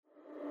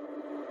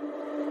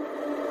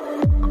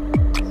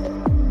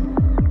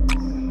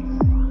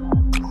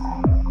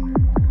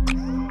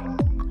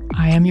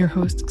I'm your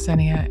host,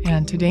 Xenia,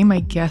 and today my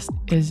guest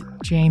is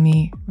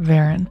Jamie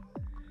Varon.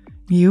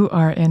 You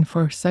are in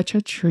for such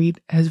a treat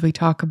as we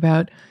talk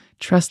about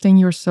trusting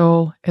your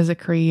soul as a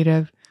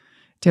creative,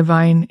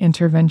 divine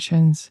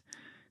interventions,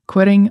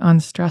 quitting on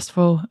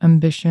stressful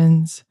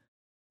ambitions,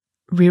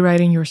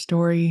 rewriting your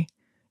story,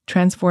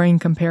 transforming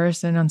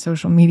comparison on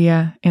social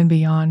media and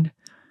beyond,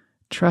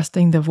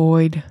 trusting the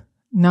void,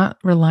 not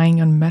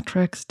relying on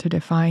metrics to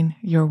define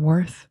your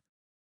worth,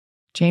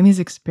 Jamie's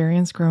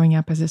experience growing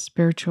up as a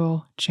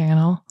spiritual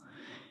channel,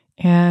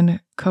 and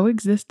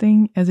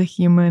coexisting as a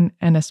human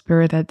and a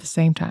spirit at the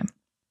same time.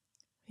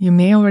 You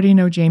may already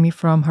know Jamie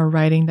from her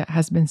writing that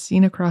has been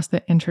seen across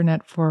the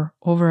internet for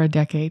over a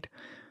decade,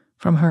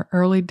 from her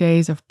early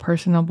days of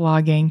personal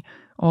blogging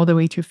all the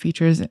way to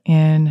features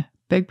in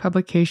big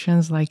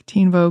publications like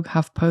Teen Vogue,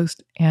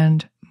 HuffPost,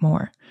 and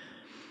more.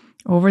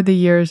 Over the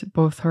years,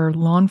 both her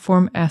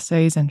long-form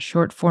essays and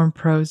short-form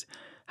prose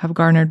have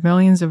garnered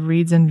millions of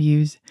reads and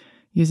views,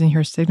 using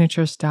her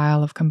signature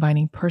style of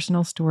combining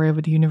personal story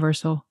with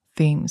universal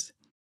themes.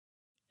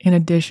 In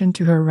addition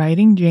to her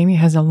writing, Jamie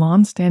has a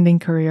long-standing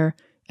career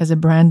as a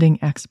branding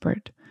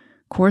expert,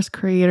 course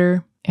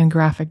creator, and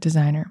graphic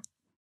designer.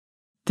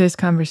 This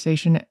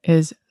conversation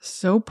is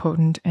so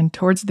potent, and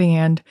towards the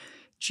end,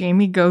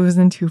 Jamie goes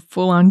into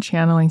full-on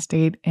channeling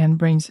state and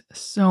brings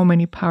so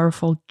many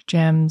powerful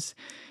gems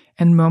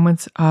and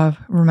moments of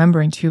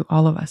remembering to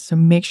all of us. So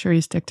make sure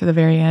you stick to the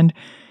very end.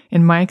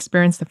 In my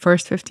experience, the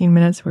first 15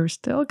 minutes, we were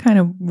still kind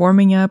of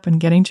warming up and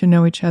getting to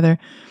know each other.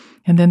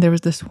 And then there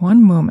was this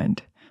one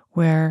moment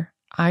where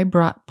I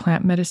brought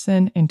plant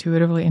medicine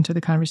intuitively into the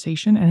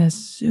conversation. And as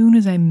soon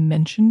as I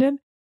mentioned it,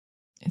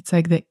 it's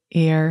like the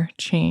air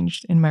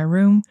changed in my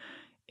room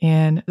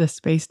and the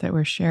space that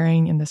we're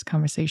sharing in this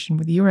conversation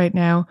with you right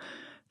now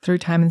through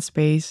time and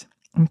space.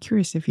 I'm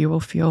curious if you will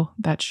feel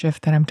that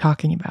shift that I'm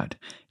talking about.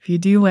 If you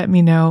do, let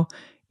me know.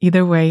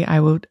 Either way,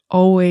 I would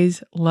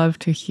always love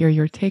to hear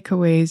your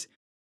takeaways,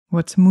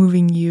 what's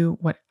moving you,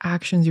 what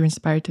actions you're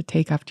inspired to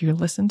take after you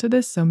listen to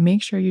this. So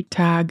make sure you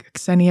tag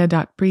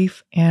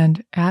Xenia.brief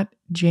and at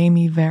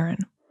Jamie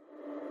Varon.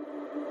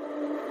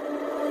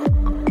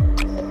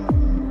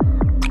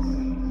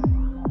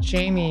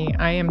 Jamie,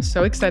 I am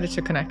so excited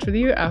to connect with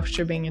you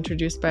after being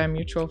introduced by a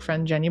mutual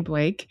friend, Jenny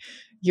Blake.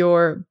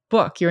 Your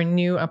book, your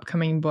new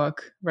upcoming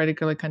book,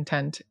 Radically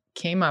Content,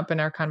 came up in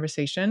our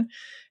conversation.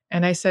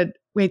 And I said,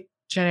 wait,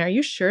 Jenny, are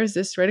you sure? Is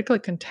this Radically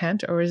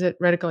Content or is it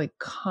Radically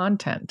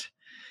Content?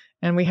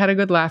 And we had a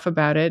good laugh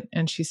about it.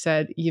 And she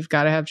said, you've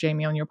got to have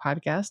Jamie on your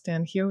podcast.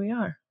 And here we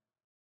are.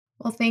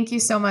 Well, thank you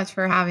so much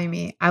for having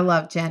me. I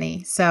love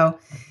Jenny. So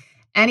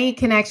any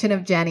connection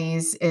of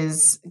Jenny's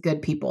is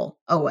good people,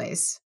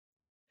 always.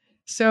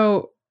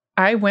 So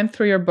I went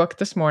through your book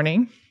this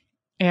morning,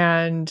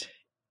 and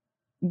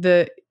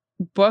the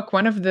book,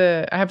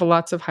 I have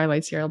lots of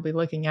highlights here I'll be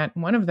looking at.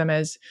 One of them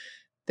is,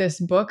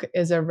 this book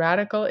is a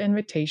radical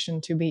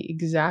invitation to be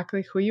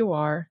exactly who you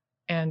are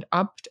and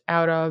opt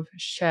out of,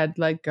 shed,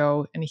 let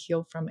go, and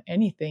heal from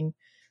anything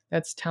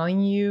that's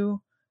telling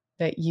you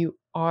that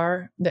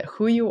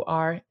who you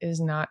are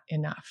is not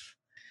enough.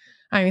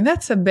 I mean,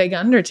 that's a big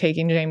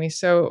undertaking, Jamie.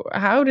 So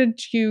how did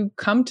you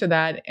come to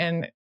that?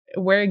 And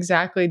where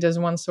exactly does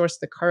one source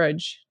the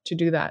courage to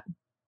do that?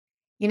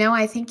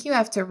 I think you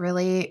have to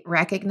really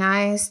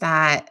recognize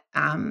that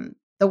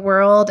the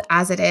world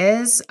as it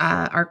is,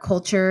 our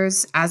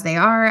cultures as they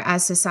are,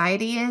 as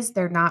society is,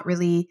 they're not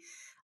really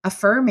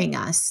affirming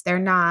us. They're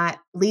not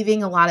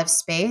leaving a lot of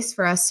space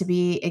for us to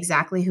be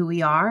exactly who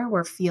we are.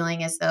 We're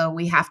feeling as though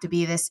we have to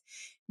be this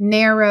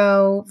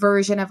narrow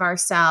version of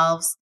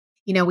ourselves.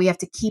 We have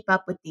to keep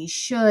up with these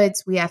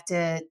shoulds. We have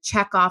to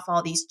check off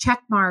all these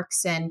check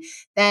marks. And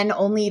then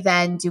only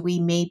then do we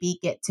maybe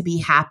get to be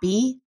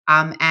happy.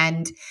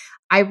 And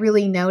I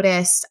really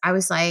noticed, I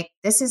was like,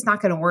 this is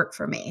not going to work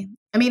for me.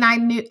 I mean, I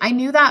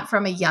knew that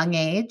from a young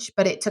age,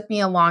 but it took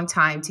me a long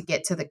time to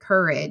get to the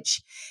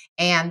courage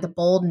and the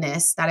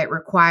boldness that it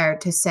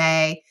required to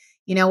say,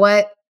 you know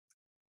what?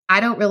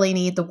 I don't really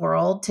need the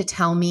world to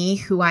tell me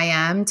who I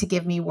am, to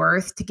give me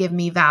worth, to give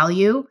me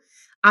value.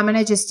 I'm going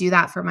to just do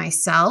that for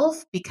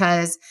myself,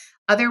 because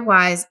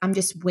otherwise I'm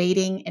just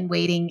waiting and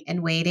waiting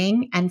and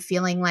waiting and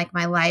feeling like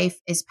my life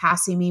is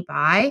passing me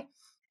by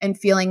and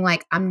feeling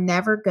like I'm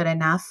never good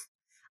enough.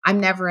 I'm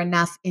never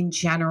enough in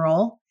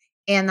general.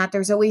 And that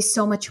there's always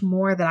so much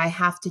more that I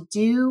have to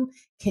do,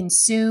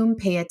 consume,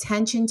 pay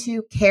attention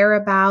to, care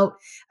about,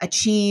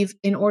 achieve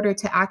in order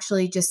to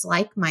actually just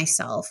like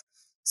myself.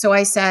 So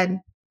I said,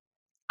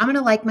 I'm going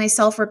to like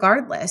myself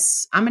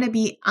regardless. I'm going to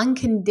be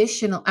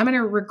unconditional. I'm going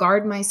to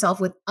regard myself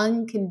with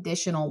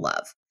unconditional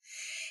love.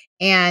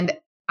 And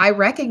I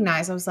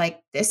recognized, I was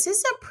like, this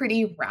is a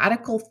pretty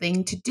radical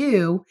thing to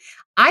do.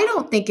 I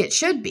don't think it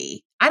should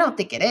be. I don't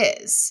think it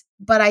is.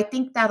 But I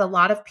think that a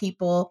lot of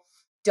people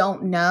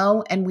don't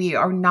know, and we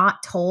are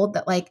not told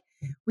that, like,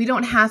 we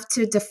don't have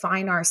to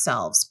define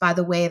ourselves by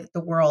the way that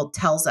the world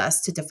tells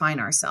us to define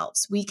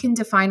ourselves. We can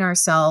define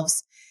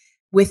ourselves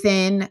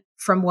within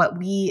from what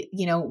we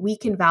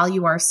can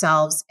value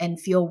ourselves and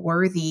feel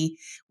worthy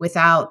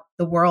without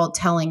the world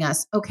telling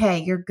us, okay,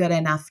 you're good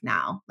enough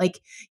now. Like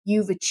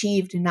you've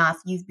achieved enough,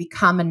 you've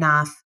become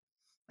enough.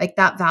 Like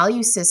that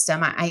value system,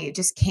 I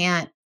just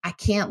I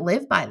can't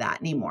live by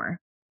that anymore.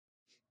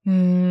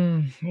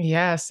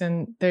 Yes.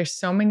 And there's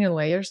so many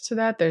layers to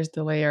that. There's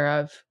the layer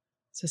of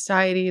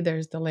society,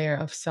 there's the layer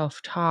of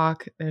self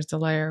talk, there's the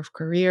layer of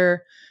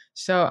career.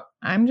 So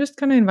I'm just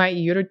going to invite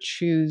you to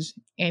choose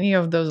any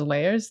of those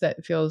layers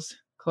that feels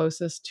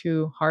closest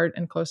to heart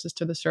and closest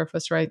to the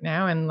surface right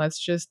now. And let's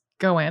just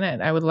go in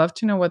it. I would love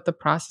to know what the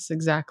process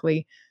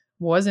exactly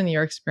was in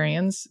your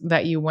experience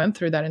that you went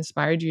through that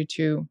inspired you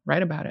to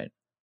write about it.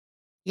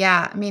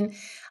 Yeah, I mean,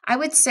 I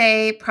would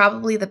say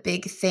probably the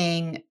big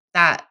thing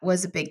that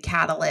was a big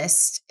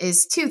catalyst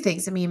is two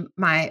things. I mean,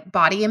 my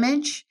body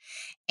image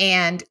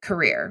and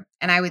career.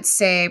 And I would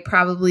say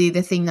probably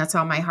the thing that's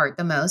on my heart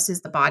the most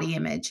is the body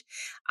image.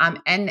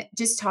 And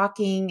just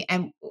talking,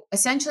 and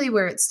essentially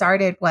where it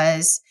started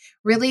was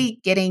really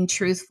getting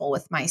truthful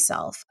with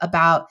myself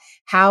about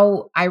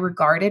how I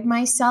regarded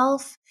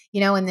myself.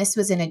 And this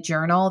was in a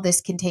journal.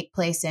 This can take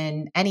place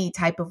in any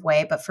type of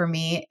way. But for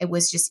me, it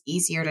was just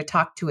easier to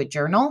talk to a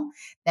journal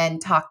than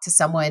talk to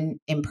someone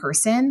in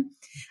person.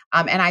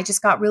 And I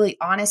just got really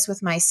honest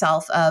with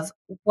myself of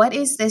what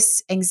is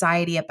this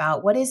anxiety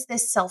about? What is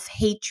this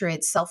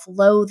self-hatred,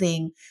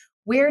 self-loathing?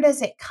 Where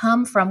does it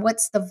come from?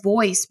 What's the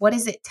voice? What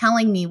is it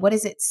telling me? What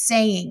is it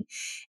saying?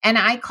 And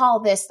I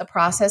call this the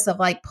process of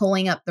like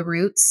pulling up the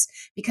roots,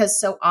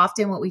 because so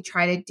often what we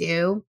try to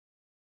do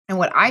and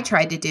what I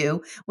tried to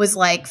do was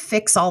like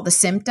fix all the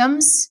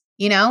symptoms.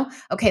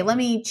 Okay, let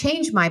me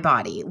change my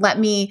body. Let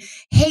me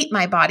hate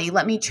my body.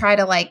 Let me try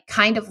to like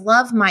kind of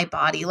love my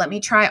body. Let me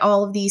try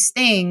all of these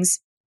things.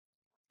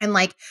 And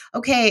like,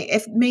 okay,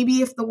 if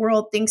the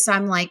world thinks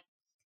I'm like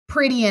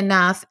pretty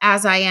enough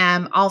as I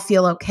am, I'll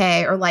feel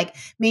okay. Or like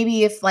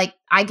maybe if like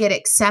I get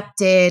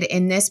accepted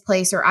in this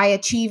place, or I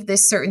achieve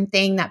this certain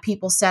thing that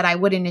people said I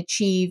wouldn't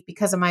achieve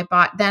because of my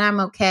body, then I'm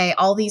okay.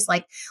 All these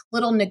like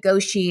little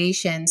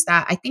negotiations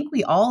that I think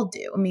we all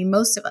do. I mean,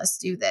 most of us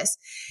do this.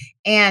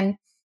 And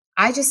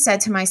I just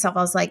said to myself,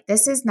 I was like,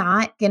 this is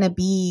not going to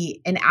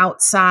be an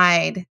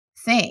outside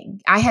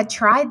thing. I had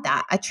tried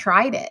that. I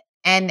tried it.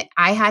 And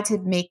I had to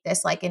make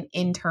this like an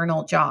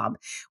internal job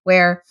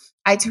where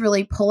I had to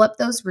really pull up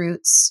those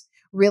roots,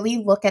 really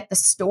look at the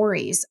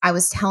stories I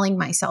was telling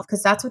myself,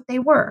 because that's what they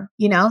were.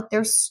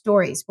 They're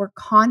stories. We're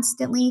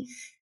constantly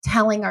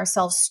telling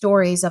ourselves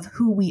stories of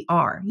who we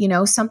are.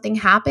 Something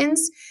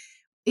happens.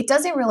 It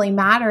doesn't really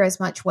matter as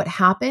much what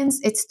happens.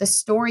 It's the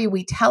story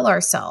we tell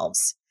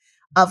ourselves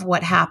of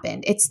what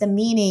happened. It's the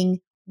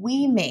meaning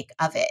we make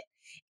of it.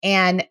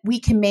 And we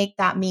can make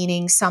that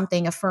meaning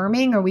something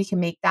affirming, or we can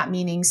make that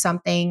meaning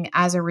something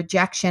as a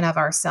rejection of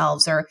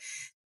ourselves or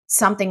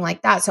something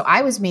like that. So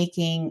I was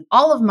making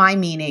all of my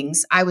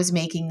meanings, I was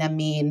making them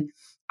mean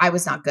I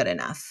was not good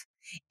enough,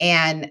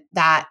 and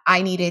that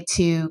I needed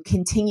to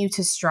continue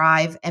to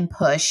strive and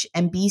push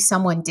and be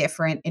someone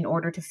different in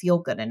order to feel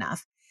good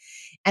enough.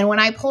 And when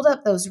I pulled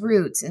up those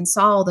roots and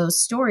saw all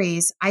those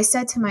stories, I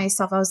said to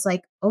myself, I was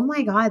like, oh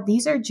my God,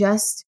 these are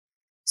just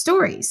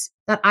stories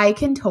that I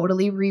can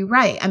totally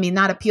rewrite. I mean,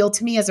 that appealed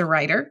to me as a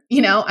writer.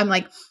 I'm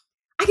like,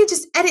 I could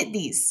just edit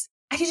these.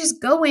 I could just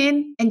go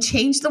in and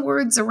change the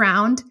words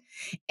around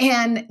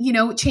and,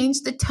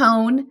 change the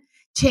tone,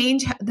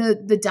 change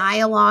the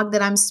dialogue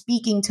that I'm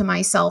speaking to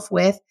myself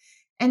with.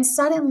 And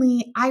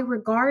suddenly I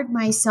regard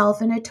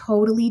myself in a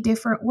totally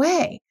different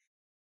way.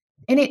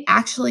 And it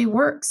actually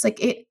works.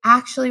 Like it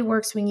actually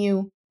works when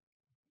you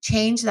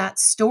change that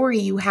story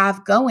you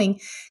have going.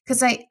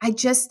 Cause I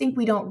just think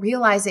we don't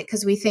realize it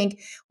because we think,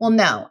 well,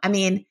 no, I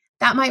mean,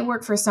 that might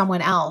work for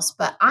someone else,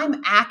 but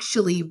I'm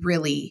actually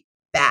really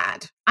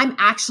bad. I'm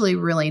actually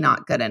really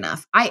not good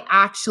enough. I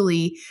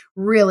actually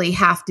really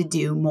have to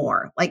do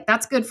more. Like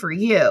that's good for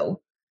you,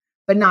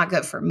 but not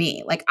good for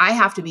me. Like I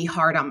have to be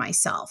hard on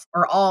myself,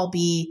 or I'll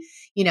be,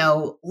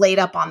 laid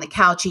up on the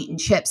couch eating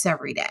chips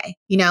every day.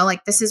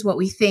 Like this is what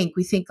we think.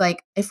 We think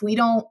like if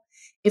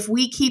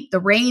we keep the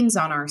reins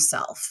on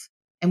ourselves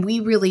and we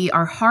really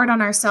are hard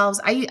on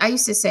ourselves. I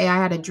used to say I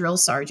had a drill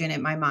sergeant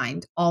in my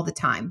mind all the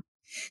time,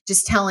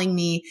 just telling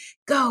me,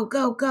 go,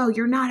 go, go.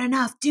 You're not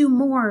enough. Do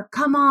more.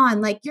 Come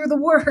on. Like you're the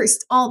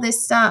worst, all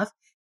this stuff.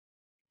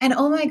 And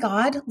oh my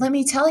God, let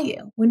me tell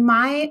you, when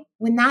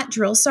that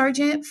drill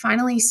sergeant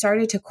finally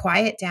started to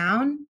quiet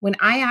down, when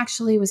I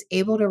actually was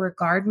able to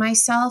regard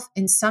myself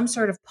in some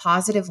sort of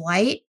positive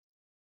light,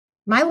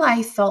 my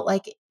life felt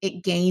like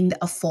it gained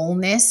a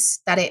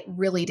fullness that it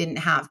really didn't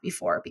have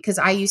before, because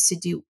I used to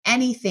do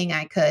anything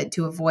I could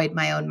to avoid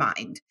my own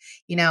mind.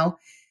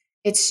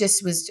 It's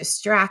just was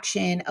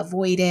distraction,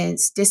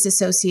 avoidance,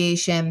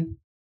 disassociation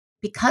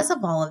because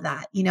of all of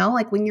that.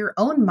 Like when your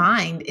own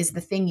mind is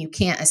the thing you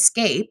can't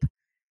escape,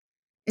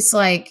 it's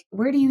like,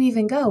 where do you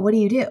even go? What do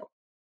you do?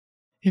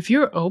 If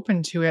you're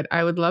open to it,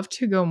 I would love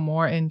to go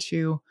more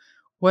into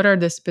what are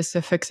the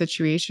specific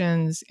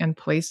situations and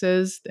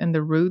places and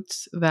the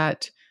roots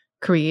that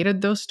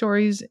created those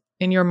stories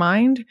in your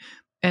mind.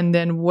 And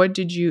then what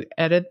did you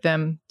edit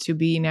them to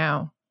be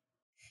now?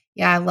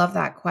 Yeah, I love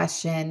that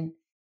question.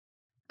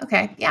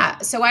 Okay. Yeah.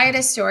 So I had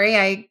a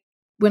story.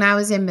 When I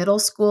was in middle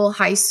school,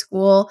 high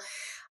school,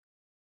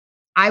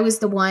 I was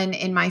the one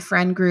in my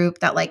friend group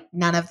that like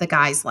none of the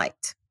guys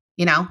liked.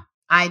 You know,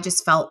 I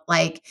just felt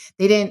like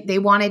they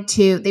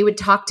would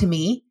talk to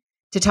me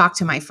to talk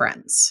to my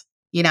friends,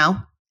 you know,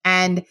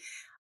 and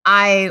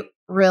I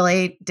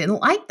really didn't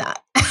like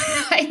that.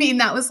 I mean,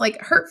 that was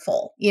like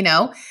hurtful, you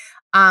know,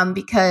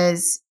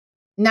 because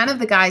none of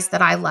the guys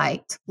that I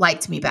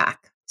liked me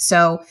back.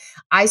 So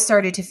I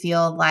started to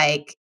feel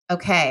like,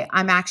 okay,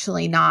 I'm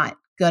actually not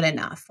good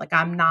enough. Like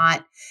I'm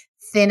not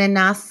thin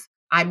enough.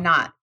 I'm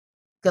not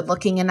good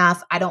looking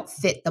enough. I don't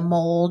fit the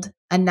mold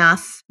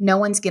enough. No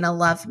one's going to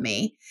love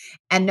me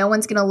and no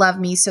one's going to love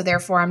me. So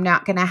therefore I'm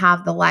not going to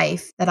have the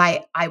life that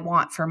I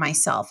want for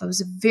myself. I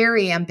was a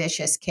very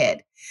ambitious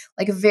kid,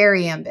 like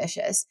very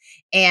ambitious.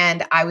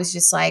 And I was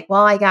just like,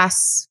 well, I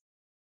guess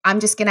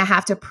I'm just going to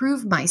have to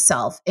prove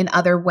myself in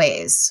other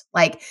ways.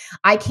 Like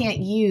I can't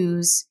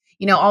use,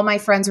 all my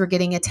friends were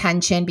getting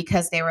attention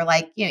because they were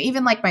like,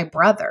 even like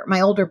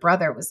my older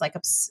brother was like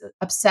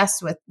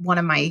obsessed with one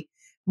of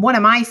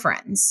my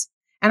friends.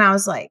 And I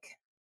was like,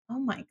 oh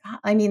my God.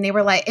 I mean, they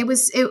were like, it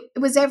was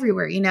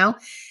everywhere,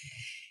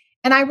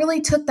 And I really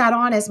took that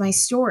on as my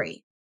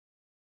story.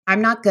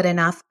 I'm not good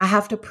enough. I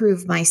have to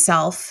prove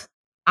myself.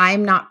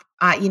 I'm not,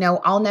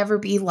 I'll never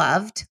be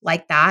loved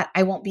like that.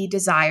 I won't be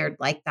desired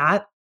like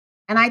that.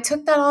 And I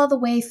took that all the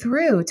way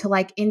through to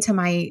like into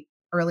my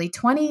early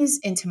 20s,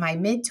 into my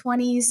mid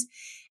 20s.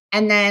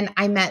 And then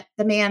I met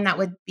the man that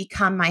would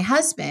become my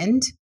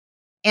husband.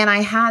 And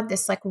I had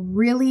this like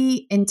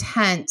really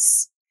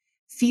intense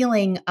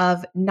feeling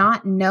of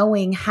not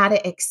knowing how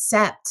to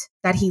accept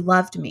that he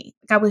loved me.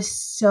 Like I was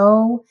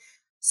so,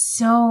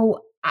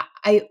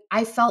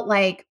 I felt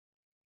like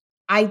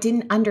I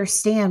didn't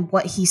understand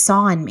what he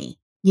saw in me,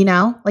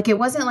 Like it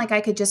wasn't like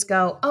I could just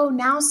go, oh,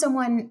 now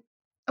someone,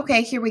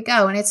 okay, here we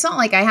go. And it's not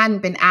like I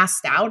hadn't been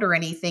asked out or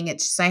anything.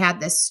 It's just I had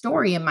this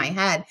story in my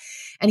head.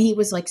 And he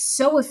was like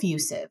so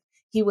effusive.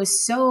 He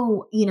was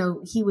so,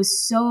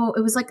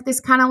 it was like this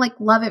kind of like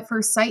love at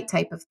first sight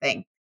type of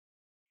thing.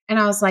 And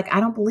I was like, I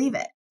don't believe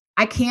it.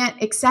 I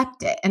can't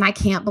accept it. And I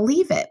can't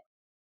believe it.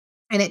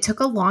 And it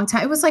took a long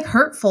time. It was like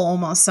hurtful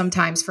almost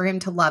sometimes for him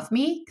to love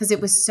me because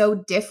it was so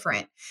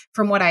different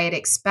from what I had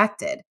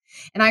expected.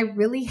 And I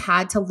really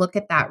had to look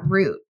at that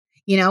root.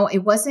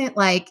 It wasn't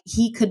like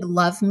he could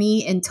love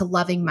me into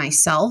loving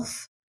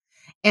myself.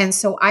 And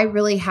so I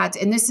really had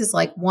to, and this is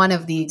like one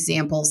of the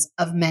examples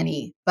of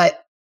many,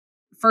 but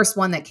first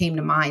one that came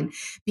to mind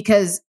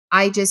because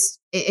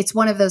it's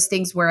one of those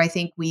things where I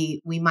think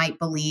we might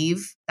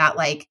believe that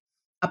like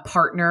a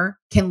partner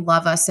can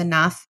love us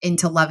enough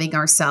into loving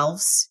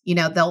ourselves.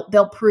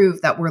 They'll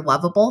prove that we're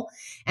lovable.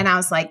 And I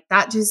was like,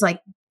 that just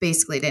like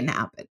basically didn't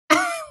happen.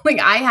 Like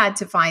I had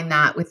to find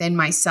that within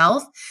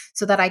myself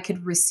so that I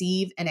could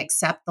receive and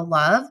accept the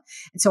love.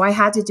 And so I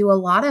had to do a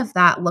lot of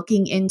that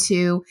looking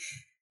into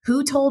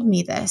who told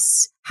me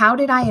this? How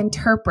did I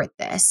interpret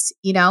this?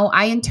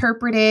 I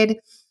interpreted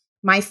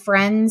my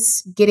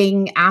friends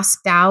getting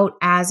asked out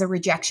as a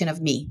rejection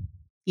of me.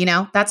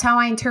 That's how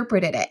I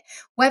interpreted it.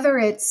 Whether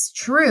it's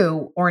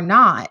true or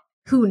not,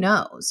 who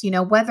knows?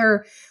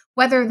 Whether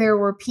there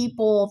were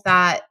people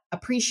that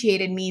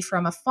appreciated me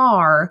from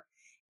afar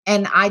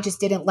and I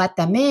just didn't let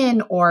them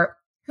in, or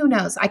who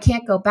knows? I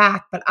can't go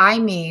back, but I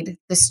made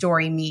the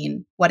story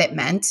mean what it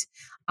meant.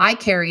 I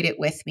carried it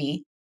with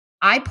me.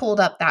 I pulled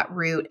up that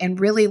root and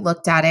really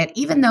looked at it,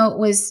 even though it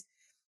was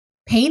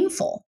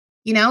painful.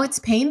 It's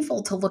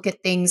painful to look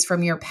at things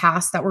from your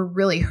past that were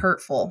really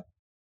hurtful.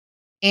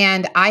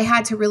 And I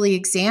had to really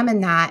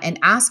examine that and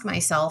ask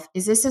myself,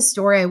 is this a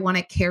story I want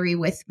to carry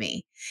with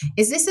me?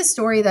 Is this a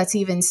story that's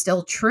even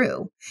still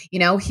true?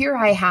 Here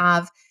I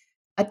have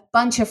a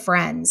bunch of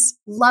friends,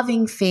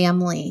 loving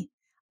family,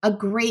 a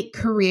great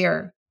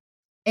career,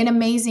 an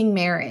amazing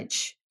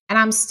marriage. And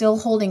I'm still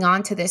holding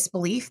on to this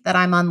belief that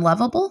I'm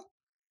unlovable,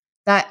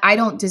 that I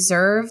don't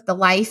deserve the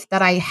life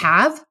that I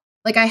have.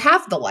 Like I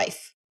have the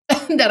life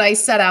that I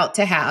set out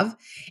to have,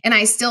 and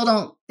I still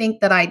don't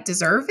think that I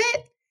deserve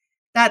it.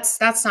 That's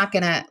not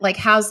gonna, like,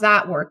 how's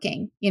that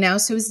working?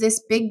 So it's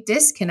this big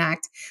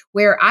disconnect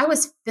where I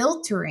was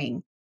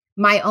filtering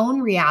my own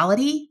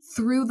reality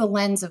through the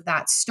lens of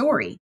that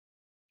story.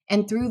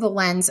 And through the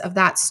lens of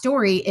that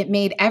story, it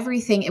made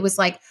everything, it was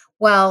like,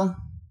 well,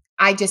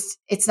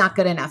 it's not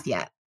good enough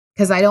yet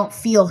because I don't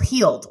feel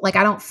healed. Like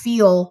I don't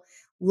feel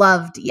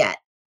loved yet.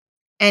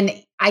 And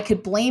I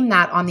could blame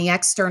that on the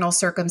external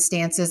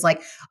circumstances,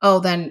 like, oh,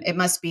 then it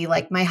must be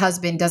like my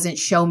husband doesn't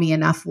show me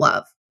enough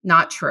love.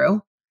 Not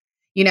true.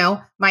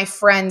 My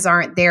friends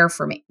aren't there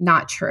for me.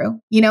 Not true.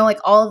 Like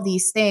all of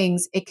these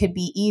things, it could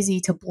be easy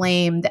to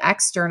blame the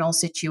external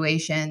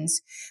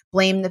situations,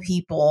 blame the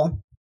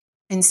people,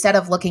 instead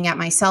of looking at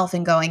myself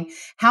and going,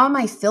 how am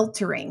I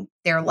filtering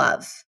their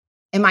love?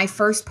 Am I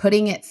first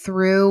putting it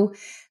through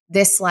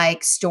this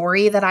like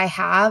story that I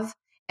have?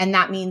 And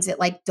that means it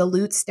like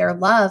dilutes their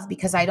love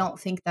because I don't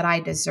think that I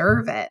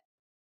deserve it.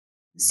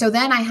 So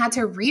then I had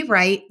to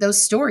rewrite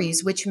those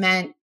stories, which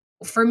meant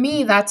for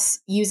me, that's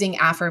using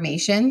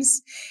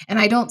affirmations. And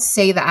I don't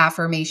say the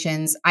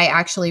affirmations, I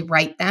actually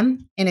write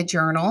them in a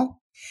journal.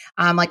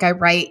 Like I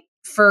write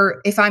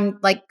for if I'm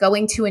like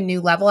going to a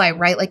new level, I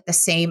write like the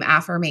same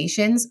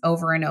affirmations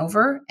over and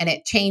over, and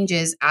it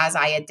changes as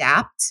I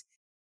adapt.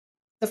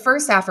 The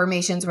first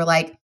affirmations were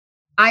like,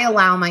 I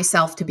allow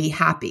myself to be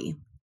happy.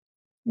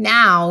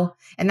 Now,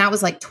 and that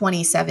was like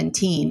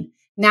 2017.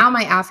 Now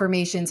my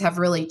affirmations have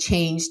really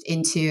changed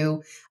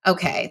into,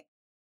 okay,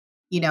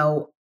 you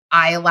know,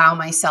 I allow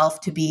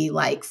myself to be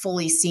like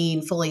fully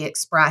seen, fully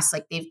expressed,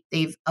 like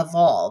they've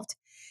evolved.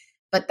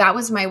 But that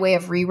was my way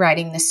of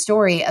rewriting the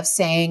story of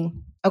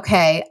saying,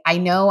 okay, I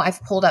know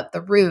I've pulled up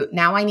the root.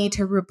 Now I need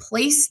to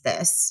replace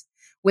this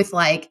with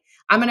like,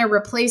 I'm going to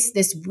replace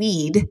this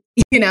weed,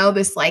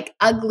 this like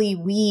ugly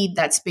weed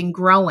that's been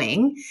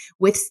growing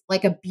with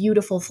like a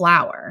beautiful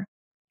flower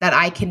that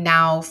I can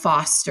now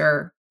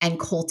foster and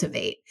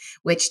cultivate,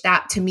 which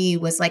that to me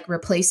was like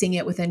replacing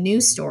it with a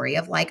new story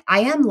of like,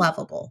 I am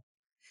lovable.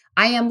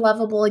 I am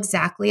lovable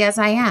exactly as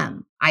I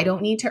am. I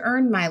don't need to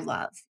earn my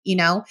love,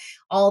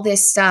 all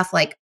this stuff,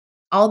 like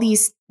all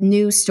these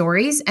new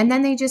stories. And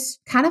then they just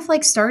kind of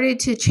like started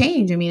to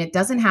change. I mean, it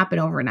doesn't happen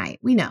overnight.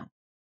 We know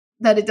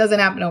that it doesn't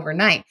happen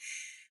overnight.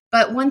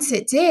 But once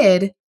it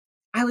did,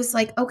 I was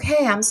like,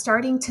 okay, I'm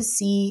starting to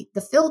see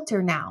the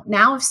filter now.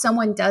 Now, if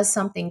someone does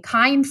something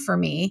kind for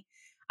me,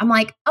 I'm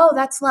like, oh,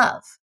 that's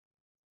love.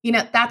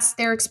 That's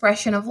their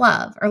expression of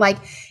love. Or like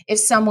if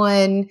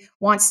someone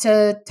wants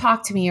to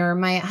talk to me or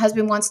my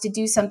husband wants to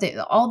do something,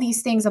 all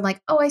these things, I'm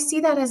like, oh, I see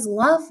that as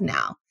love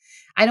now.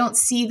 I don't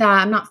see that.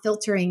 I'm not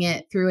filtering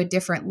it through a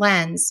different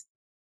lens.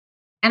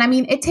 And I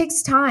mean, it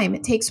takes time,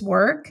 it takes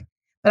work.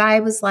 But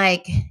I was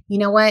like, you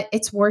know what?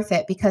 It's worth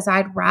it because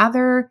I'd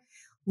rather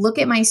look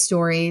at my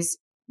stories,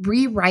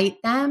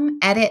 rewrite them,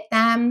 edit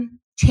them,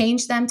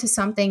 change them to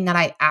something that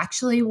I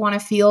actually want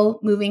to feel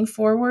moving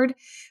forward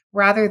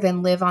rather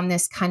than live on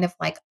this kind of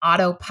like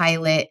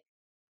autopilot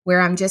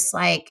where I'm just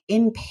like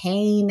in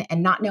pain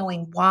and not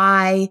knowing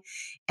why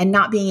and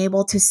not being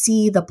able to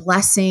see the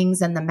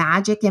blessings and the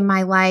magic in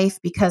my life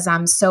because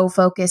I'm so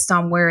focused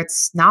on where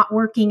it's not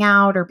working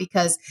out or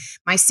because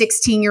my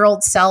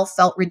 16-year-old self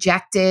felt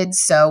rejected.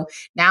 So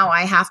now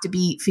I have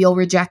to feel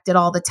rejected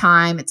all the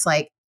time. It's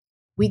like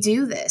we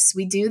do this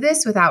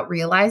without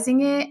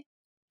realizing it.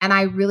 And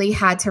I really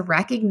had to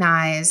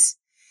recognize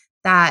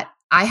that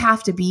I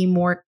have to be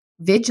more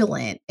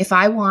vigilant if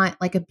I want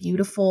like a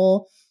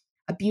beautiful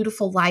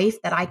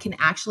life that I can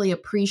actually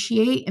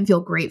appreciate and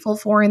feel grateful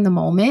for in the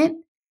moment.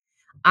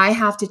 I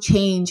have to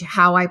change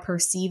how I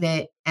perceive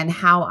it and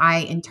how I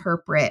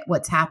interpret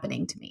what's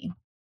happening to me.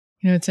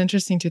 It's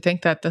interesting to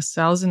think that the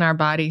cells in our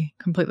body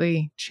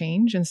completely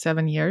change in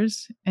 7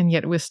 years, and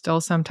yet we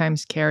still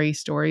sometimes carry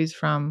stories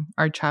from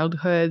our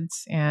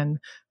childhoods and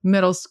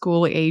middle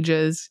school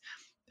ages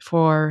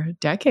for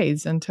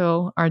decades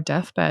until our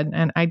deathbed.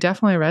 And I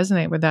definitely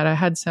resonate with that. I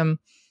had some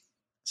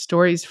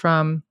stories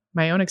from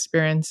my own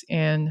experience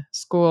in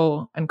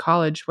school and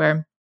college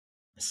where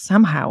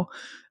somehow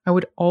I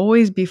would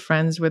always be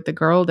friends with the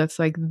girl that's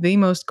like the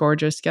most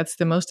gorgeous, gets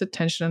the most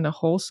attention in the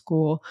whole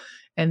school.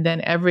 And then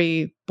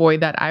every boy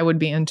that I would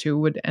be into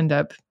would end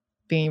up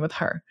being with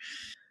her.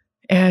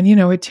 And,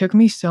 it took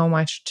me so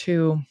much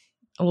to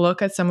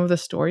look at some of the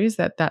stories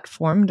that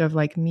formed of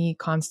like me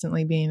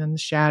constantly being in the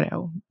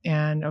shadow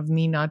and of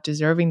me not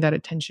deserving that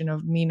attention,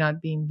 of me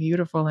not being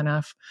beautiful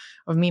enough,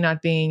 of me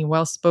not being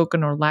well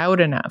spoken or loud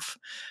enough.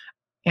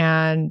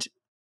 And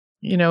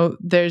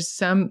there's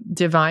some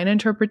divine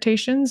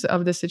interpretations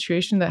of the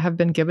situation that have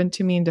been given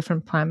to me in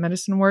different plant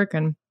medicine work.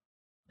 And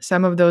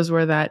some of those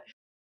were that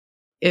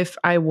if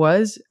I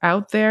was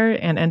out there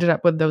and ended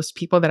up with those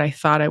people that I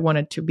thought I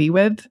wanted to be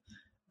with,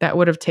 that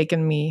would have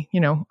taken me,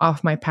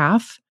 off my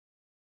path.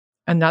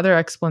 Another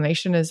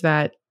explanation is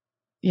that,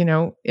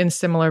 in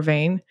similar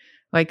vein,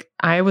 like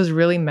I was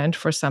really meant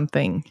for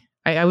something.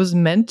 I was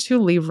meant to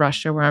leave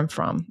Russia, where I'm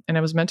from, and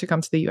I was meant to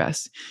come to the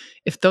US.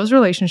 If those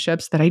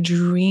relationships that I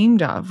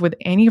dreamed of with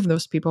any of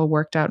those people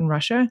worked out in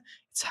Russia,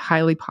 it's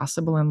highly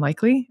possible and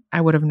likely I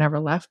would have never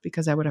left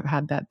because I would have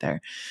had that there.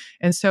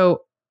 And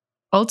so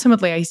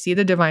ultimately, I see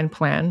the divine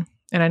plan.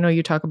 And I know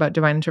you talk about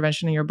divine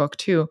intervention in your book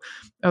too,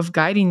 of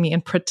guiding me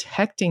and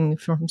protecting me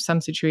from some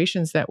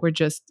situations that were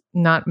just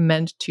not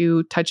meant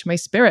to touch my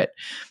spirit.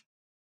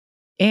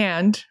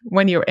 And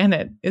when you're in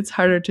it, it's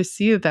harder to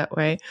see it that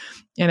way.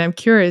 And I'm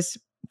curious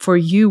for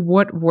you,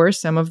 what were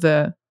some of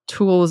the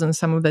tools and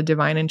some of the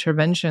divine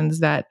interventions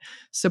that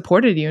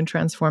supported you in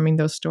transforming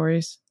those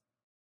stories?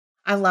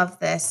 I love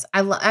this.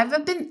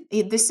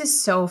 This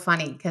is so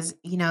funny because,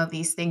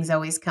 these things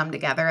always come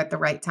together at the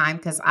right time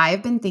because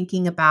I've been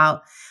thinking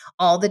about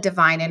all the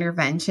divine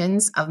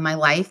interventions of my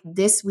life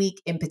this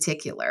week in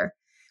particular.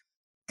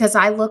 Because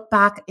I look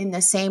back in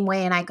the same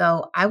way and I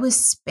go, I was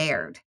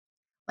spared.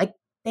 Like,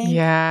 thank God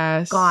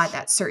Yes.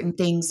 that certain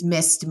things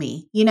missed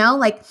me.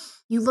 Like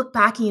you look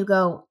back and you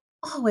go,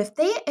 oh, if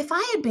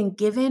I had been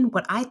given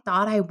what I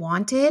thought I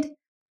wanted,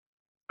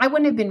 I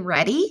wouldn't have been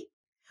ready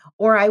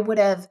or I would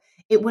have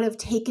it would have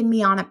taken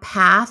me on a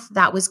path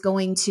that was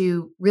going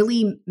to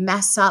really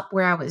mess up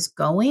where I was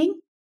going.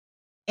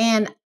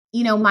 And,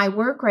 my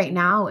work right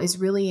now is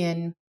really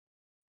in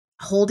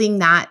holding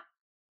that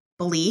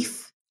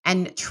belief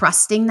and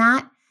trusting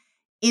that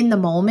in the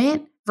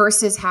moment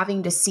versus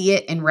having to see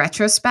it in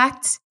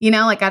retrospect.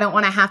 Like I don't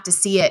want to have to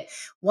see it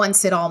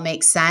once it all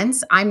makes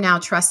sense. I'm now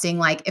trusting,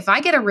 like, if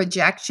I get a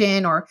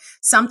rejection or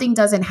something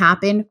doesn't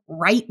happen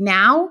right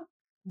now,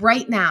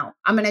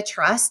 I'm going to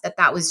trust that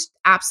that was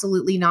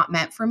absolutely not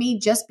meant for me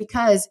just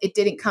because it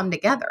didn't come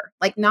together.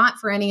 Like, not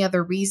for any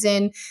other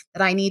reason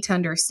that I need to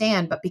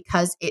understand, but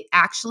because it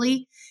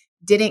actually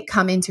didn't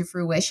come into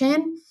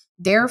fruition.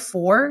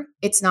 Therefore,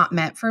 it's not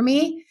meant for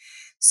me.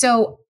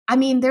 So,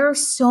 there are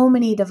so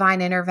many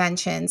divine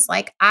interventions.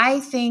 Like, I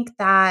think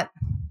that,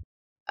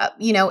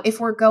 if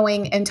we're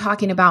going and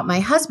talking about my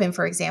husband,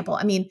 for example,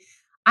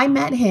 I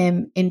met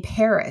him in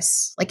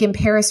Paris,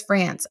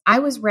 France. I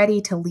was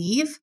ready to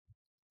leave.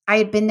 I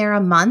had been there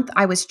a month.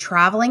 I was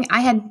traveling. I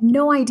had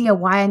no idea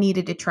why I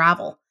needed to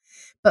travel,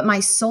 but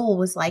my soul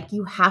was like,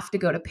 you have to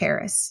go to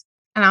Paris.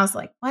 And I was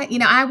like, what?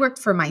 I worked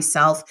for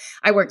myself.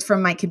 I worked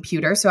from my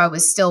computer. So I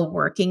was still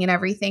working and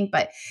everything,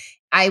 but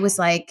I was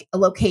like a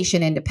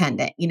location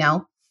independent,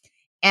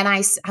 and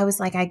I was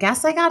like, I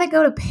guess I got to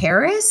go to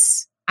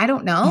Paris. I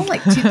don't know,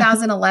 like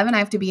 2011, I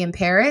have to be in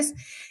Paris.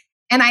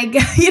 And I,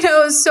 it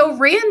was so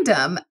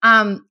random.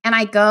 And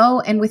I go,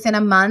 and within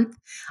a month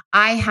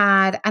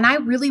and I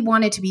really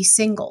wanted to be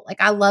single. Like,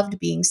 I loved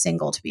being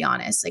single, to be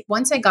honest. Like,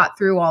 once I got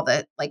through all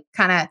the, like,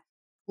 kind of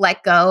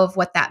let go of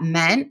what that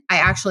meant, I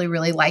actually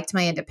really liked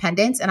my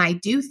independence. And I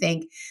do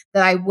think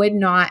that I would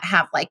not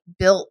have, like,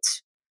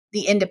 built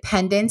the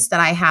independence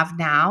that I have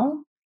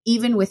now,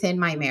 even within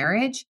my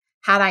marriage,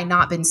 had I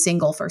not been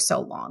single for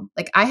so long.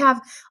 Like, I have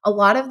a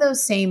lot of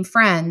those same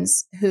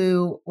friends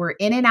who were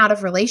in and out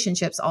of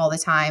relationships all the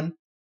time.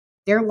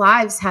 Their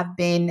lives have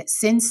been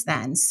since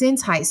then,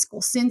 since high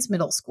school, since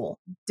middle school,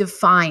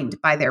 defined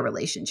by their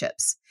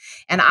relationships.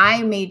 And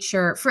I made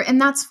sure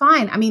and that's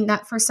fine.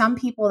 That for some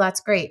people,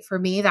 that's great. For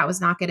me, that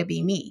was not going to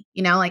be me.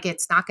 Like,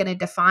 it's not going to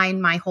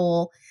define my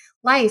whole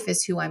life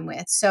as who I'm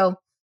with. So,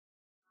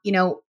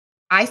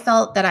 I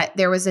felt that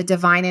there was a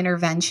divine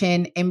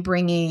intervention in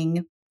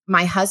bringing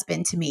my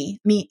husband to me.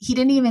 He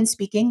didn't even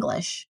speak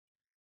English.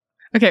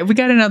 Okay, we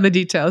got to know the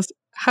details.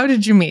 How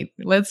did you meet?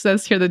 Let's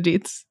hear the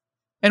deets.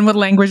 And what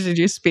language did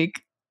you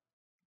speak?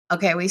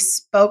 Okay, we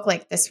spoke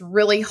like this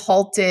really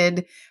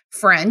halted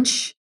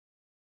French,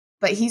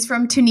 but he's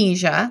from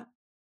Tunisia.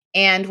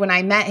 And when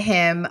I met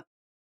him,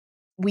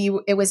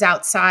 it was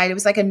outside. It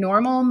was like a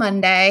normal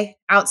Monday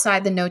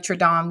outside the Notre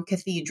Dame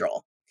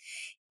Cathedral.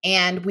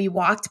 And we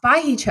walked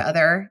by each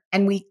other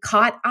and we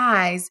caught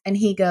eyes, and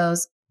he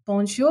goes,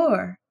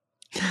 bonjour.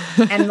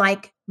 And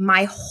like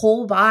my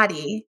whole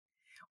body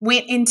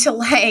went into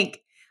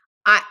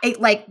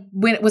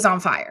when it was on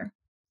fire.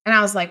 And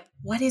I was like,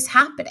 what is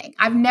happening?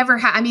 I've never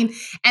had,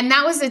 and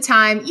that was the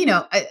time,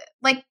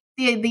 like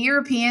the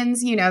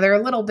Europeans, they're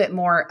a little bit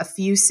more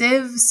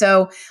effusive.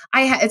 So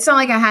it's not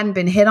like I hadn't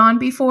been hit on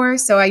before.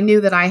 So I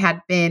knew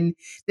that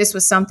this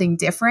was something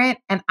different.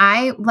 And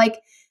I like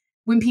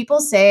when people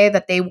say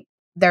that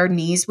their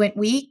knees went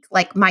weak,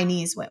 like my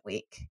knees went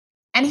weak.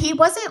 And it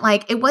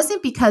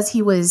wasn't because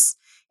he was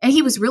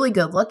really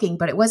good looking,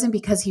 but it wasn't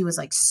because he was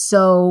like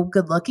so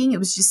good looking. It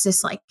was just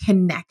this like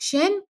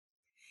connection.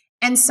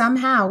 And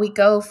somehow we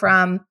go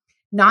from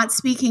not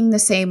speaking the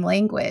same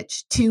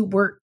language to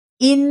we're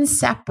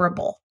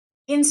inseparable.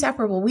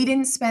 Inseparable. We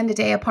didn't spend a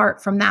day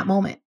apart from that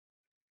moment.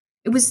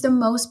 It was the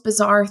most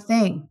bizarre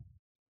thing.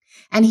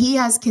 And he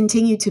has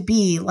continued to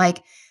be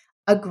like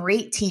a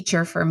great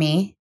teacher for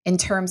me in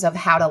terms of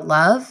how to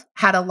love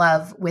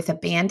with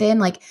abandon.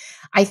 Like,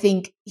 I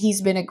think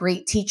he's been a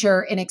great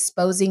teacher in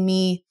exposing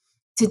me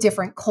to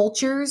different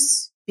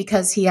cultures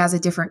because he has a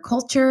different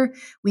culture.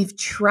 We've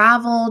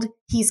traveled.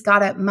 He's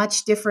got a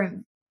much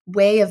different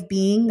way of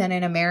being than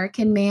an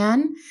American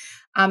man,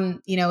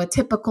 a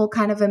typical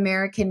kind of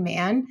American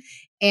man.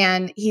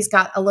 And he's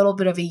got a little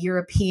bit of a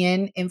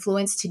European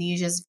influence.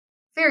 Tunisia's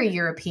very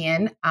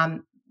European.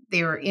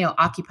 They were,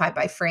 occupied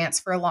by France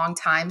for a long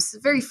time. So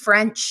very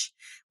French,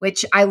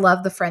 which I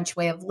love the French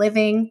way of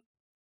living.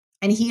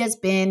 And he has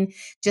been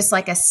just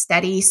like a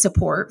steady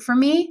support for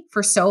me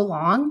for so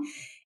long.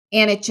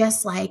 And it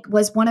just like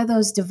was one of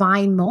those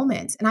divine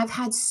moments. And I've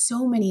had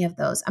so many of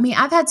those.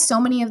 I've had so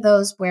many of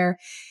those where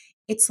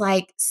it's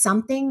like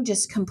something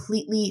just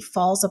completely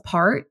falls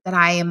apart that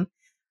I am,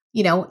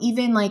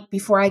 even like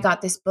before I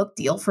got this book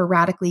deal for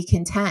Radically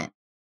Content,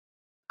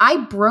 I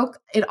broke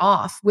it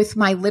off with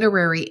my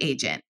literary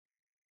agent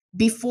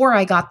before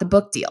I got the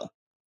book deal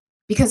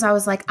because I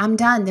was like, I'm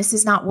done. This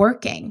is not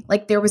working.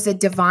 Like, there was a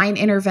divine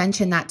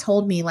intervention that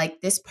told me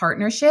like this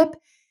partnership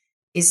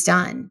is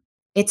done.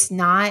 It's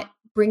not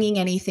bringing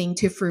anything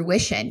to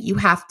fruition. You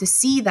have to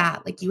see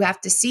that. Like, you have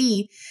to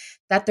see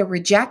that the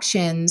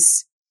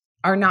rejections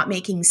are not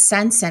making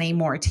sense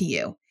anymore to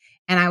you.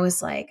 And I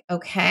was like,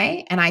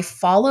 okay. And I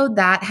followed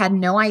that, had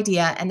no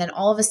idea. And then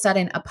all of a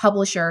sudden a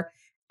publisher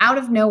out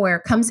of nowhere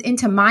comes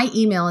into my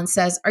email and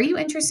says, "Are you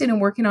interested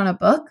in working on a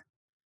book?"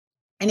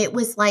 And it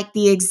was like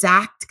the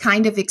exact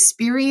kind of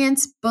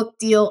experience, book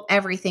deal,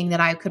 everything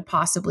that I could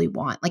possibly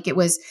want. Like it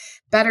was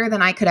better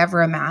than I could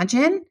ever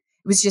imagine. It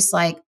was just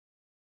like,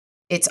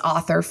 it's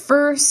author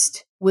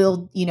first. We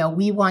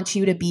want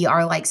you to be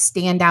our like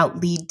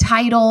standout lead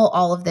title,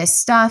 all of this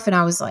stuff. And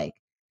I was like,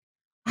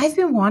 I've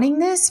been wanting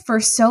this for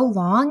so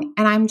long,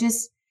 and I'm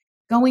just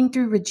going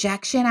through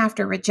rejection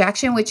after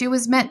rejection, which it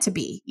was meant to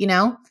be,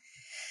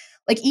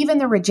 like even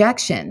the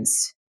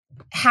rejections,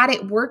 had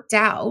it worked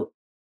out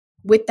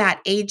with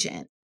that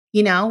agent,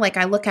 like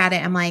I look at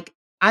it, I'm like,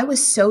 I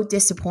was so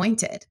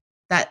disappointed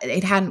that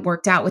it hadn't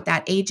worked out with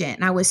that agent.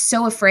 And I was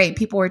so afraid.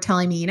 People were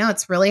telling me,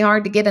 it's really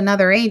hard to get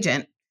another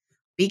agent.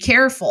 Be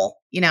careful.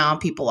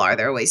 People are,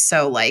 they're always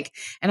so like,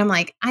 and I'm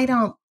like, I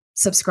don't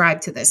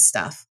subscribe to this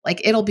stuff.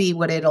 Like it'll be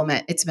what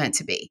it's meant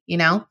to be,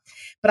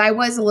 but I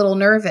was a little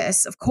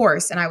nervous, of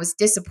course. And I was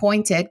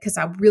disappointed because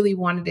I really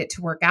wanted it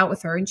to work out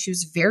with her. And she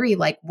was very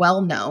like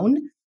well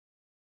known.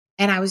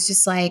 And I was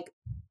just like,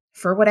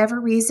 for whatever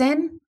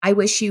reason, I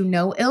wish you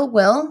no ill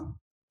will,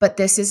 but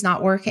this is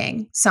not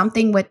working.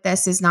 Something with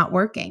this is not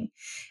working.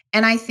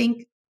 And I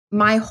think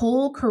my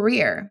whole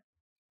career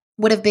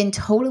would have been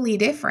totally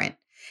different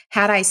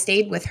had I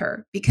stayed with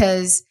her,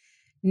 because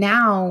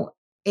now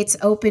it's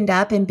opened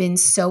up and been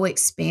so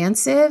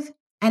expansive.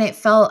 And it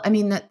felt,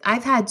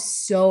 I've had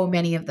so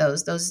many of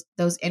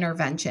those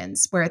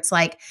interventions where it's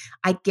like,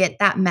 I get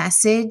that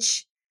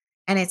message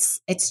and it's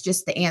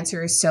just, the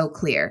answer is so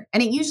clear.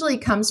 And it usually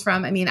comes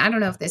from, I don't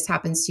know if this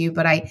happens to you,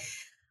 but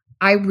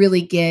I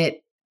really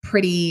get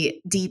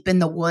pretty deep in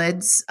the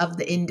woods of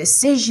the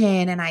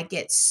indecision, and I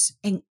get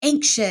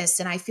anxious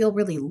and I feel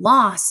really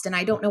lost and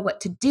I don't know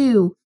what to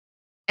do.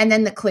 And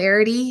then the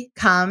clarity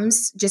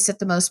comes just at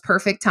the most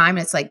perfect time.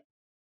 And it's like,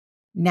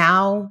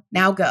 now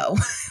go.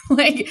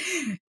 Like,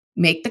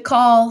 make the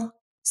call,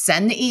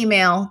 send the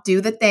email,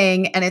 do the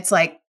thing. And it's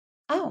like,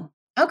 oh,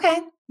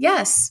 okay.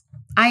 Yes,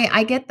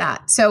 I get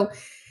that. So,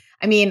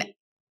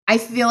 I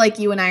feel like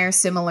you and I are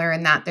similar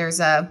in that there's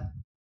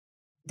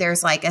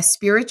like a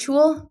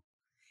spiritual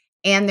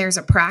and there's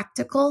a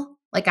practical.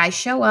 Like I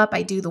show up,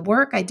 I do the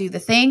work, I do the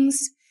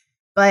things,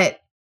 but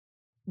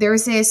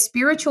there's a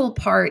spiritual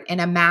part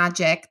and a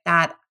magic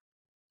that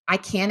I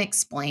can't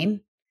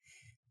explain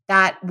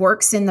that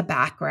works in the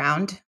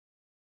background,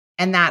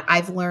 and that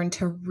I've learned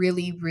to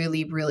really,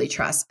 really, really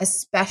trust,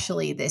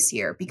 especially this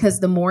year, because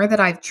the more that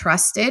I've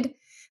trusted,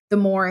 the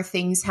more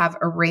things have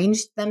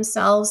arranged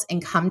themselves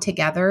and come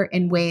together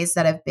in ways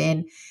that have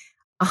been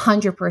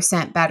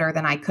 100% better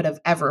than I could have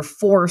ever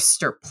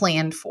forced or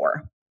planned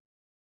for.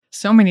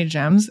 So many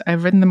gems.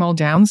 I've written them all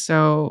down.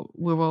 So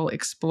we will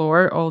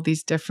explore all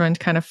these different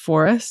kind of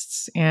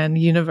forests and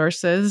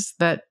universes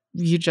that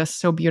you just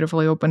so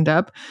beautifully opened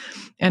up.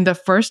 And the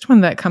first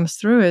one that comes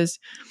through is,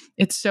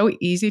 it's so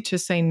easy to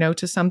say no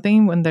to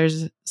something when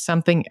there's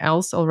something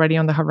else already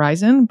on the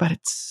horizon, but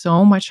it's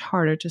so much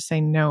harder to say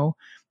no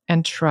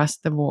and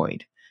trust the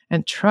void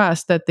and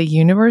trust that the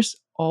universe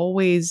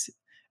always,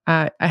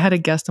 I had a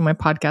guest on my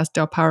podcast,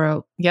 Del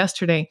Paro,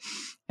 yesterday,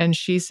 and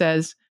she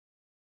says,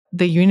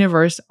 the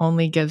universe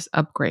only gives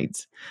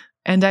upgrades.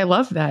 And I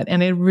love that.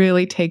 And it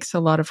really takes a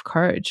lot of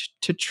courage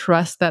to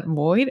trust that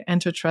void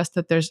and to trust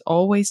that there's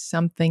always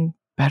something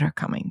better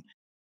coming.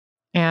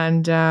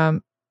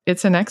 And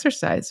it's an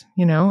exercise,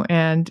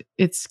 and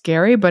it's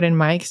scary, but in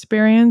my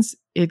experience,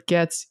 it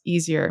gets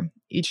easier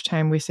each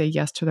time we say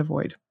yes to the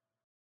void.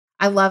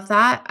 I love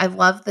that. I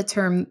love the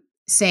term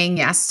saying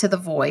yes to the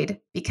void,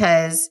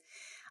 because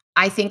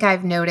I think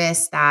I've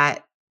noticed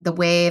that the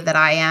way that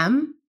I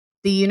am,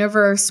 the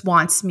universe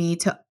wants me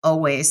to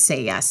always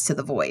say yes to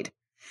the void.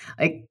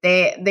 Like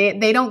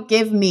they don't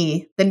give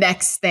me the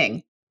next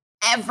thing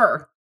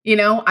ever.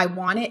 I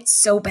want it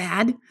so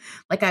bad.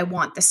 Like I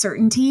want the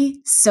certainty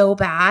so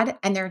bad.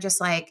 And they're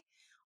just like,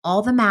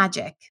 all the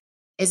magic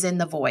is in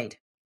the void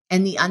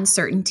and the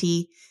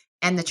uncertainty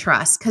and the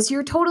trust. Because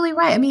you're totally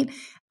right.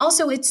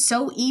 Also, it's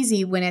so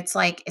easy when it's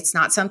like, it's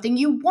not something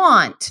you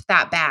want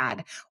that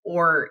bad,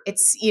 or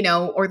it's,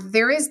 or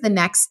there is the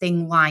next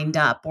thing lined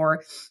up,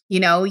 or,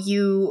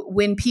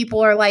 when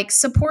people are like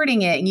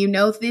supporting it and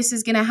this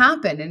is going to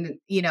happen.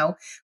 And,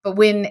 but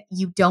when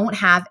you don't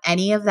have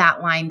any of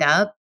that lined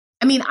up,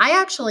 I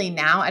actually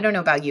now, I don't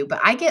know about you, but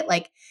I get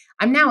like,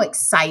 I'm now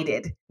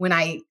excited when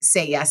I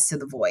say yes to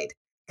the void,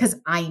 because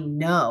I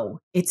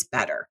know it's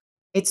better.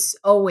 It's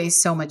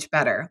always so much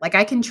better. Like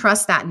I can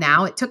trust that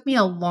now. It took me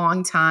a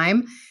long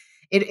time.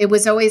 It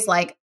was always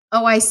like,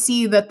 oh, I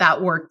see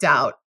that worked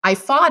out. I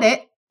fought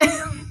it.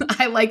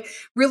 I like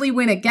really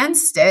went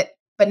against it,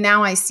 but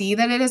now I see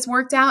that it has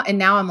worked out. And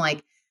now I'm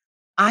like,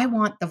 I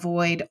want the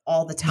void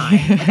all the time.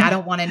 Like I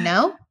don't want to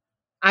know.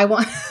 I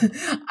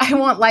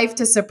want life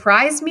to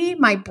surprise me.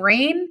 My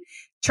brain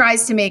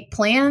tries to make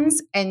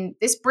plans, and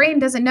this brain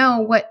doesn't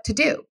know what to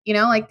do.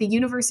 Like the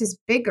universe is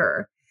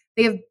bigger.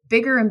 They have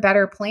bigger and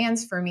better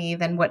plans for me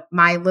than what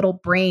my little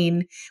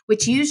brain,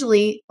 which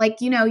usually,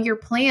 like, your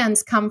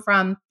plans come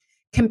from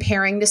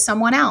comparing to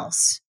someone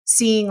else,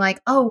 seeing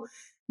like, oh,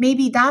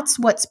 maybe that's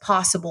what's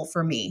possible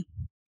for me.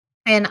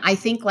 And I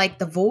think like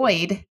the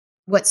void,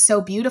 what's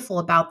so beautiful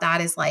about that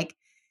is like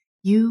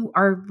you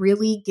are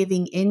really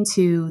giving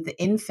into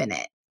the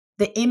infinite,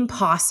 the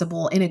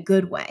impossible in a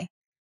good way.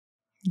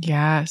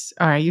 Yes.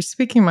 All right. You're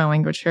speaking my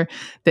language here.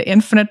 The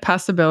infinite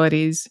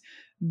possibilities,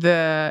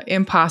 the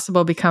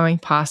impossible becoming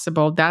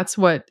possible. That's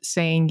what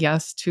saying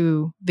yes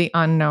to the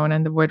unknown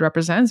and the void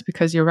represents,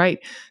 because you're right.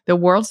 The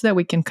worlds that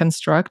we can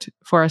construct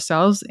for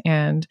ourselves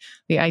and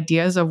the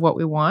ideas of what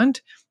we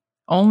want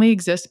only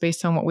exist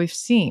based on what we've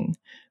seen.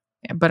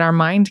 But our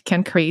mind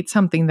can create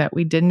something that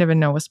we didn't even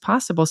know was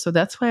possible. So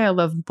that's why I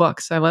love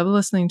books. I love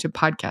listening to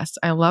podcasts.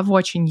 I love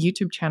watching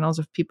YouTube channels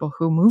of people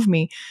who move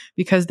me,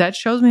 because that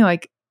shows me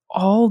like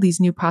all these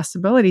new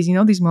possibilities. You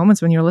know, these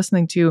moments when you're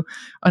listening to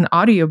an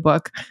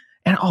audiobook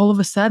and all of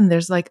a sudden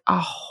there's like a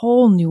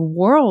whole new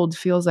world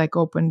feels like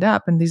opened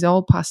up, and these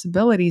old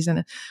possibilities.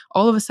 And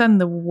all of a sudden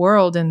the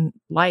world and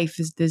life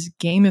is this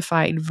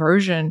gamified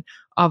version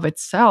of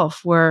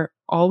itself where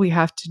all we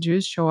have to do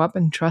is show up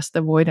and trust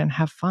the void and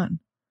have fun.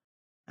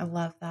 I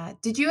love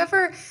that. Did you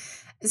ever,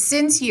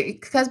 since you,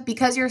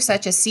 because you're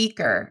such a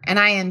seeker and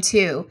I am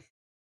too,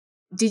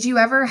 did you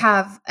ever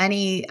have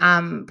any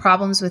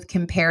problems with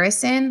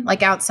comparison,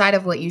 like outside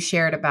of what you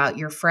shared about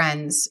your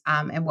friends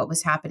and what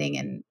was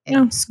happening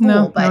in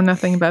school, No,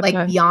 nothing about like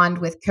that. beyond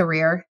with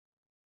career?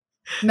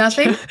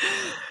 Nothing?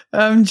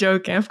 I'm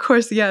joking. Of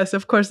course, yes,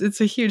 of course.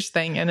 It's a huge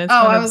thing. And it's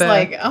I was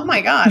like, oh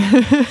my God,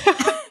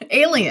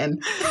 alien.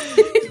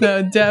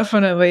 No,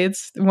 definitely.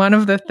 It's one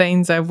of the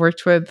things I've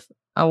worked with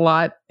a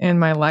lot in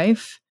my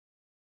life.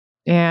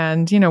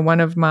 And, you know, one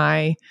of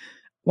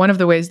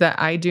the ways that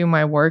I do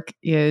my work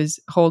is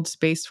hold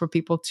space for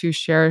people to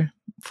share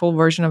full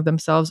version of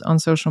themselves on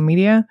social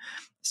media.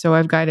 So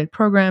I've guided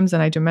programs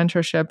and I do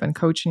mentorship and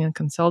coaching and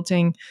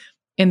consulting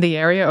in the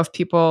area of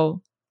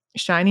people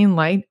shining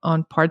light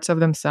on parts of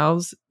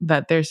themselves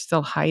that they're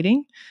still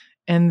hiding,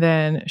 and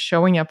then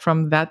showing up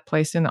from that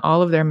place in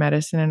all of their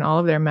medicine and all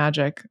of their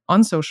magic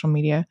on social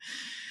media.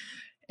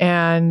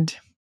 And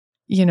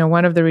you know,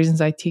 one of the reasons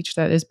I teach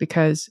that is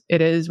because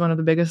it is one of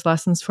the biggest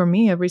lessons for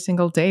me every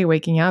single day,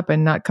 waking up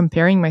and not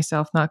comparing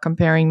myself, not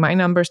comparing my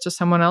numbers to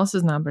someone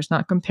else's numbers,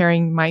 not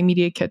comparing my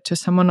media kit to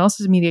someone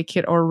else's media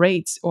kit or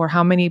rates or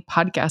how many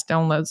podcast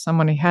downloads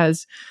someone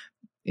has,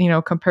 you know,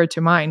 compared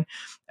to mine.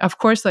 Of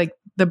course, like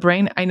the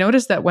brain, I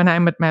notice that when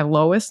I'm at my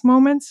lowest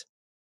moments,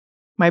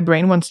 my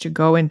brain wants to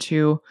go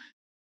into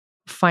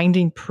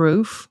finding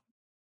proof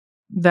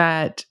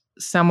that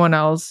someone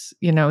else,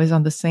 you know, is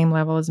on the same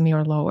level as me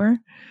or lower.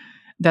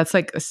 That's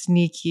like a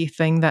sneaky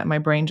thing that my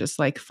brain just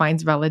like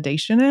finds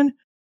validation in.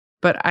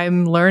 But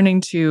I'm learning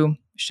to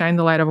shine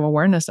the light of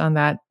awareness on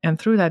that. And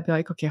through that, be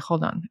like, okay,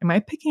 hold on. Am I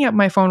picking up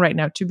my phone right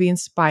now to be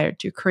inspired,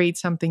 to create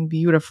something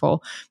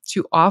beautiful,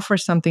 to offer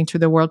something to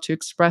the world, to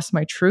express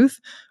my truth?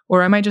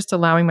 Or am I just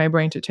allowing my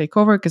brain to take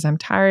over because I'm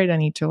tired? I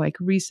need to like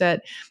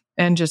reset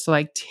and just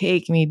like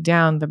take me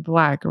down the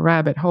black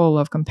rabbit hole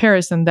of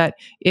comparison that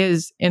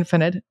is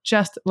infinite,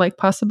 just like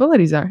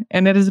possibilities are.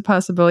 And it is a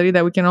possibility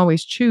that we can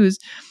always choose.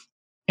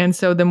 And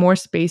so the more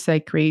space I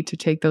create to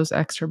take those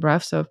extra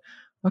breaths of,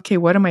 okay,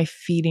 what am I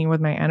feeding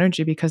with my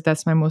energy? Because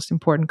that's my most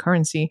important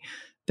currency.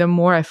 The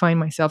more I find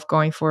myself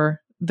going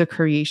for the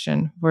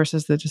creation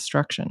versus the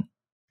destruction.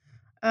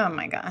 Oh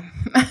my God.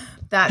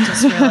 That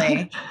just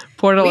really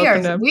portal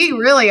opened up. We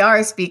really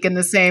are speaking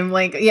the same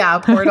language. Yeah,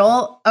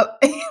 portal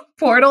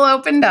portal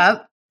opened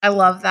up. I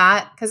love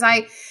that because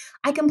I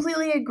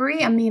completely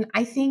agree. I mean,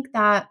 I think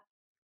that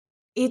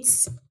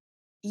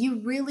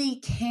you really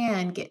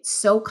can get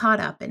so caught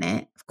up in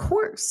it. Of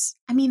course.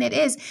 I mean, it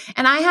is.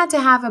 And I had to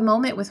have a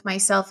moment with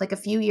myself like a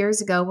few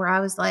years ago where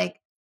I was like,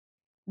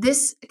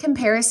 this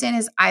comparison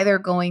is either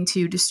going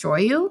to destroy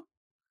you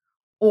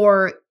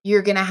or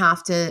you're going to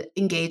have to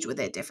engage with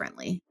it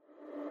differently.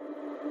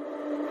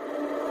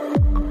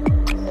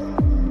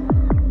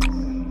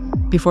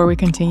 Before we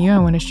continue, I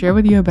want to share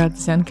with you about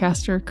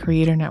Zencastr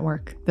Creator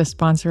Network, the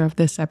sponsor of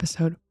this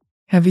episode.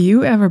 Have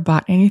you ever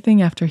bought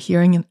anything after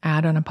hearing an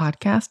ad on a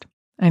podcast?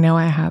 I know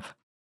I have.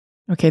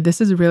 Okay,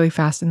 this is really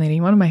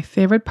fascinating. One of my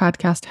favorite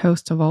podcast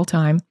hosts of all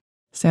time,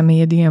 send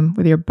me a DM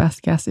with your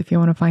best guess if you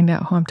want to find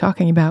out who I'm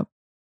talking about.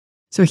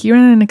 So he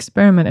ran an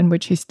experiment in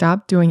which he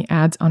stopped doing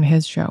ads on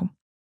his show.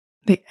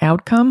 The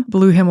outcome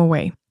blew him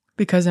away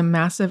because a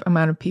massive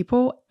amount of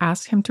people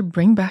asked him to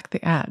bring back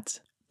the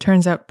ads.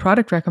 Turns out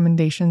product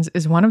recommendations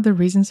is one of the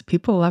reasons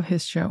people love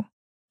his show.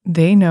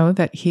 They know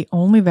that he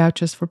only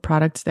vouches for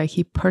products that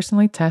he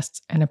personally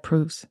tests and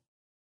approves.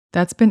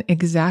 That's been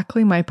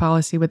exactly my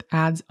policy with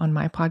ads on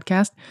my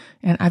podcast,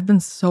 and I've been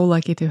so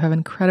lucky to have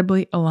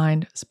incredibly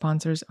aligned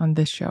sponsors on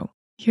this show.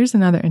 Here's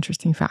another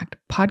interesting fact.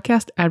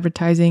 Podcast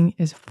advertising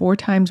is 4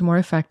 times more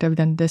effective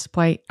than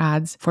display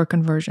ads for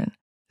conversion.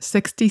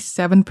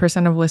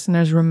 67% of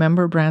listeners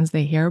remember brands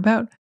they hear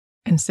about,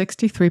 and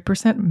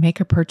 63% make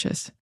a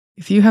purchase.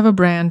 If you have a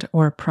brand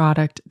or a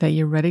product that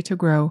you're ready to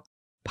grow,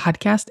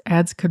 podcast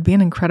ads could be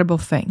an incredible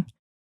thing.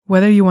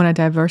 Whether you want to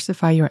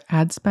diversify your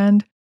ad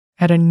spend,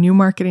 add a new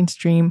marketing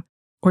stream,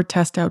 or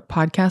test out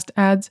podcast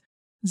ads,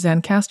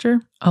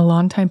 Zencastr, a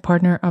longtime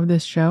partner of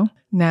this show,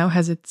 now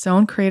has its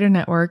own creator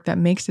network that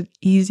makes it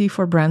easy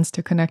for brands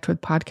to connect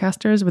with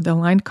podcasters with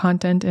aligned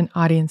content and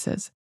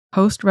audiences.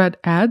 Host-read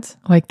ads,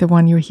 like the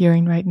one you're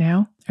hearing right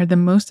now, are the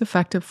most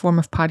effective form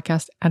of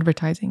podcast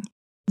advertising.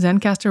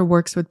 Zencastr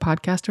works with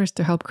podcasters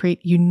to help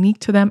create unique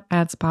to them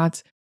ad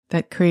spots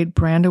that create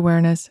brand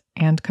awareness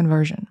and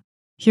conversion.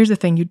 Here's the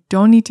thing, you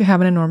don't need to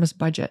have an enormous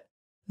budget.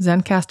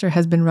 Zencastr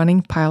has been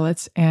running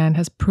pilots and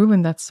has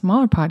proven that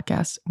smaller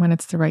podcasts, when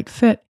it's the right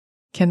fit,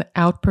 can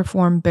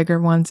outperform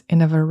bigger ones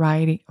in a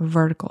variety of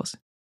verticals.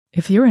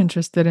 If you're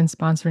interested in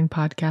sponsoring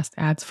podcast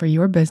ads for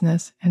your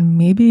business and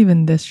maybe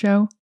even this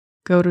show,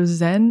 go to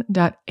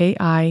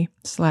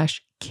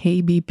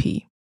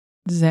zen.ai/KBP.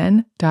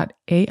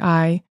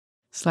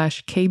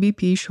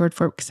 Zen.ai/KBP, short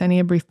for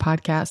Ksenia Brief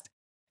Podcast,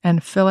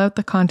 and fill out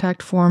the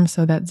contact form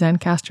so that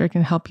Zencastr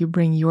can help you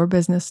bring your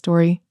business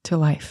story to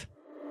life.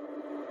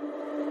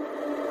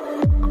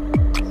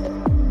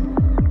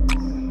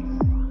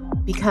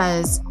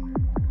 Because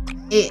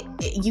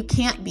you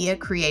can't be a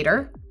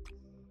creator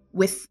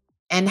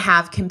and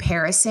have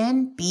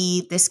comparison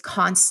be this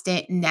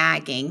constant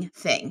nagging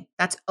thing.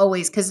 That's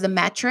always, because the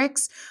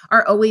metrics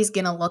are always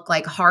going to look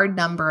like hard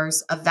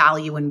numbers of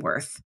value and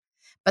worth,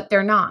 but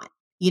they're not.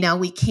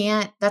 We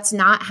can't, that's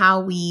not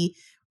how we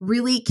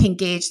really can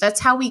gauge.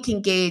 That's how we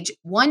can gauge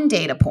one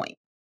data point,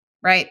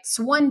 right? It's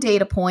one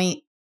data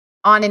point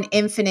on an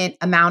infinite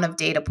amount of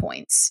data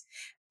points.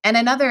 And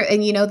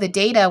the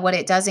data, what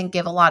it doesn't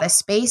give a lot of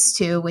space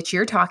to, which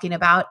you're talking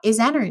about, is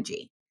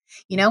energy.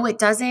 It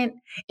doesn't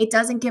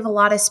give a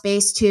lot of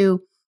space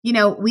to,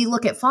 we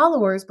look at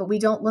followers, but we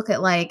don't look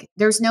at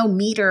there's no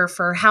meter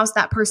for how's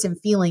that person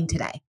feeling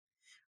today,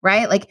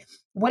 right? Like,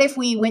 what if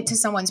we went to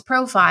someone's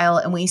profile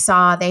and we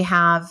saw they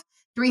have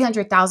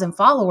 300,000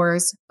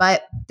 followers,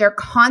 but they're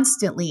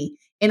constantly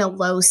in a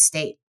low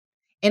state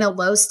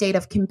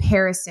of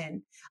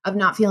comparison, of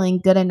not feeling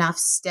good enough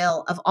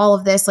still, of all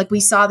of this. Like,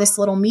 we saw this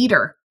little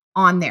meter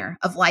on there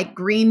of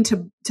green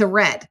to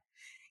red.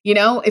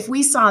 If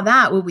we saw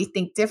that, would we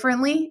think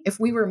differently if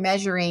we were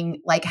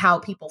measuring how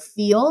people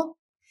feel?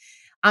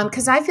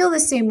 Because I feel the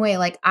same way.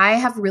 I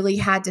have really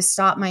had to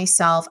stop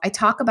myself. I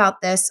talk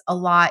about this a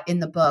lot in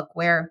the book,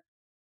 where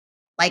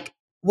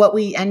what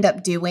we end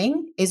up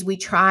doing is we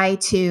try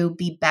to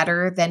be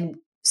better than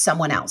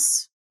someone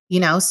else.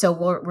 So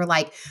we're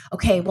like,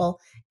 okay, well,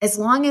 as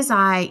long as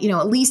I,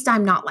 at least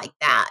I'm not like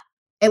that.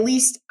 At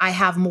least I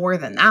have more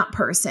than that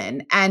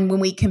person. And when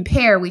we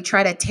compare, we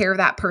try to tear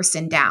that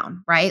person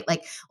down, right?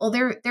 Well,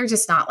 they're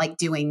just not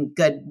doing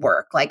good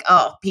work.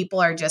 Oh,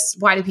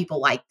 why do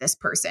people like this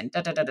person?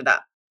 Da, da, da, da, da.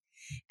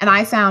 And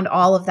I found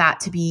all of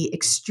that to be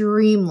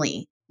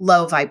extremely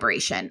low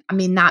vibration. I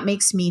mean, that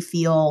makes me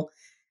feel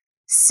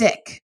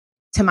sick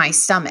to my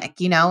stomach,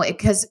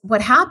 because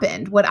what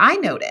I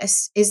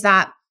noticed is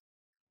that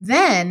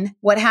then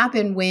what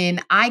happened when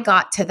I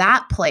got to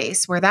that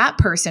place where that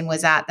person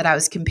was at that I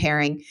was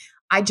comparing,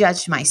 I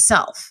judged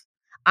myself.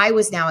 I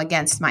was now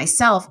against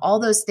myself. All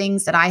those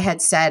things that I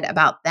had said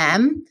about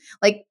them,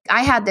 I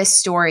had this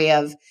story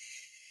of,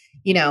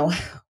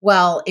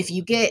 well, if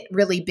you get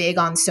really big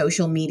on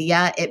social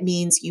media, it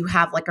means you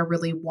have a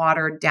really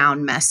watered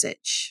down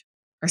message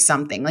or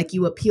something,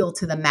 you appeal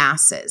to the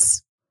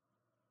masses.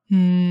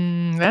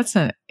 That's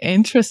an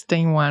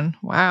interesting one.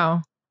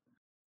 Wow.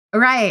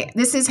 Right.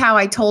 This is how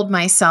I told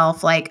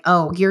myself,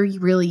 oh, you're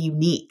really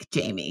unique,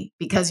 Jamie,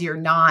 because you're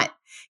not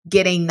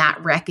getting that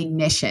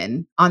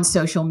recognition on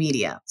social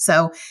media.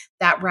 So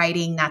that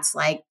writing that's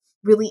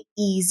really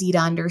easy to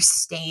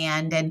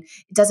understand and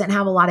it doesn't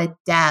have a lot of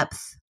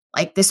depth.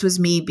 This was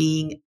me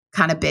being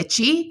kind of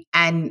bitchy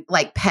and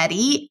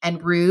petty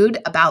and rude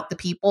about the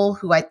people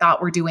who I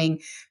thought were doing,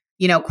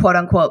 quote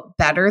unquote,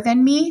 better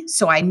than me.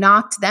 So I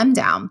knocked them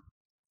down.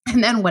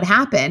 And then what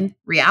happened?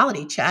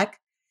 Reality check.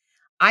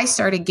 I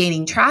started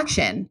gaining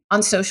traction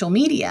on social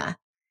media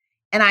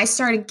and I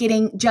started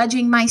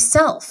judging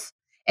myself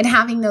and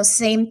having those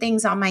same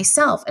things on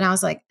myself. And I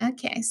was like,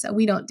 okay, so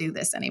we don't do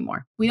this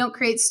anymore. We don't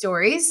create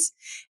stories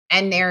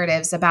and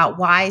narratives about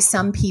why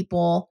some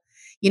people,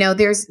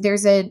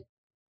 there's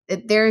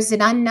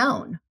an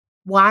unknown,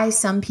 why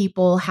some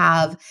people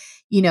have,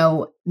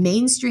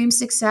 mainstream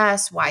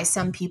success, why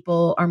some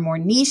people are more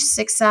niche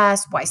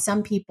success, why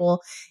some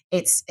people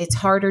it's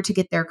harder to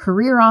get their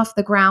career off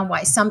the ground,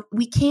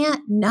 we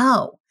can't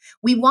know.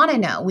 We want to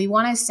know. We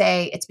want to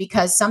say it's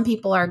because some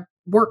people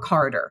work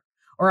harder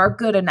or are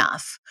good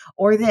enough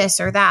or this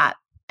or that.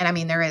 And I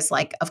mean, there is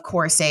of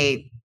course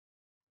a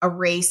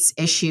race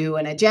issue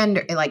and a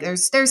gender,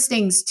 there's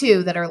things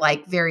too that are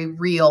very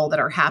real that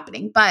are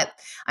happening. But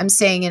I'm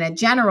saying in a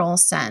general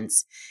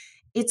sense,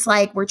 it's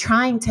we're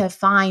trying to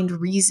find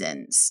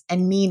reasons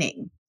and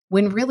meaning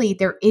when really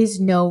there is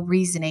no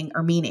reasoning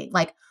or meaning.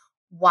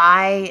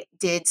 Why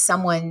did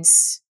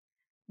someone's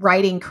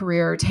writing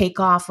career take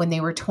off when they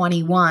were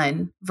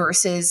 21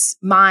 versus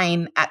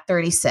mine at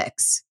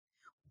 36?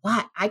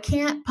 What? I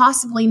can't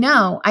possibly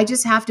know. I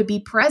just have to be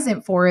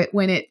present for it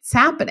when it's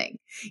happening,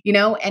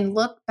 and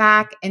look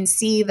back and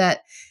see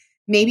that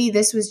maybe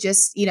this was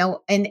just,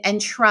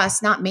 and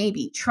trust, not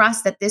maybe,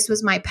 trust that this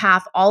was my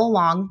path all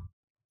along.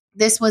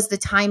 This was the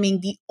timing,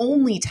 the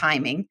only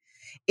timing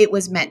it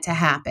was meant to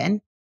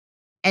happen,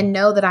 and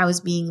know that I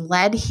was being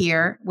led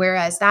here.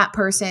 Whereas that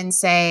person,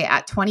 say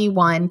at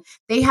 21,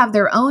 they have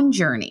their own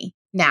journey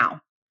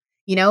now.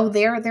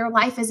 Their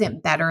life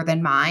isn't better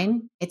than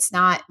mine. It's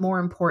not more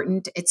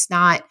important. It's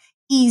not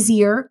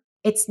easier.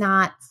 It's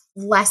not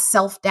less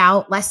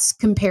self-doubt, less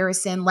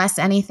comparison, less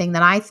anything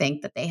that I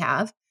think that they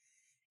have.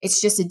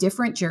 It's just a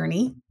different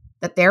journey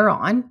that they're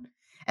on.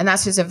 And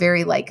that's just a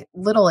very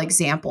little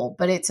example,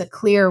 but it's a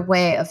clear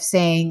way of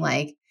saying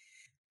I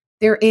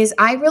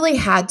really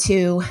had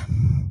to,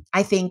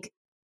 I think,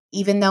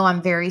 even though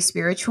I'm very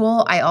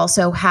spiritual, I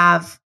also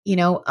have,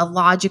 a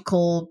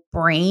logical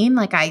brain.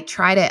 I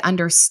try to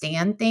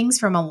understand things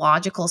from a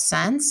logical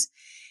sense.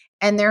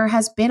 And there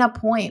has been a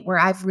point where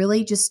I've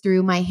really just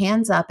threw my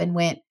hands up and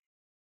went,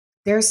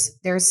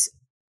 there's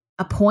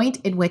a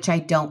point in which I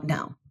don't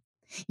know.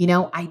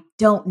 I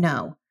don't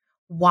know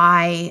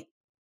why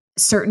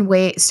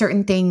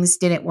certain things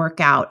didn't work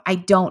out. I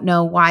don't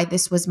know why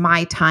this was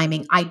my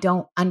timing. I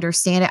don't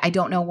understand it. I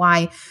don't know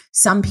why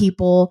some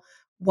people,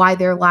 why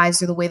their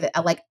lives are the way that,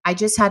 I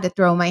just had to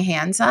throw my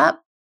hands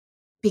up,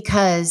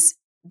 because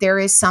there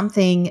is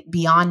something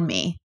beyond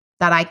me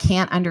that I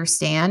can't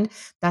understand,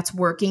 that's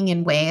working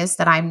in ways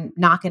that I'm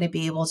not going to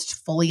be able to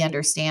fully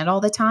understand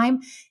all the time.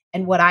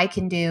 And what I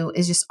can do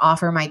is just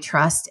offer my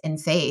trust and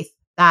faith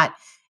that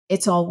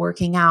it's all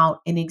working out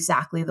in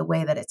exactly the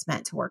way that it's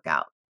meant to work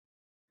out.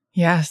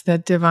 Yes,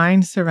 that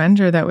divine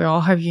surrender that we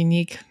all have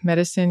unique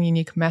medicine,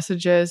 unique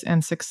messages,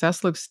 and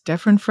success looks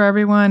different for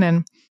everyone.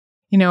 And,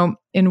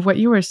 in what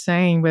you were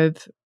saying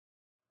with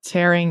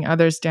tearing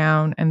others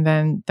down and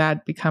then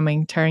that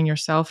becoming tearing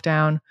yourself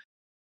down,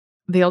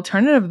 the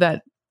alternative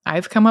that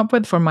I've come up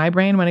with for my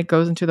brain when it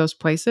goes into those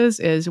places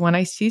is when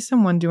I see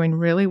someone doing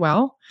really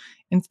well,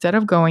 instead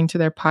of going to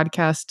their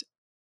podcast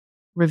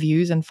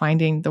reviews and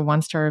finding the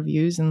 1-star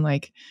reviews and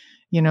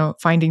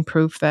finding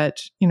proof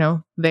that,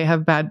 they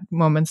have bad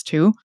moments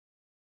too,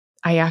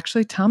 I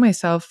actually tell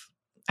myself,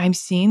 I'm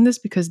seeing this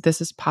because this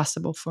is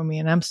possible for me.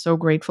 And I'm so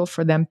grateful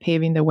for them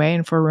paving the way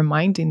and for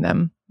reminding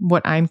them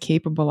what I'm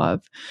capable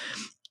of.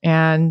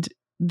 And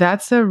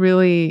that's a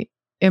really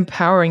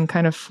empowering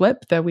kind of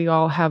flip that we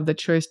all have the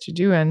choice to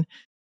do. And,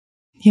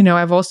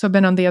 I've also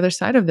been on the other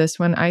side of this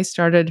when I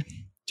started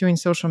doing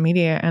social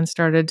media and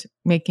started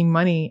making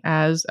money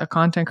as a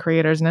content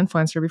creator, as an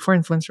influencer, before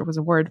influencer was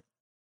a word.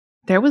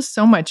 There was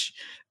so much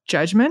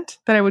judgment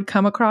that I would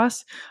come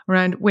across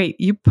around, wait,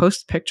 you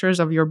post pictures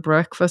of your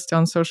breakfast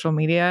on social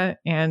media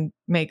and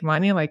make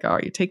money? Oh,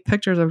 you take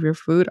pictures of your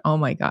food? Oh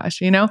my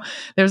gosh.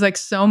 There's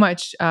so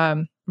much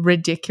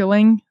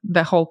ridiculing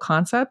the whole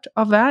concept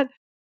of that.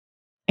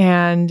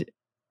 And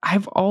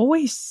I've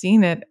always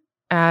seen it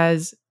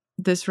as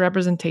this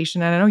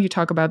representation. And I know you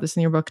talk about this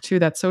in your book too,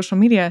 that social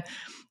media,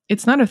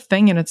 it's not a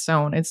thing in its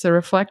own. It's a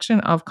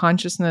reflection of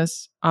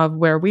consciousness of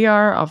where we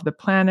are, of the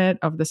planet,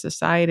 of the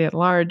society at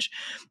large.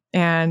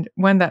 And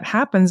when that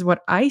happens,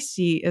 what I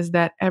see is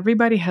that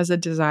everybody has a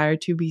desire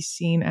to be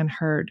seen and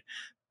heard,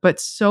 but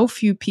so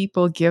few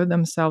people give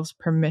themselves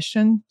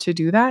permission to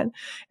do that.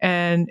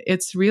 And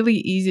it's really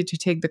easy to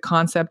take the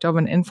concept of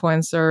an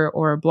influencer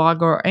or a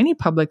blogger or any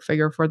public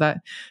figure for that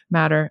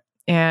matter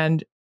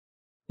and,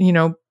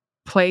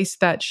 place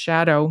that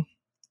shadow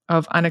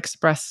of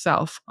unexpressed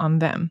self on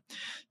them.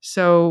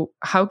 So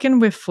how can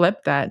we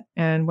flip that?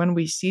 And when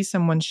we see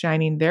someone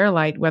shining their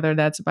light, whether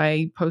that's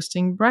by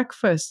posting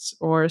breakfasts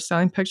or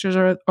selling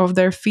pictures of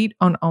their feet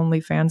on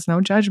OnlyFans,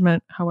 no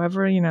judgment.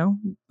 However,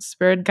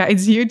 spirit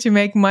guides you to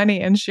make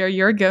money and share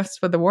your gifts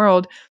with the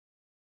world.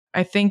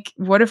 I think,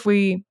 what if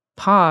we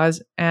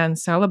pause and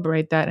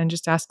celebrate that and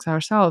just ask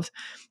ourselves,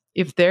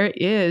 if there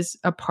is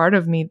a part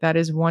of me that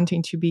is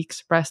wanting to be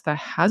expressed that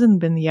hasn't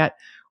been yet,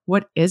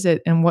 what is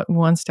it, and what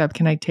one step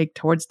can I take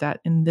towards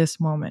that in this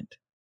moment?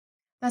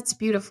 That's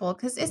beautiful,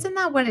 because isn't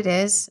that what it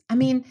is? I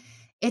mean,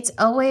 it's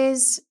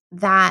always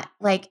that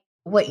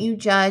what you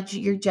judge,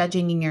 you're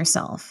judging in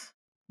yourself.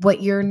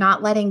 What you're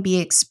not letting be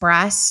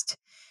expressed,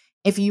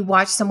 if you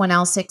watch someone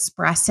else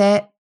express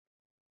it,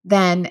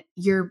 then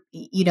you're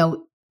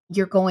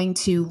going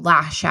to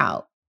lash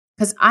out.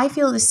 Because I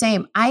feel the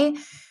same.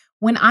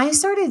 When I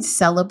started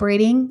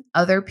celebrating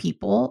other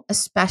people,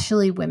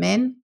 especially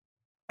women,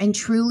 and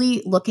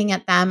truly looking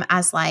at them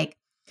as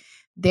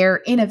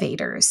they're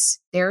innovators,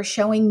 they're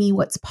showing me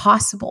what's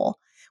possible.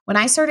 When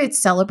I started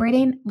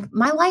celebrating,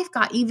 my life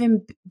got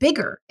even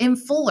bigger and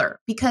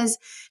fuller, because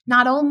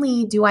not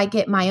only do I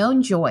get my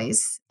own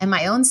joys and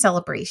my own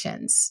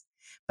celebrations,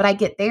 but I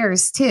get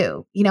theirs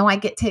too. I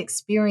get to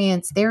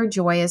experience their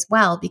joy as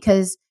well,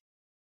 because,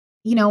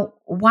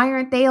 why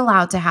aren't they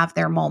allowed to have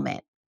their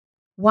moment?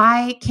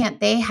 Why can't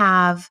they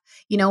have,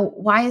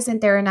 why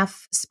isn't there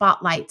enough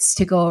spotlights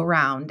to go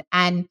around?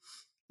 And,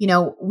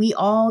 we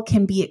all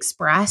can be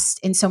expressed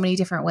in so many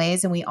different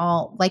ways. And we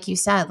all, like you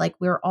said,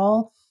 we're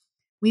all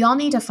we all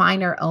need to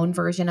find our own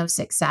version of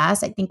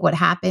success. I think what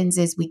happens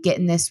is we get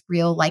in this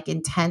real like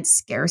intense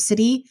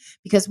scarcity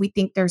because we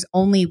think there's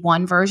only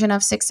one version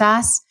of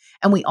success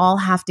and we all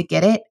have to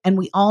get it. And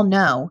we all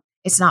know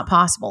it's not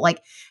possible.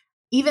 Like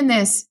even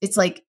this, it's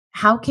like,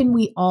 how can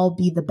we all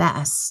be the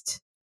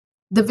best?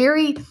 The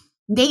very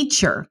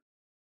nature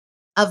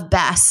of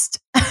best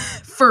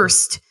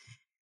first,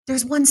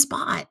 there's one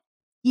spot,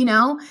 you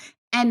know?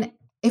 And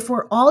if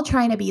we're all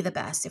trying to be the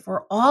best, if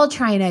we're all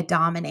trying to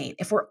dominate,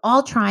 if we're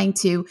all trying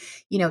to,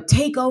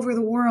 take over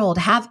the world,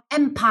 have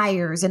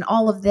empires and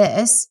all of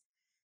this,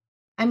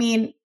 I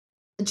mean,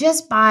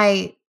 just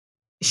by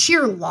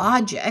sheer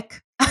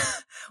logic,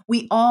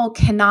 we all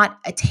cannot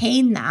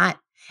attain that.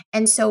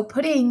 And so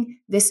putting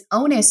this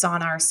onus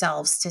on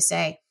ourselves to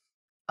say,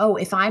 oh,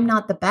 if I'm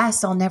not the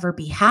best, I'll never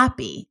be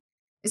happy.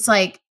 It's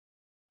like,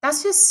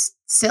 that's just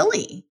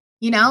silly.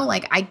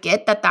 Like I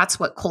get that that's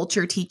what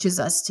culture teaches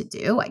us to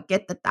do. I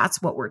get that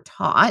that's what we're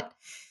taught,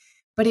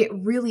 but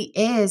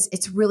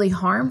it's really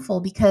harmful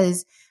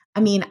because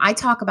I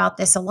talk about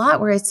this a lot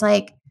where it's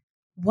like,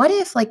 what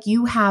if like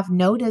you have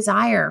no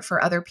desire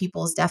for other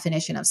people's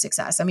definition of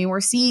success?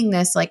 We're seeing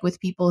this like with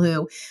people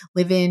who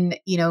live in,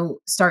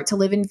 start to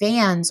live in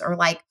vans or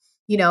like,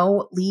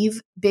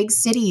 leave big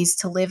cities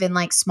to live in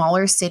like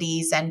smaller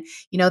cities. And,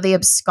 they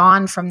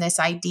abscond from this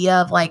idea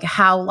of like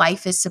how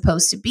life is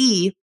supposed to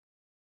be.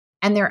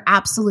 And they're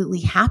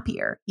absolutely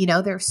happier.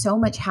 They're so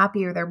much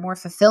happier. They're more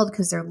fulfilled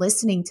because they're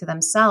listening to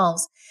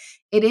themselves.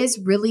 It is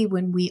really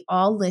when we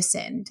all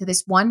listen to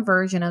this one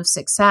version of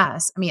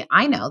success.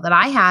 I know that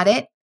I had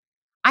it.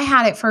 I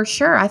had it for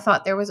sure. I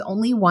thought there was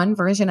only one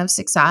version of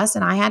success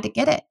and I had to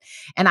get it.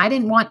 And I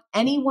didn't want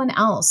anyone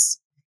else,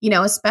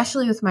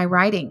 especially with my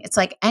writing. It's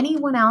like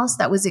anyone else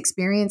that was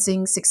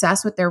experiencing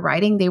success with their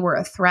writing, they were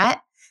a threat.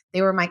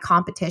 They were my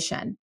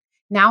competition.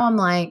 Now I'm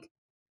like,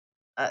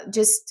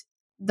 just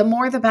the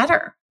more the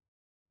better.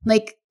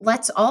 Like,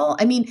 let's all,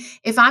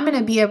 if I'm going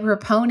to be a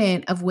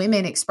proponent of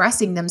women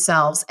expressing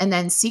themselves and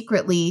then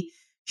secretly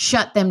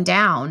shut them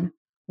down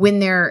when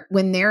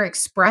their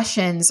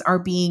expressions are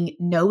being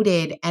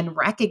noted and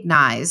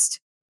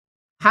recognized,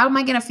 how am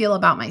I going to feel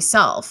about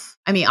myself?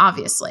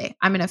 Obviously,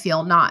 I'm going to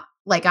feel not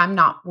like I'm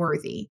not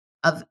worthy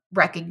of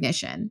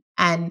recognition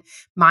and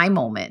my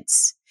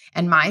moments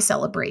and my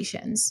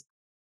celebrations.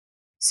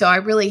 So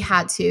I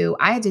had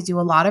to do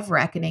a lot of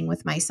reckoning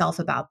with myself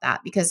about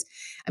that because,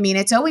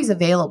 it's always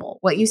available.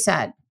 What you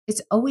said,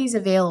 it's always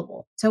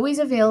available. It's always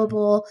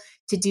available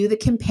to do the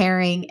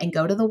comparing and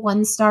go to the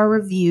 1-star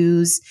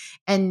reviews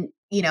and,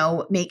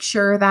 make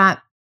sure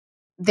that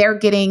they're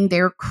getting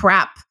their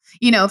crap,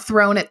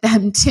 thrown at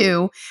them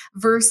too,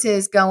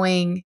 versus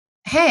going,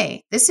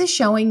 hey, this is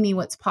showing me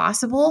what's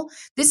possible.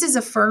 This is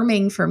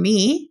affirming for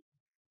me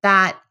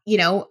that,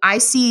 I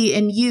see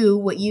in you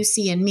what you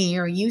see in me,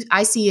 or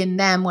I see in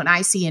them what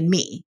I see in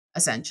me,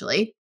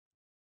 essentially.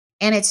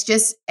 And it's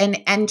just,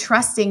 and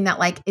trusting that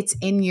like it's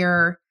in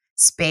your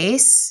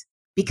space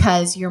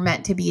because you're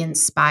meant to be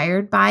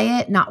inspired by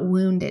it, not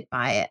wounded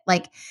by it.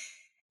 Like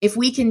if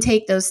we can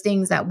take those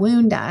things that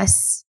wound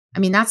us,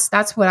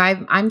 that's what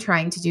I'm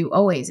trying to do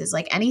always is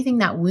like anything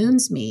that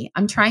wounds me,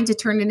 I'm trying to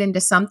turn it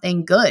into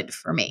something good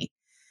for me.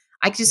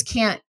 I just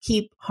can't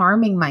keep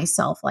harming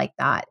myself like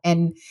that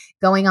and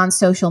going on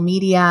social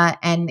media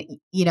and,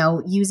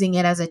 using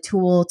it as a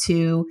tool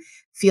to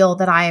feel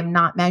that I am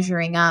not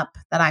measuring up,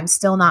 that I'm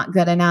still not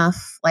good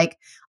enough. Like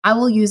I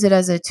will use it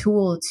as a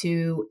tool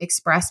to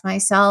express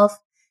myself,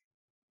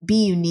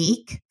 be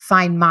unique,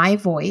 find my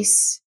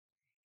voice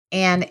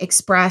and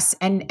express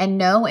and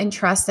know and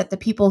trust that the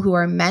people who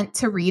are meant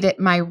to read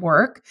it, my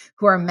work,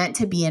 who are meant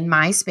to be in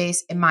my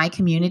space, in my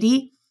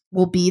community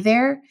will be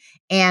there.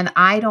 And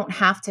I don't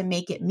have to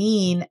make it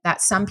mean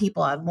that some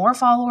people have more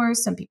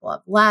followers, some people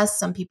have less,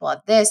 some people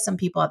have this, some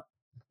people have,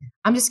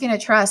 I'm just going to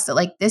trust that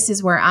like, this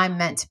is where I'm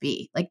meant to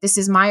be. Like, this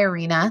is my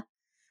arena.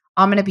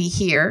 I'm going to be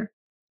here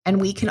and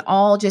we can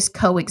all just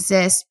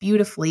coexist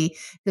beautifully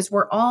because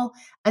we're all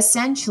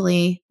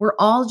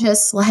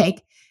just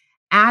like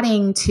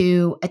adding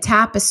to a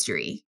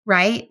tapestry,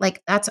 right?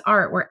 Like that's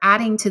art. We're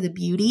adding to the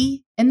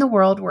beauty in the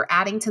world. We're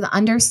adding to the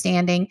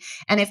understanding.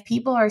 And if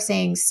people are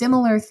saying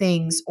similar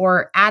things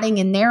or adding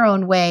in their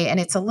own way and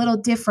it's a little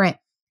different,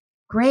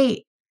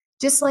 great.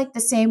 Just like the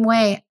same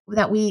way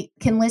that we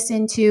can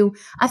listen to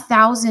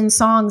 1,000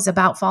 songs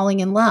about falling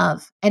in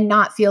love and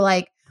not feel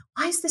like,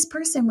 why is this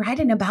person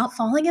writing about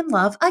falling in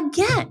love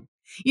again?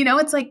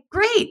 It's like,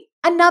 great.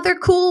 Another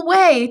cool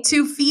way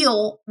to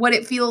feel what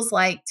it feels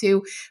like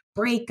to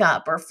break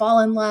up or fall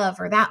in love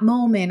or that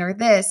moment or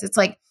this. It's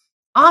like,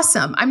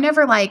 awesome. I'm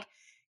never like,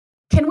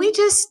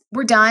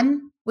 we're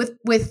done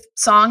with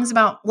songs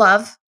about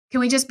love. Can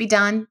we just be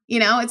done?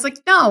 It's like,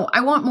 no,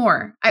 I want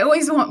more. I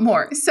always want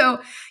more.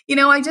 So,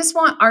 I just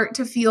want art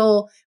to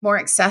feel more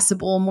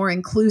accessible, more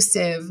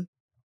inclusive,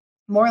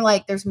 more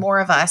like there's more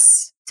of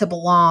us to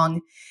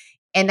belong.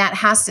 And that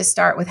has to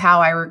start with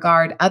how I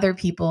regard other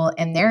people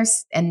and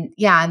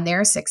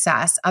their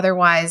success.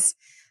 Otherwise,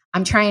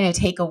 I'm trying to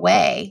take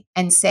away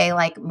and say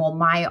like, well,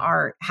 my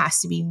art has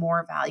to be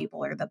more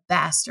valuable or the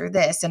best or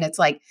this. And it's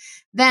like,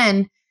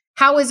 then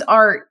how is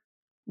art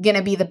going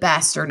to be the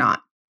best or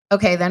not?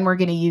 Okay, then we're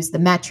going to use the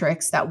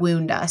metrics that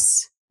wound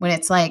us when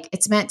it's like,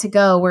 it's meant to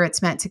go where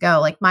it's meant to go.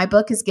 Like my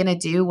book is going to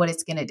do what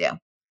it's going to do.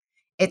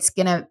 It's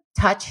going to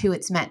touch who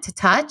it's meant to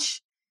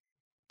touch.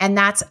 And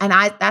that's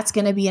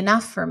going to be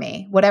enough for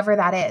me. Whatever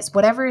that is,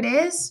 whatever it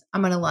is,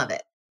 I'm going to love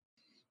it.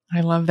 I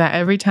love that.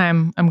 Every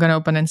time I'm going to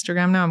open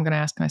Instagram now, I'm going to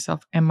ask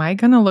myself, am I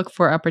going to look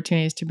for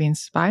opportunities to be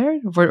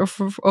inspired or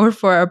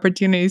for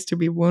opportunities to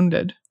be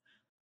wounded?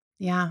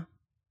 Yeah.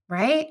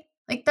 Right?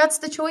 Like that's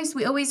the choice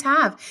we always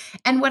have.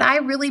 And what I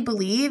really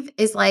believe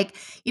is like,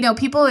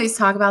 people always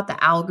talk about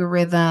the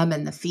algorithm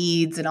and the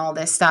feeds and all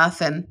this stuff.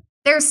 And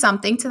there's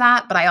something to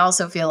that. But I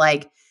also feel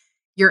like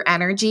your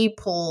energy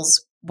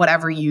pulls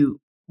whatever you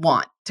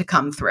want to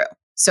come through.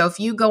 So if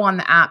you go on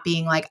the app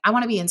being like, I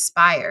want to be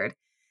inspired,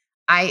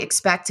 I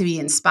expect to be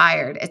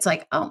inspired. It's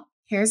like, oh,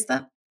 here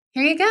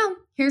you go.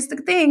 Here's the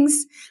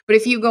things. But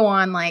if you go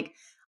on like,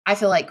 I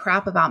feel like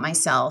crap about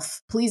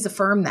myself, please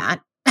affirm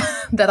that,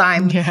 that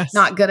I'm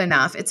not good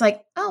enough. It's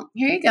like, oh,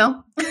 here you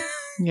go.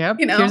 Yep.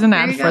 Here's an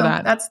ad for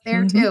that. That's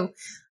there too.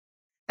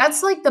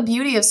 That's like the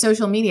beauty of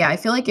social media. I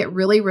feel like it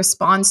really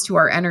responds to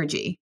our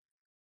energy.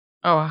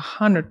 Oh,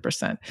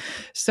 100%.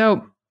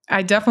 So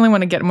I definitely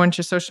want to get more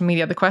into social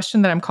media. The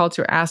question that I'm called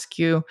to ask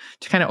you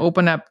to kind of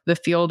open up the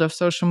field of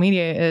social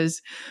media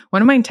is,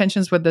 one of my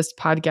intentions with this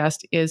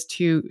podcast is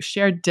to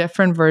share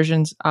different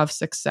versions of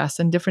success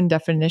and different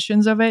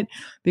definitions of it,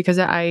 because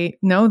I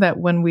know that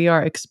when we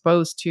are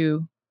exposed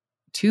to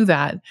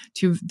that,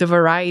 to the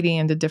variety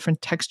and the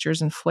different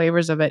textures and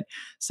flavors of it,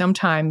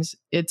 sometimes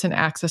it's an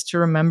access to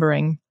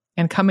remembering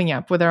and coming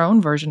up with our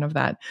own version of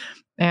that.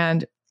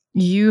 And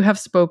you have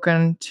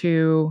spoken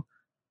to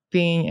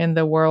being in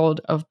the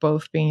world of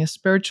both being a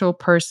spiritual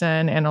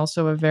person and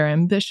also a very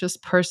ambitious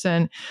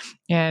person.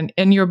 And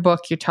in your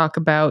book, you talk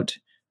about,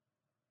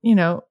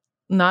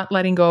 not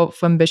letting go of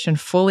ambition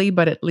fully,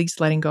 but at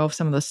least letting go of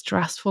some of the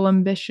stressful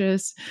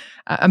ambitions.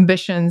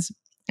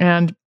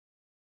 And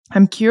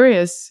I'm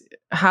curious,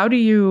 how do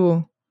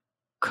you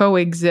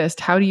coexist?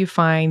 How do you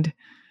find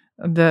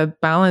the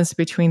balance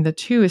between the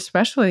two?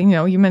 Especially,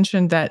 you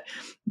mentioned that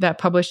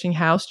publishing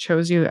house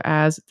chose you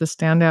as the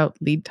standout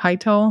lead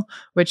title,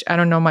 which I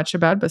don't know much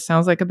about, but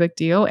sounds like a big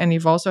deal. And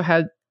you've also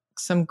had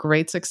some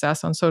great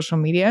success on social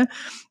media.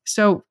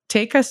 So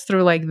take us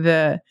through like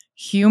the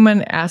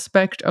human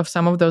aspect of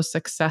some of those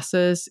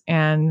successes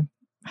and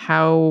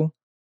how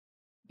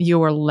you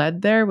were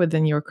led there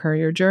within your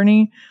career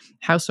journey,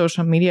 how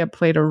social media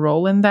played a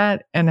role in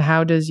that, and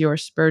how does your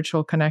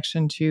spiritual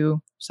connection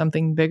to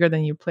something bigger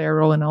than you play a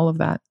role in all of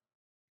that?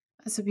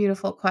 That's a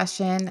beautiful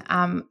question.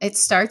 It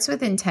starts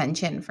with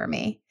intention for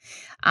me.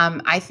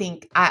 I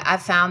think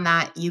I've found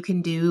that you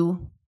can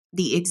do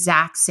the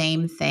exact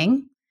same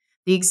thing,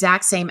 the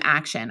exact same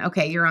action.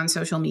 Okay, you're on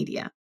social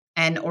media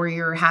or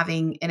you're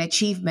having an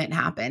achievement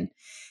happen.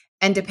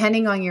 And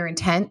depending on your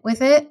intent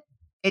with it,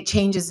 it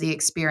changes the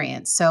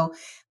experience. So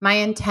my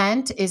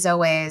intent is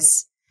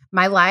always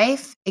my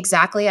life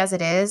exactly as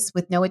it is,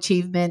 with no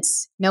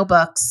achievements, no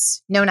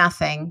books, no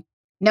nothing,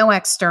 no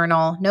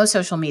external, no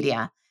social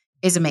media,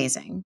 is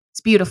amazing.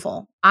 It's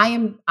beautiful. I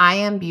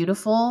am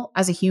beautiful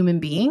as a human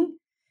being,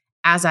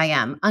 as I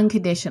am,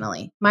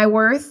 unconditionally. My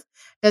worth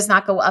does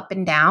not go up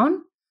and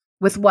down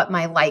with what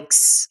my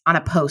likes on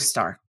a post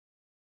are,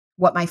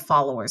 what my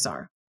followers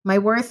are. My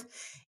worth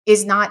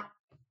is not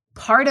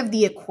part of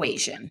the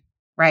equation,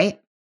 right?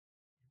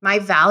 My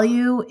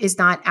value is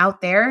not out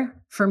there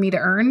for me to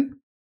earn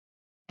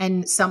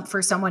and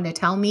for someone to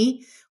tell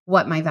me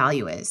what my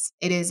value is.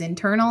 It is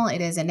internal, it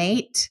is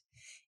innate,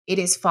 it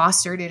is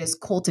fostered, it is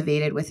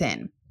cultivated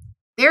within.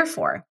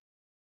 Therefore,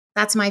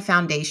 that's my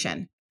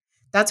foundation.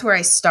 That's where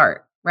I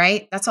start,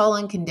 right? That's all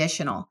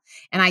unconditional.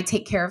 And I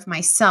take care of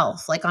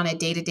myself like on a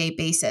day-to-day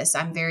basis.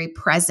 I'm very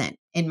present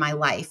in my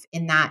life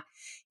in that,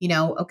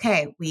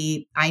 okay,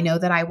 I know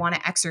that I want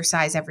to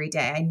exercise every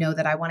day. I know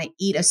that I want to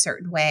eat a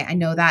certain way. I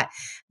know that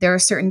there are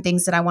certain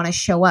things that I want to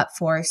show up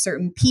for,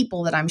 certain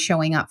people that I'm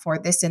showing up for,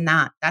 this and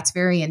that. That's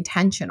very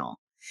intentional.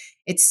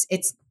 It's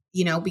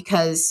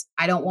because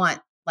I don't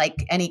want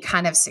like any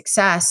kind of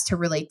success to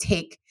really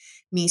take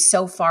me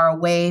so far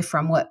away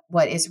from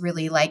what is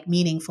really like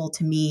meaningful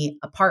to me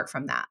apart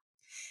from that.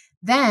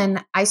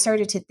 Then I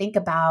started to think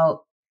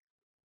about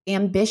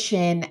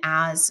ambition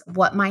as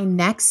what my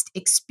next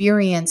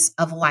experience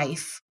of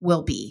life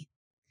will be.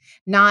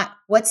 Not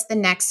what's the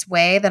next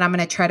way that I'm going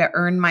to try to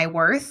earn my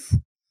worth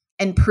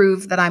and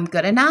prove that I'm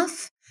good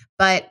enough,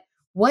 but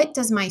what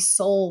does my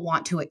soul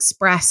want to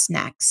express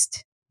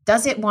next?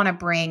 Does it want to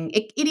bring,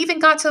 it even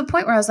got to the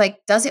point where I was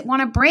like, does it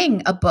want to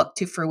bring a book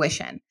to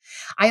fruition?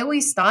 I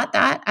always thought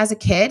that as a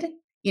kid,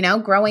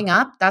 growing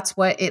up, that's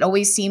what it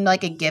always seemed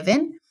like a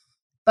given.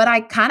 But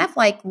I kind of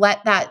like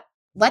let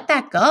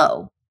that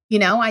go.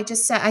 I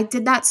just said, I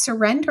did that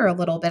surrender a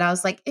little bit. I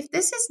was like, if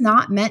this is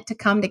not meant to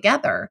come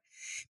together,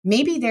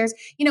 maybe there's,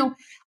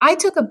 I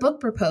took a book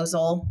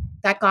proposal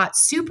that got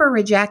super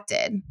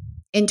rejected.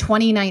 in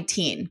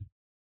 2019.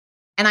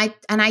 And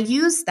I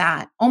used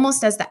that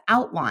almost as the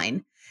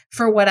outline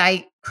for what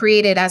I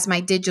created as my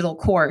digital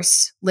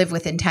course, Live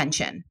with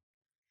Intention.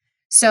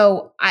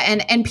 So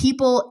and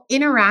people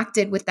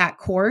interacted with that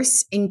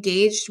course,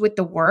 engaged with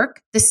the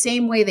work the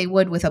same way they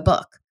would with a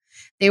book.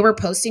 They were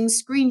posting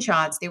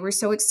screenshots. They were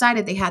so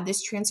excited. They had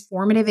this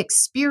transformative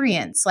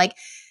experience like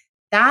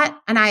that.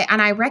 And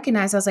I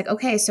recognized, I was like,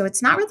 okay, so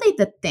it's not really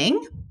the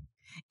thing.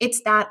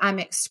 It's that I'm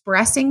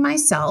expressing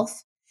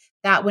myself,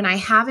 that when I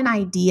have an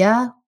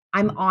idea,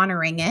 I'm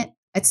honoring it.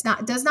 It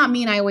does not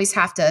mean I always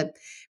have to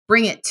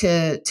bring it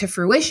to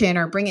fruition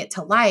or bring it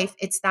to life.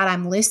 It's that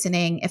I'm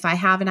listening. If I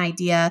have an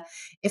idea,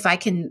 if I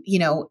can,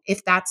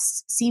 if that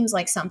seems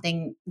like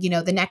something,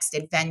 the next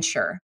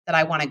adventure that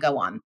I want to go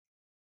on.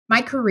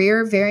 My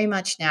career very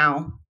much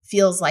now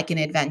feels like an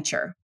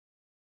adventure.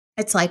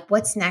 It's like,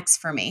 what's next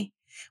for me?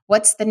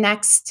 What's the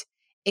next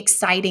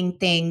exciting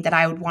thing that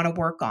I would want to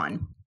work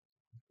on?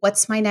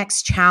 What's my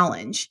next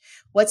challenge?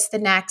 What's the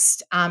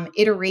next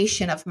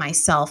iteration of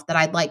myself that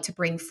I'd like to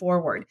bring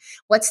forward?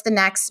 What's the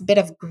next bit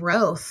of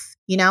growth?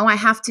 I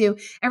have to,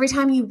 every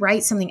time you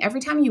write something,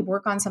 every time you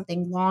work on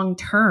something long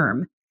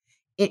term,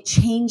 it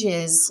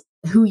changes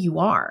who you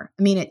are.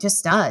 I mean, it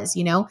just does,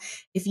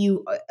 if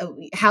you,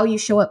 how you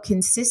show up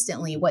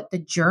consistently, what the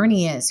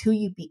journey is, who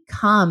you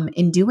become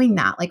in doing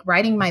that. Like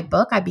writing my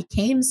book, I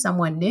became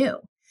someone new.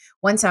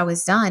 Once I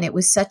was done, it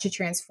was such a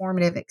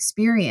transformative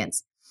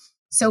experience.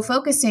 So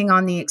focusing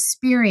on the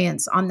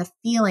experience, on the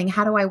feeling,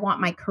 how do I want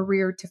my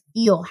career to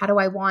feel? How do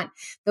I want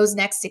those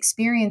next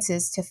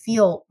experiences to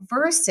feel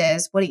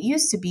versus what it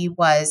used to be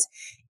was,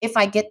 if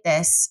I get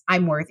this,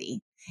 I'm worthy.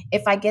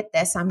 If I get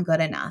this, I'm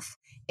good enough.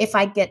 If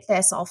I get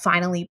this, I'll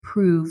finally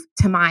prove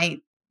to my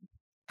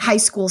high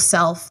school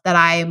self that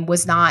I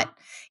was not,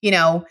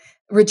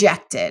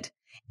 rejected.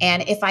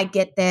 And if I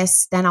get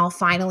this, then I'll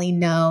finally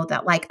know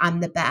that like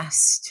I'm the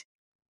best.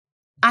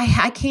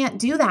 I can't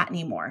do that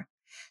anymore.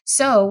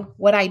 So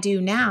what I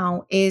do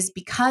now is,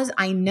 because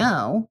I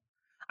know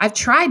I've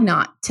tried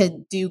not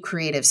to do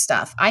creative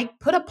stuff. I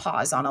put a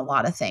pause on a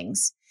lot of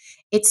things.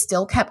 It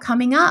still kept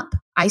coming up.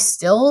 I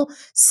still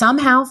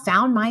somehow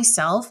found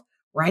myself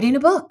writing a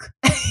book.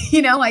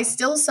 I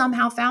still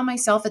somehow found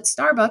myself at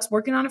Starbucks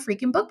working on a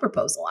freaking book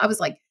proposal. I was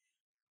like,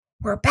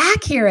 we're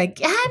back here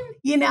again.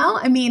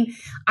 I mean,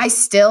 I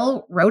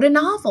still wrote a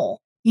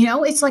novel.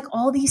 It's like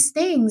all these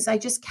things I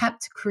just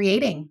kept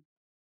creating.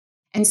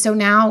 And so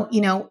now,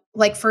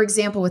 like for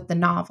example, with the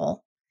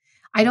novel,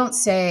 I don't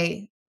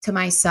say to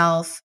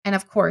myself, and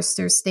of course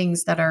there's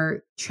things that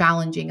are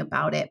challenging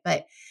about it,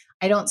 but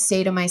I don't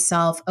say to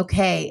myself,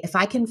 okay, if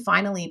I can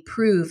finally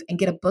prove and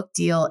get a book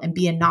deal and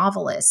be a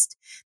novelist,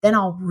 then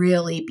I'll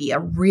really be a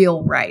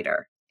real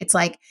writer. It's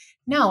like,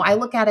 no, I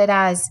look at it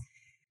as,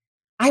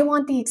 I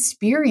want the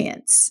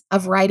experience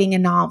of writing a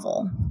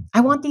novel. I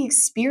want the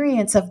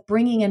experience of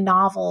bringing a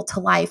novel to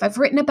life. I've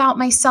written about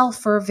myself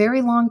for a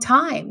very long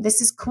time.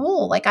 This is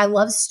cool. Like, I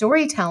love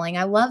storytelling.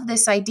 I love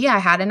this idea. I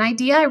had an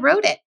idea. I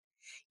wrote it.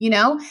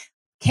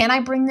 Can I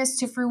bring this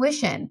to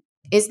fruition?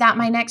 Is that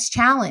my next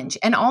challenge?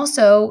 And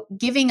also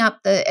giving up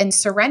and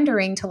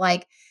surrendering to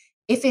like,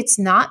 if it's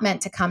not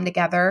meant to come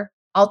together,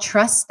 I'll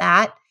trust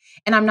that.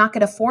 And I'm not going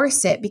to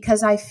force it,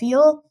 because I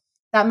feel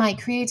that my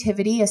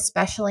creativity,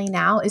 especially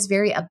now, is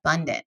very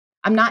abundant.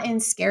 I'm not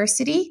in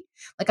scarcity.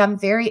 Like, I'm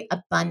very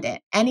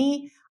abundant.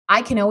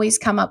 I can always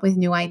come up with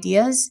new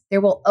ideas.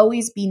 There will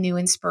always be new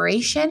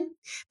inspiration.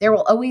 There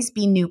will always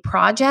be new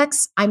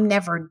projects. I'm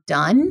never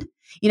done.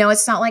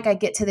 It's not like I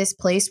get to this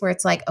place where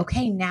it's like,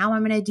 okay, now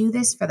I'm going to do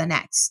this for the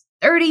next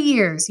 30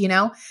 years.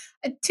 In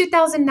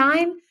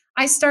 2009,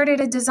 I started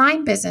a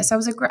design business.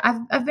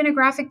 I've been a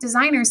graphic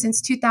designer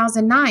since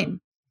 2009.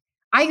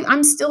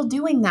 I'm still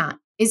doing that.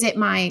 Is it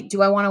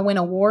do I want to win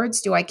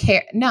awards? Do I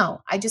care?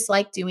 No, I just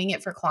like doing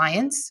it for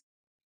clients.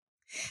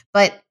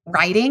 But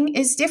writing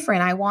is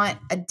different. I want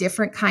a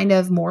different kind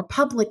of more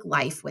public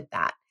life with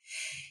that.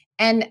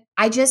 And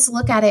I just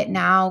look at it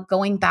now,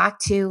 going back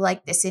to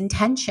like this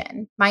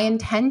intention. My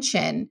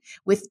intention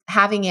with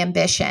having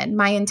ambition,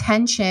 my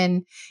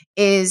intention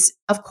is,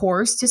 of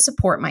course, to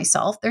support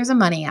myself. There's a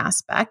money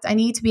aspect. I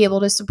need to be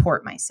able to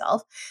support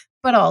myself.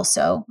 But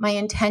also my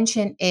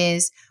intention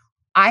is,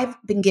 I've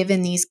been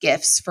given these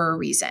gifts for a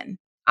reason.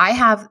 I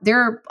have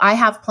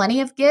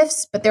plenty of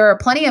gifts, but there are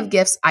plenty of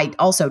gifts I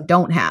also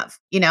don't have.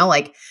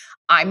 Like,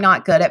 I'm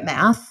not good at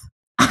math.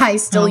 I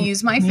still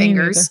use my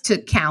fingers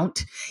to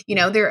count.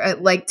 They're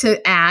like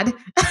to add.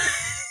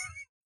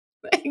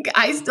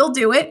 I still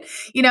do it.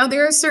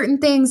 There are certain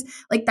things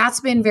like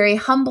that's been very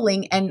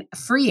humbling and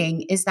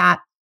freeing, is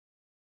that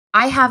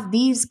I have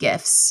these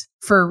gifts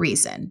for a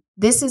reason.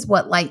 This is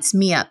what lights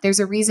me up. There's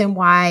a reason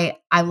why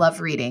I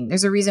love reading.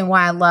 There's a reason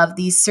why I love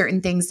these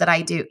certain things that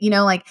I do.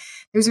 Like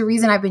there's a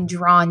reason I've been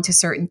drawn to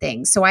certain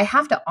things. So I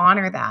have to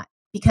honor that,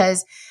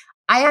 because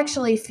I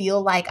actually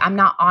feel like I'm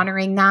not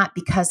honoring that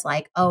because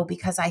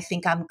because I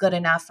think I'm good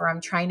enough or I'm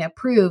trying to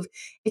prove.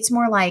 It's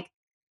more like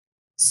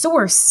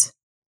source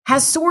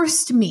has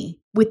sourced me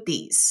with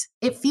these.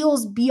 It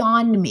feels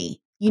beyond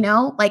me,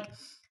 like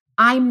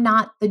I'm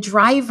not the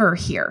driver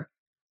here.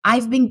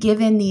 I've been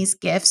given these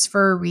gifts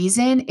for a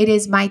reason. It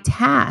is my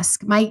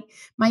task, my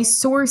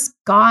source,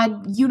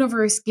 God,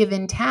 universe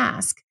given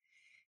task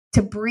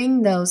to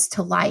bring those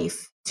to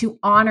life, to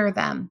honor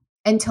them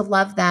and to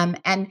love them.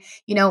 And,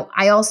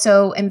 I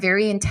also am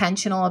very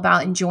intentional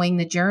about enjoying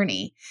the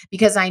journey,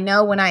 because I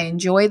know when I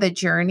enjoy the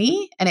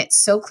journey, and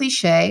it's so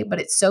cliche, but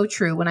it's so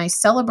true, when I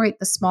celebrate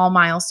the small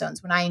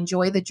milestones, when I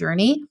enjoy the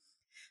journey,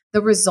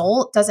 the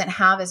result doesn't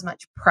have as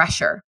much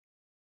pressure,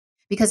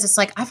 because it's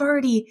like,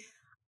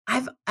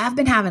 I've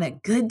been having a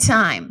good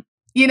time.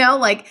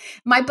 Like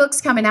my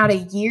book's coming out a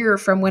year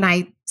from when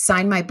I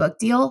signed my book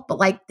deal, but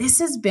like this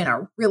has been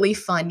a really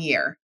fun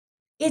year.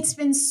 It's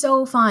been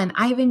so fun.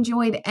 I've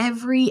enjoyed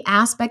every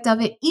aspect of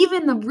it,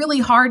 even the really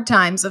hard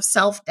times of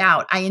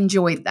self-doubt. I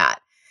enjoyed that.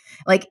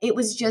 Like it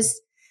was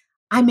just,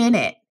 I'm in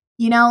it,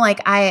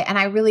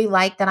 I really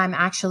like that I'm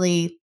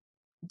actually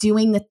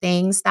doing the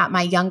things that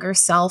my younger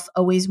self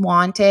always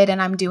wanted,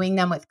 and I'm doing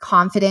them with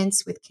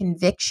confidence, with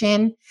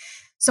conviction.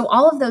 So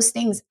all of those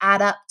things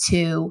add up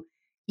to,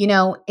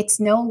 it's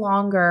no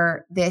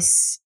longer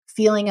this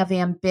feeling of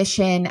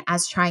ambition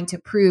as trying to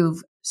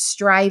prove,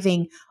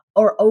 striving,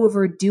 or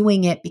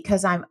overdoing it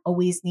because I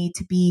always need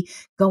to be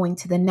going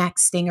to the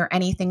next thing or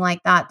anything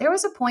like that. There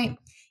was a point,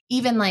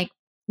 even like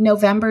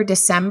November,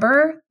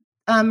 December,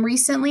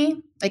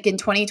 recently, like in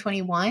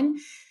 2021,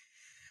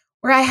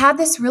 where I had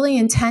this really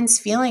intense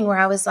feeling where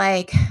I was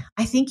like,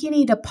 I think you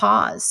need to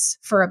pause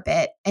for a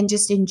bit and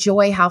just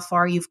enjoy how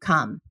far you've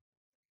come.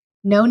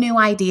 No new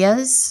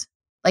ideas.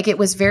 Like it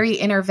was very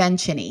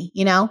intervention-y,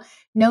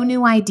 no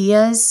new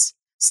ideas.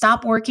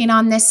 Stop working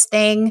on this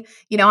thing.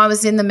 I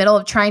was in the middle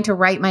of trying to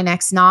write my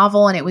next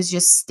novel, and it was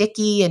just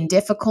sticky and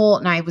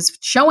difficult. And I was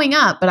showing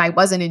up, but I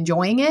wasn't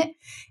enjoying it.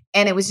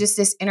 And it was just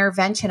this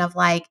intervention of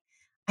like,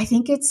 I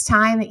think it's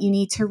time that you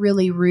need to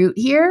really root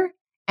here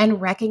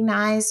and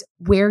recognize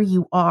where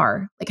you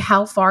are, like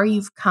how far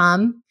you've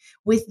come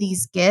with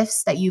these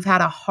gifts that you've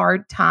had a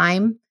hard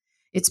time.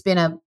 It's been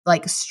a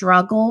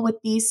struggle with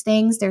these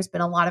things. There's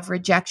been a lot of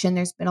rejection.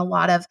 There's been a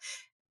lot of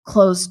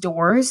closed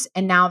doors,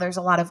 and now there's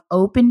a lot of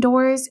open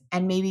doors,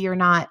 and maybe you're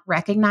not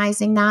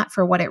recognizing that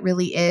for what it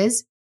really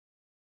is.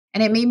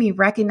 And it made me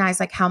recognize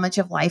like how much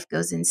of life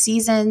goes in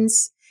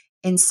seasons,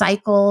 in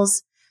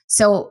cycles.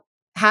 So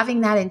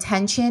having that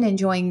intention,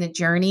 enjoying the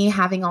journey,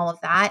 having all of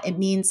that, it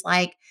means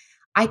like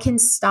I can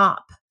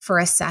stop for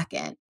a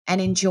second and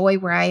enjoy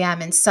where I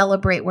am and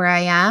celebrate where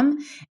I am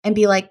and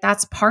be like,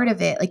 that's part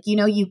of it. Like,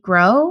 you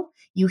grow,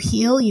 you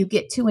heal, you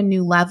get to a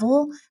new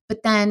level,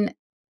 but then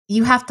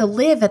you have to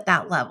live at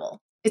that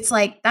level. It's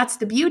like, that's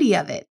the beauty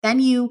of it. Then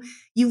you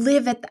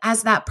live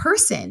as that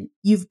person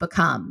you've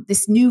become,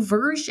 this new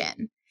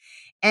version.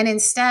 And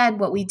instead,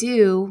 what we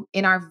do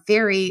in our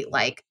very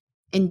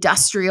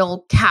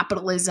industrial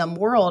capitalism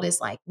world is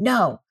like,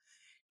 no,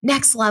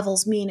 next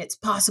levels mean it's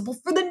possible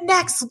for the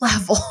next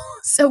level.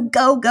 So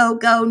go, go,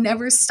 go,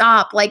 never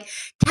stop, like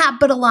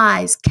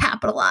capitalize.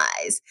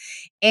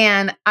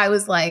 And I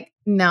was like,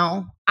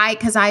 no,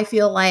 because I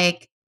feel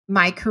like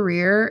my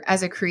career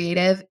as a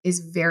creative is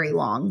very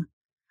long.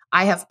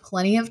 I have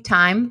plenty of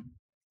time.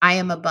 I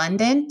am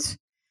abundant.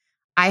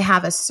 I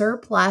have a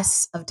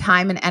surplus of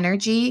time and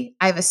energy.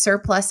 I have a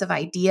surplus of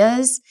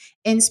ideas.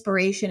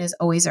 Inspiration is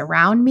always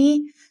around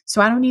me. So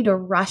I don't need to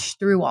rush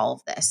through all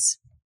of this.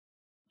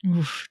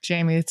 Oof,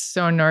 Jamie, it's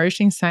so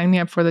nourishing. Sign me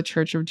up for the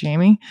Church of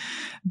Jamie.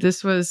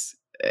 It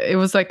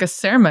was like a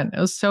sermon. It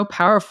was so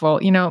powerful,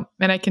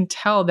 and I can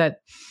tell that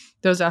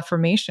those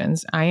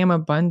affirmations, I am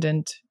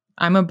abundant.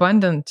 I'm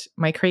abundant.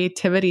 My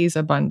creativity is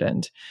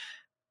abundant.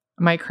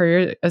 My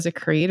career as a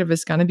creative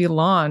is going to be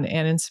long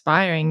and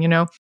inspiring.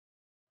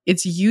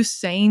 It's you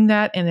saying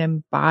that and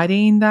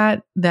embodying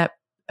that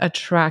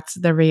attracts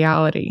the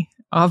reality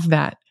of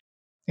that.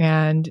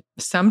 And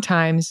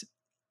sometimes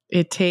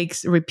it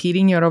takes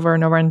repeating it over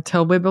and over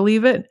until we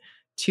believe it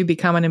to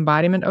become an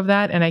embodiment of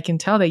that. And I can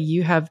tell that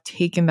you have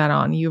taken that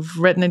on. You've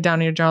written it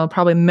down in your journal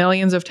probably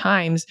millions of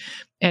times.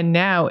 And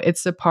now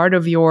it's a part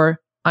of your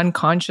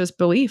unconscious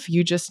belief.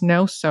 You just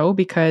know so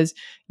because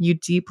you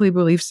deeply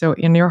believe so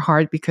in your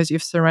heart, because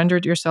you've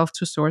surrendered yourself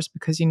to source,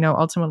 because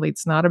ultimately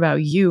it's not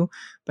about you,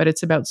 but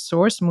it's about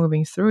source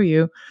moving through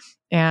you.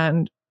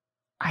 And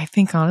I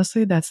think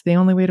honestly, that's the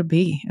only way to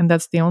be. And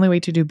that's the only way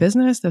to do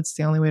business. That's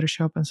the only way to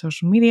show up on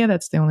social media.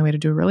 That's the only way to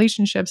do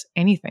relationships,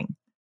 anything.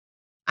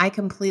 I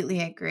completely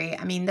agree.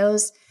 I mean,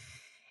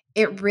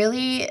 it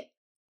really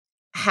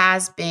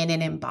has been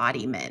an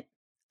embodiment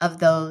of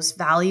those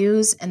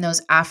values and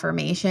those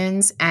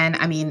affirmations. And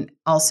I mean,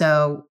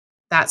 also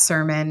that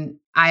sermon,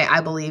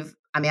 I believe,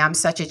 I'm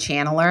such a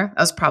channeler.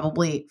 I was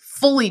probably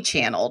fully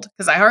channeled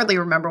because I hardly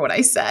remember what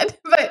I said,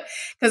 but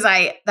because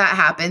that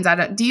happens.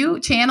 Do you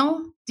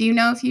channel? Do you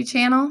know if you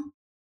channel?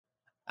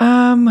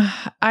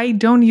 I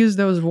don't use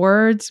those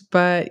words,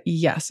 but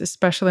yes,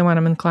 especially when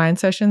I'm in client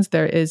sessions,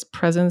 there is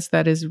presence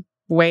that is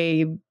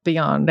way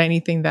beyond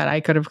anything that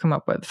I could have come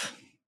up with.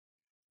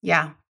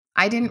 Yeah,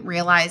 I didn't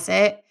realize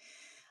it.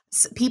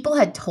 People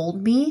had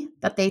told me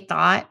that they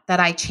thought that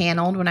I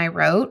channeled when I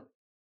wrote.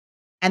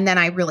 And then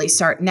I really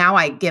now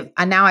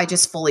I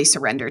just fully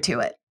surrender to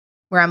it,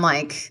 where I'm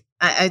like,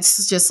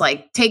 it's just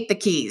like, take the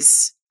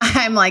keys.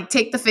 I'm like,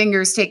 take the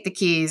fingers, take the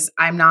keys.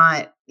 I'm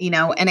not,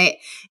 and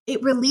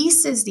it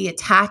releases the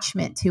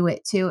attachment to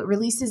it too. It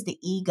releases the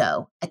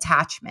ego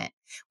attachment,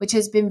 which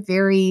has been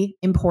very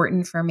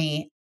important for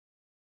me,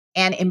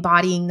 and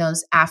embodying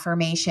those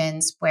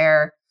affirmations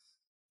where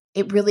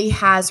it really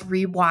has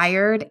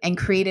rewired and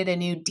created a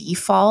new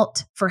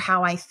default for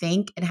how I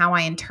think and how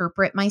I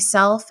interpret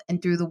myself and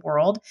through the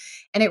world.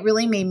 And it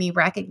really made me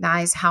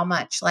recognize how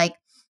much, like,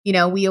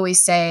 we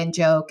always say and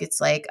joke, it's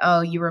like,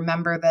 oh, you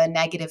remember the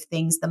negative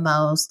things the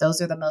most.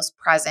 Those are the most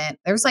present.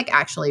 There's like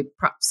actually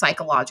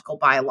psychological,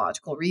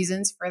 biological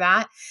reasons for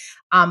that,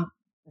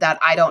 that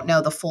I don't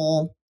know the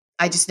full,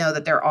 I just know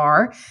that there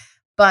are.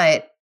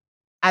 But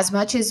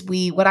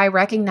what I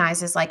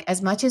recognize is, like,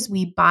 as much as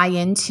we buy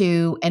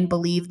into and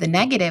believe the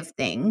negative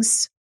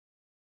things,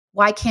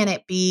 why can't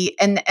it be?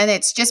 And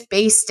it's just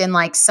based in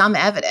like some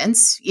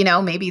evidence,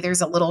 maybe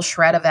there's a little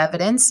shred of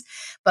evidence,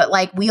 but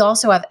like we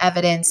also have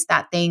evidence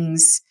that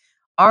things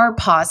are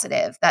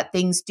positive, that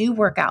things do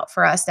work out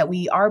for us, that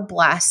we are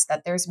blessed,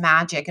 that there's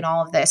magic and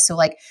all of this. So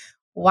like,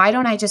 why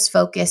don't I just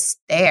focus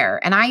there?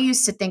 And I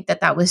used to think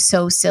that that was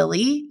so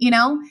silly,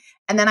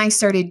 and then I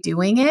started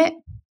doing it.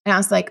 And I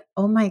was like,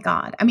 oh my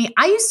God. I mean,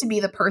 I used to be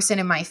the person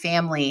in my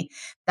family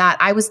that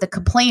I was the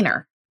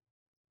complainer.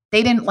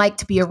 They didn't like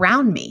to be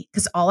around me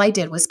because all I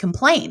did was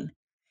complain.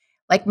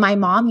 Like my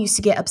mom used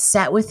to get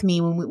upset with me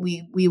when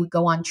we would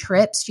go on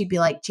trips. She'd be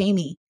like,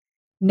 Jamie,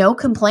 no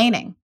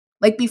complaining.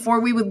 Like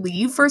before we would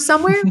leave for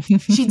somewhere,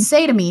 she'd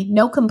say to me,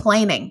 no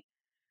complaining.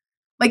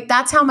 Like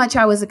that's how much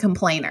I was a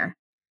complainer,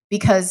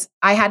 because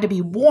I had to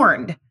be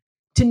warned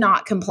to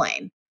not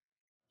complain.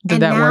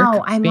 Did that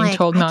work? I'm being like,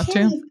 told not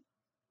to?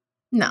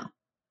 No,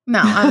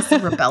 I was a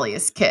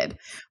rebellious kid.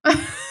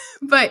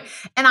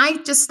 And I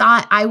just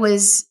thought I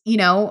was,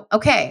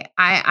 okay,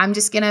 I'm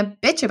just going to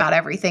bitch about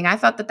everything. I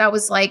thought that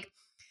was like,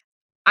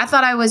 I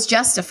thought I was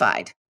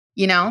justified,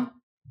 and then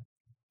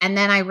and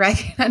then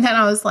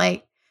I was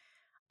like,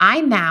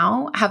 I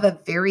now have a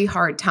very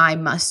hard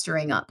time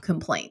mustering up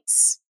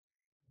complaints.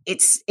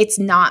 It's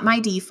not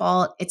my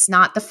default. It's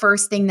not the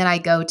first thing that I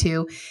go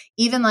to.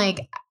 Even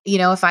like,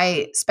 if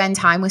I spend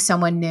time with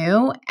someone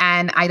new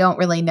and I don't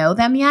really know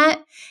them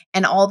yet,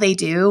 and all they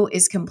do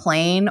is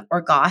complain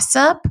or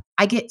gossip,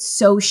 I get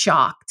so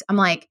shocked. I'm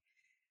like,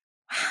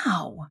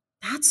 wow,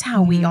 that's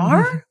how we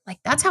are? Like,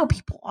 that's how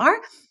people are?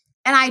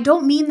 And I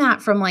don't mean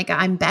that from like,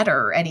 I'm better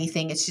or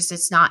anything. It's just,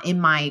 it's not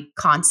in my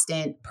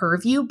constant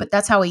purview, but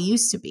that's how I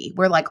used to be,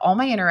 where like all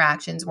my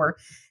interactions were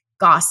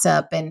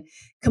gossip and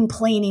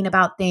complaining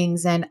about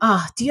things and,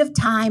 do you have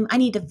time? I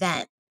need to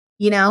vent,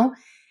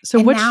 So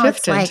and what now shifted?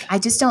 It's like, I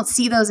just don't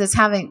see those as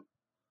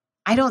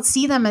I don't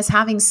see them as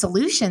having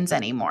solutions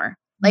anymore.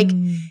 Like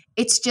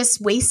it's just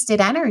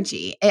wasted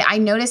energy. I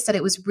noticed that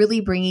it was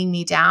really bringing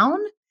me down,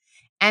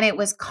 and it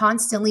was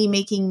constantly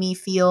making me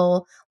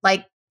feel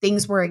like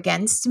things were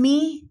against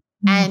me.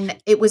 And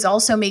it was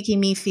also making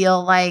me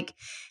feel like,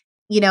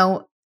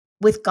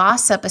 with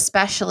gossip,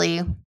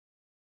 especially,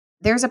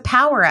 there's a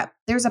power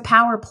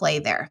play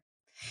there.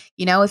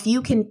 If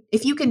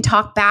you can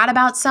talk bad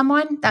about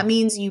someone, that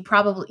means you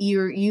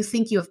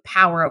think you have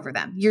power over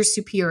them. You're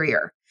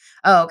superior.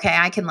 Oh, okay,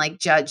 I can like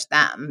judge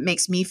them.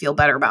 Makes me feel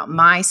better about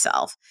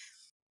myself.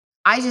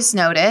 I just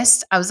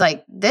noticed, I was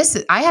like,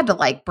 I had to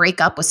like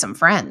break up with some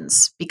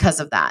friends because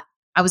of that.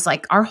 I was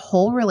like, our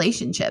whole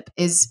relationship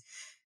is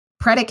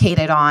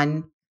predicated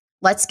on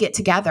let's get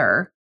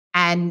together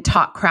and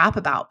talk crap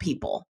about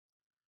people.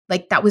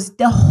 Like that was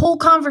the whole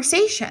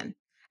conversation.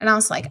 And I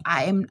was like,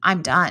 I'm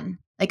done.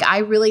 Like I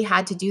really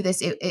had to do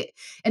this.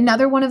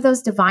 Another one of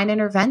those divine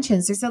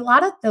interventions. There's a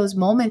lot of those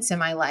moments in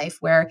my life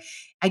where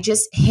I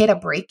just hit a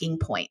breaking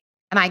point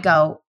and I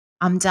go,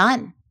 I'm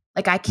done.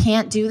 Like I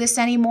can't do this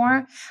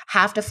anymore.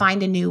 Have to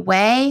find a new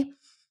way.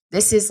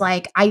 This is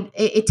like,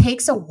 it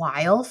takes a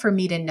while for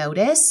me to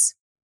notice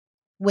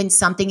when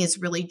something is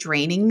really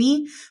draining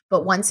me.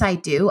 But once I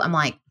do, I'm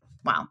like,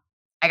 wow,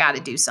 I got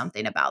to do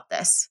something about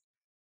this.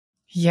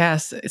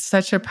 Yes, it's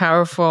such a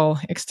powerful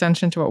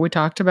extension to what we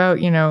talked about.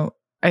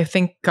 I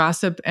think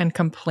gossip and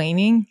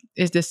complaining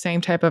is the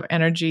same type of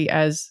energy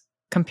as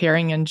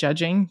comparing and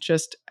judging,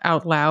 just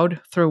out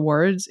loud through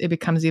words. It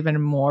becomes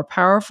even more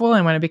powerful.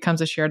 And when it becomes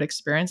a shared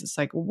experience, it's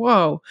like,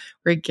 whoa,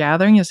 we're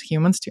gathering as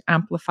humans to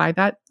amplify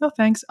that. No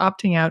thanks,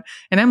 opting out.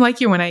 And I'm like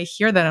you, when I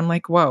hear that, I'm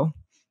like, whoa,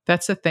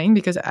 that's the thing,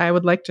 because I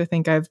would like to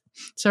think I've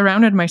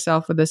surrounded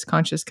myself with this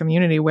conscious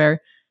community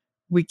where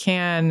we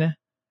can,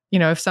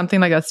 if something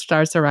like that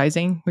starts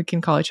arising, we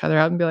can call each other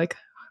out and be like,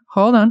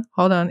 hold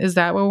on. Is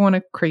that what we want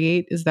to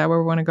create? Is that where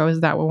we want to go?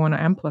 Is that what we want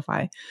to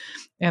amplify?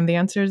 And the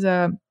answer is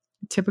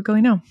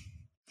typically no.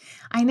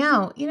 I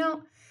know.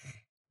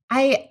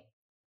 I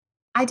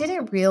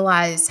didn't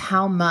realize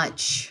how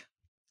much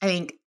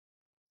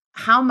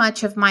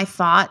of my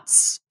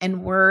thoughts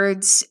and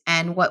words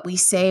and what we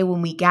say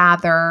when we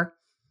gather,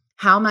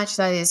 how much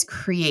that is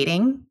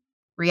creating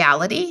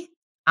reality,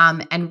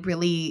 and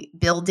really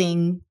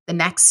building the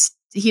next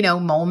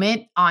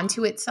moment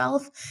onto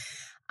itself.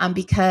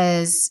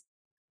 Because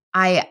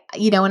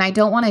and I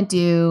don't want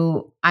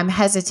to I'm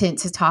hesitant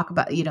to talk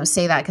about,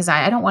 say that because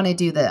I don't want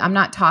to I'm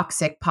not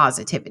toxic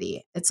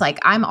positivity. It's like,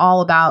 I'm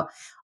all about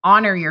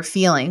honor your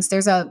feelings.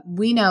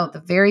 We know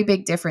the very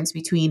big difference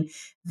between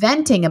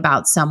venting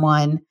about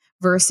someone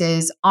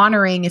versus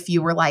honoring if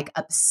you were like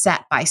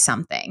upset by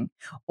something,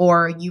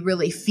 or you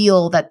really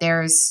feel that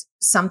there's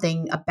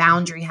something, a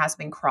boundary has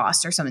been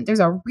crossed or something. There's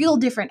a real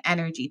different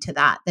energy to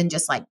that than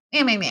just like,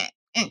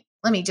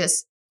 let me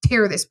just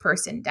tear this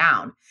person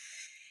down.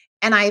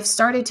 And I've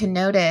started to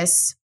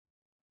notice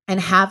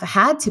and have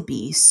had to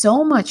be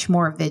so much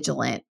more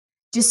vigilant,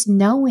 just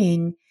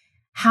knowing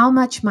how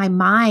much my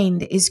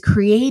mind is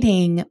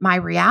creating my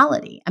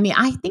reality. I mean,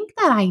 I think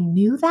that I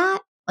knew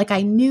that.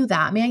 I knew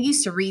that. I mean, I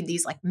used to read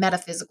these like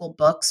metaphysical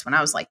books when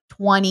I was like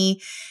 20,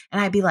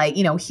 and I'd be like,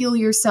 heal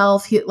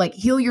yourself,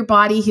 heal your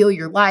body, heal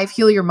your life,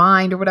 heal your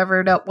mind, or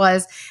whatever it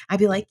was. I'd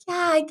be like,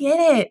 yeah, I get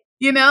it.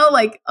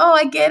 Oh,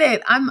 I get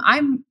it.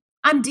 I'm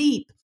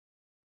deep.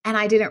 And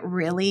I didn't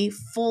really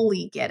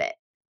fully get it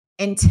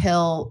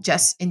until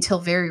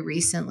very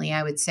recently,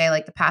 I would say,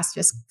 like the past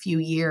just few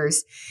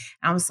years.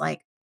 And I was like,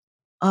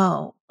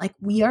 oh, like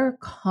we are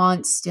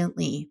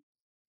constantly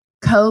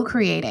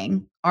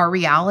co-creating our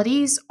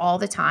realities all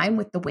the time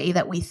with the way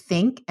that we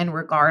think and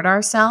regard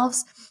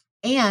ourselves,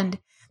 and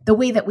the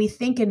way that we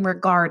think and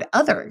regard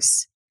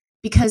others,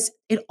 because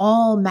it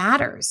all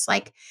matters.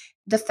 Like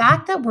the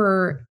fact that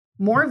we're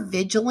more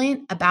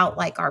vigilant about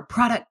like our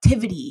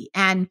productivity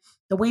and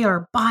the way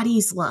our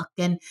bodies look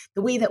and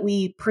the way that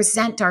we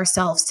present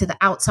ourselves to the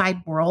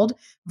outside world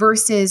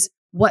versus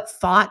what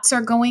thoughts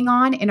are going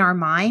on in our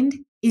mind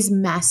is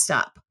messed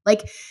up.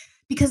 Like,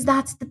 because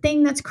that's the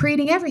thing that's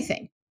creating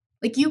everything.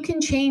 Like you can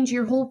change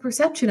your whole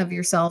perception of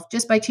yourself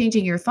just by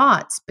changing your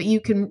thoughts, but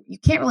you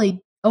can't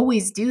really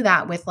always do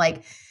that with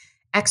like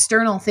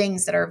external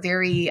things that are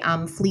very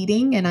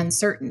fleeting and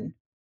uncertain.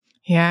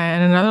 Yeah,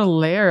 and another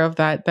layer of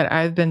that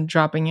I've been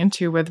dropping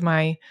into with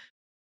my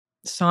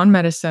Sound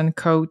medicine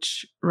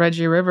coach,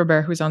 Reggie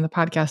Riverbear, who's on the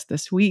podcast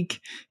this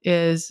week,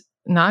 is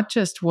not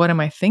just what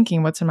am I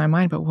thinking, what's in my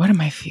mind, but what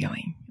am I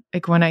feeling?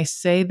 Like when I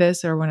say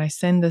this or when I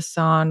sing this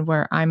song,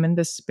 where I'm in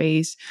this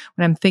space,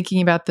 when I'm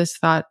thinking about this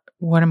thought,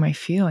 what am I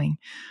feeling?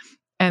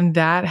 And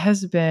that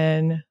has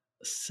been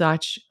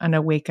such an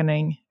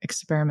awakening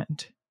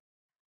experiment.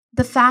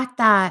 The fact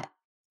that,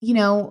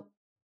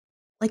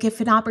 like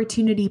if an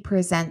opportunity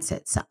presents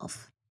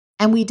itself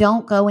and we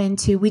don't go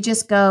into,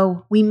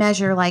 we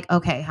measure like,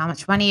 okay, how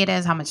much money it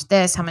is, how much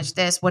this,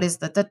 what is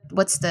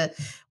what's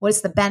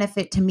the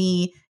benefit to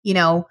me,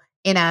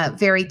 in a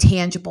very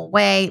tangible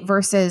way,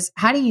 versus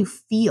how do you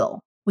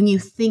feel when you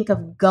think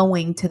of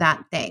going to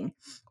that thing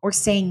or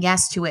saying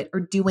yes to it or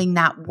doing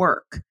that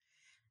work?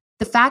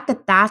 The fact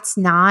that that's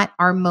not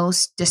our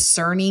most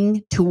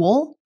discerning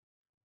tool.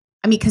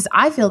 I mean, because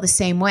I feel the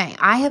same way.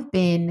 I have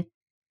been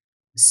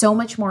so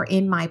much more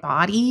in my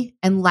body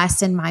and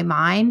less in my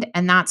mind.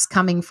 And that's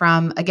coming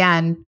from,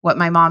 again, what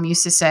my mom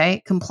used to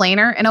say,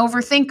 complainer and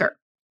overthinker.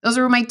 Those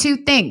were my two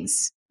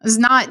things. It's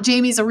not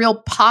Jamie's a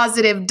real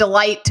positive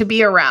delight to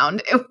be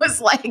around. It was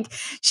like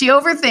she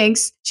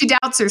overthinks, she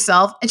doubts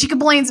herself, and she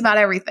complains about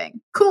everything.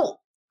 Cool.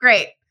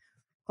 Great.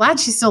 Glad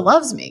she still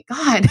loves me.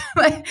 God.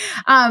 But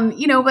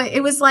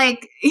it was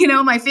like,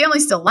 my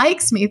family still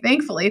likes me,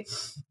 thankfully.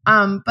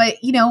 But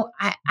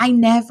I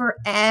never,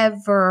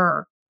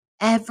 ever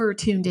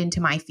tuned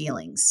into my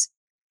feelings,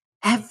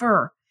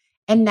 ever.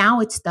 And now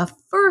it's the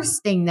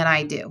first thing that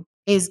I do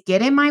is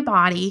get in my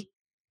body,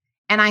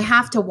 and I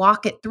have to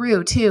walk it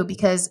through too,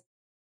 because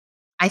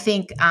I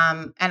think,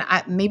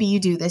 maybe you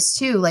do this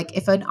too. Like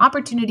if an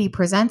opportunity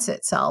presents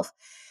itself,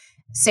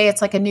 say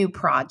it's like a new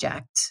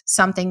project,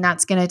 something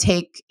that's going to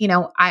take,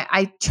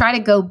 I try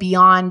to go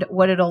beyond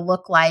what it'll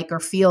look like or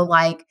feel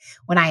like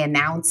when I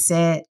announce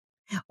it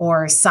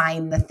or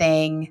sign the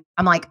thing.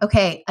 I'm like,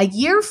 okay, a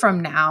year from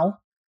now,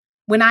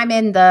 when I'm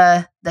in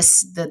the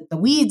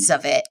weeds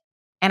of it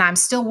and I'm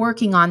still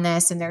working on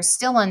this and there's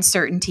still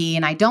uncertainty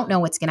and I don't know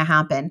what's going to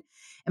happen,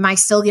 am I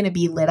still going to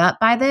be lit up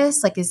by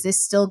this? Like, is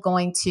this still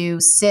going to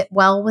sit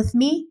well with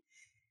me?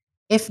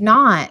 If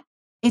not,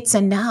 it's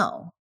a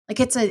no. Like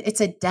it's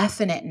a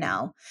definite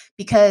no,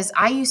 because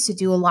I used to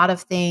do a lot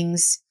of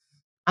things,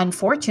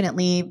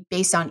 unfortunately,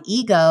 based on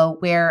ego,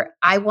 where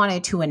I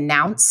wanted to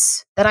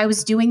announce that I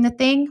was doing the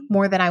thing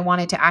more than I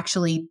wanted to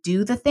actually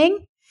do the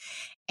thing.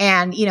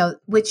 And,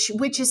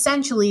 which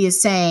essentially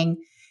is saying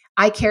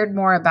I cared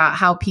more about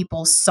how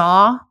people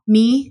saw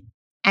me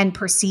and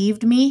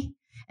perceived me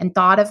and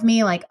thought of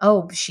me like,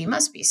 oh, she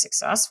must be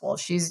successful.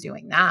 She's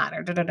doing that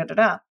or da da da da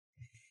da.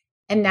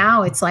 And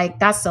now it's like,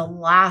 that's the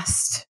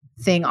last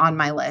thing on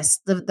my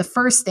list. The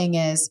first thing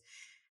is,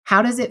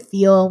 how does it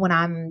feel when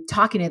I'm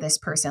talking to this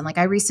person? Like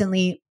I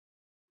recently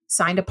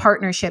signed a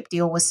partnership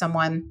deal with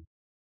someone,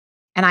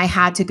 and I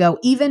had to go,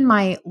 even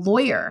my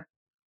lawyer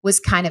was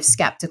kind of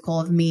skeptical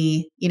of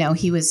me.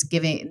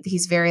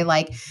 He's very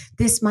like,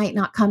 this might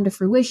not come to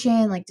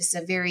fruition. Like, this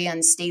is a very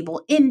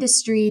unstable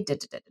industry,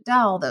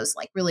 all those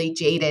like really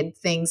jaded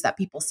things that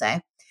people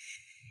say.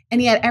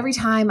 And yet every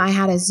time I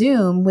had a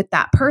Zoom with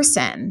that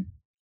person,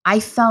 I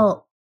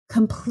felt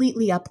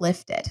completely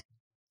uplifted.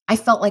 I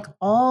felt like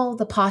all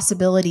the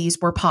possibilities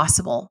were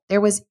possible.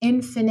 There was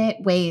infinite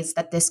ways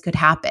that this could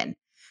happen.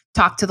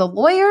 Talked to the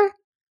lawyer,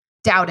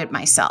 doubted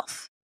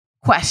myself,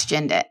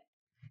 questioned it.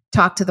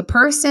 Talked to the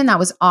person that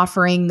was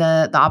offering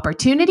the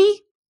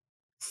opportunity,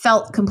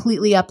 felt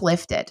completely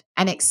uplifted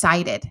and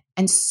excited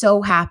and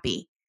so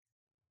happy.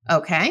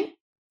 Okay.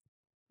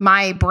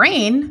 My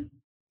brain,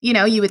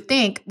 you would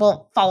think,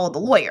 well, follow the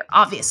lawyer,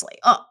 obviously.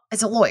 Oh,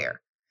 it's a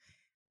lawyer.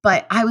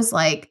 But I was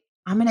like,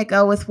 I'm going to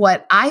go with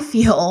what I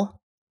feel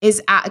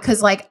is,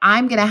 because like,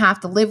 I'm going to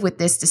have to live with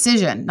this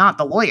decision, not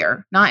the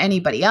lawyer, not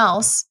anybody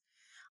else.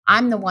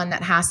 I'm the one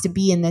that has to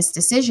be in this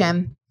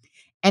decision.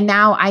 And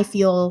now I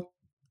feel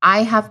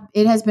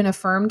it has been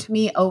affirmed to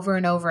me over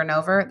and over and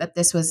over that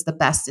this was the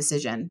best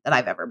decision that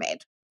I've ever made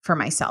for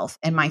myself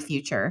and my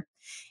future.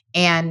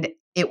 And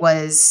it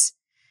was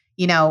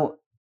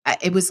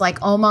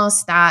like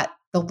almost that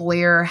the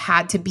lawyer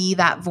had to be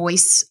that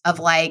voice of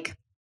like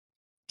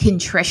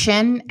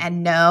contrition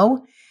and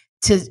no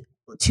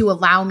to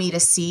allow me to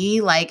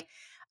see like,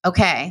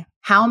 okay,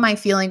 how am I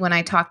feeling when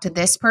I talk to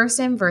this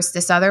person versus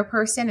this other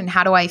person? And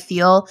how do I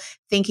feel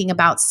thinking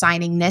about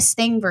signing this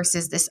thing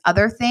versus this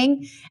other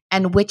thing?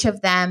 And which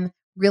of them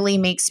really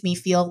makes me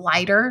feel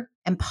lighter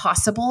and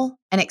possible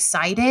and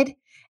excited?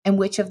 And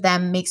which of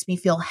them makes me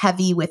feel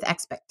heavy with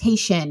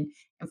expectation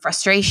and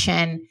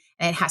frustration?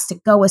 And it has to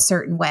go a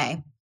certain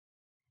way.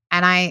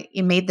 And I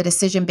made the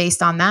decision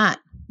based on that.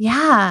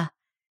 Yeah.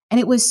 And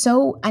it was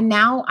and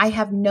now I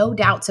have no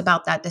doubts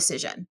about that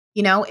decision.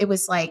 It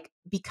was like,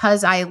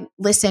 because I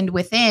listened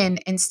within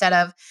instead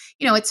of,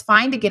 it's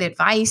fine to get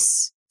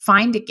advice,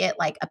 fine to get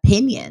like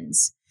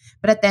opinions.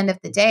 But at the end of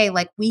the day,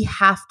 like we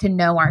have to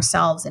know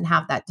ourselves and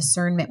have that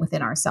discernment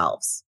within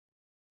ourselves.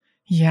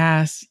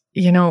 Yes.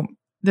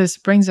 This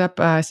brings up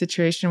a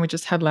situation we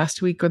just had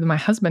last week with my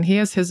husband. He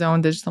has his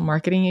own digital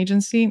marketing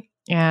agency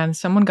and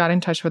someone got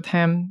in touch with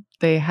him.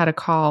 They had a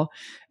call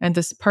and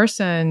this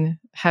person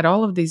had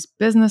all of these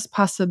business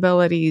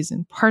possibilities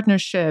and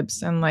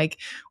partnerships and like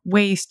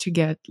ways to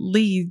get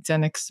leads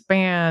and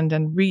expand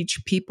and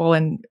reach people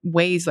in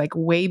ways like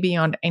way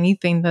beyond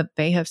anything that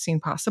they have seen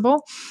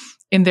possible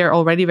in their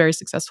already very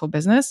successful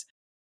business.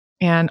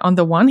 And on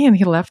the one hand,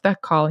 he left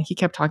that call and he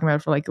kept talking about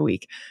it for like a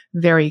week,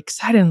 very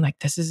excited and like,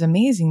 this is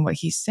amazing what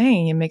he's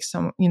saying. It makes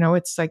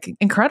it's like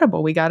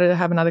incredible. We got to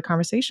have another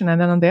conversation. And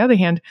then on the other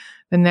hand,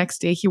 the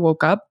next day he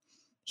woke up,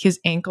 his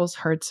ankles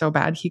hurt so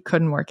bad he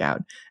couldn't work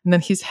out. And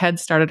then his head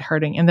started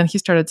hurting. And then he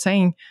started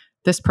saying,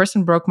 this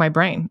person broke my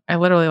brain. I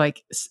literally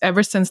like,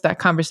 ever since that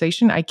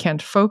conversation, I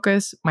can't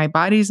focus. My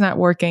body's not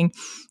working.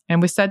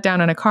 And we sat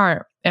down in a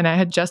car and I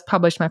had just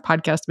published my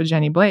podcast with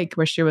Jenny Blake,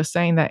 where she was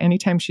saying that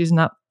anytime she's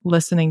not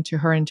listening to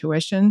her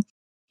intuition,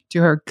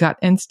 to her gut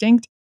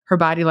instinct, her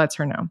body lets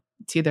her know.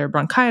 It's either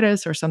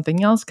bronchitis or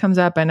something else comes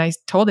up. And I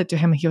told it to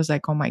him. He was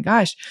like, oh my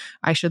gosh,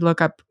 I should look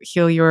up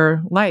Heal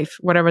Your Life,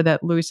 whatever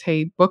that Louise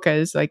Hay book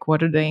is. Like, what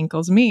do the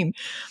ankles mean?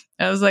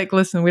 I was like,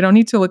 listen, we don't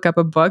need to look up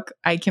a book.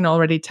 I can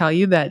already tell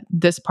you that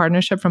this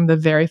partnership from the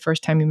very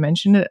first time you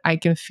mentioned it, I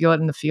can feel it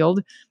in the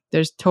field.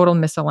 There's total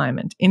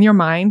misalignment. In your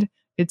mind,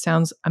 it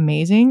sounds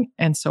amazing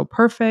and so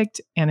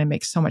perfect, and it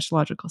makes so much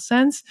logical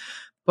sense.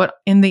 But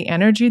in the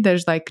energy,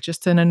 there's like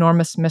just an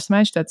enormous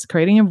mismatch that's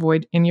creating a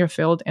void in your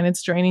field and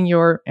it's draining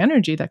your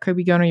energy that could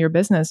be going to your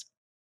business.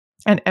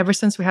 And ever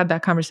since we had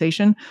that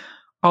conversation,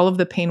 all of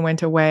the pain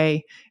went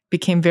away,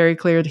 became very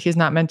clear that he's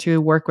not meant to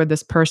work with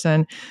this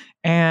person.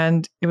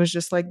 And it was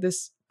just like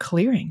this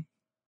clearing.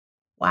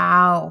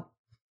 Wow.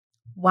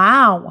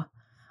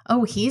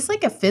 Oh, he's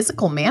like a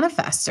physical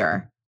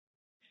manifester.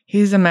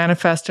 He's a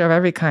manifester of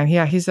every kind.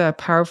 Yeah, he's a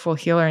powerful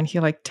healer and he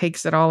like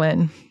takes it all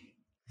in.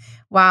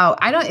 Wow.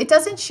 It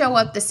doesn't show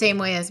up the same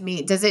way as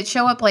me. Does it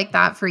show up like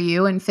that for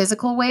you in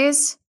physical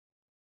ways?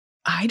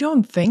 I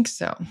don't think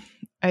so.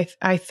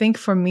 I think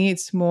for me,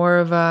 it's more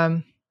of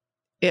I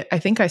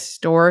think I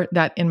store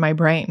that in my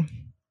brain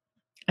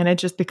and it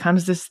just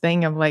becomes this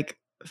thing of like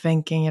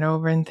thinking it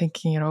over and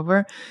thinking it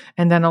over.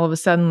 And then all of a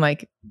sudden,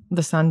 like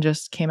the sun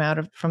just came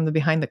out from the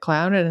behind the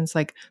cloud. And it's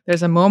like,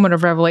 there's a moment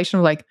of revelation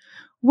of like,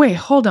 wait,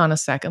 hold on a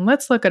second.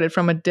 Let's look at it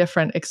from a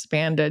different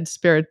expanded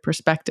spirit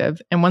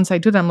perspective. And once I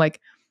do that, I'm like,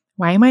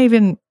 why am I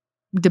even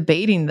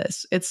debating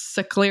this? It's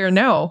a clear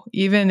no.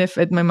 Even if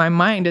in my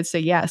mind it's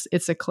a yes,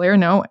 it's a clear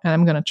no. And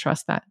I'm going to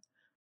trust that.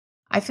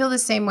 I feel the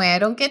same way. I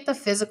don't get the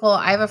physical.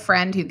 I have a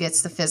friend who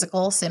gets the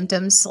physical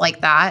symptoms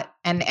like that.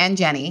 And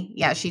Jenny,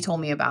 yeah, she told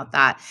me about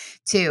that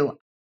too.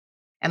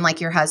 And like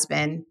your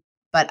husband,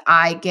 but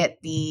I get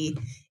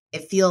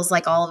it feels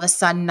like all of a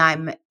sudden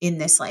I'm in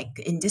this like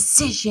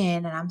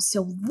indecision and I'm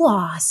so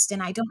lost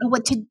and I don't know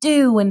what to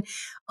do. And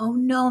oh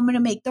no, I'm going to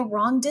make the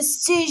wrong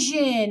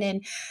decision.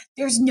 And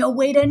there's no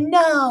way to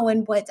know.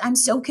 And I'm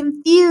so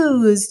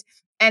confused.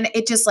 and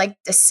it just like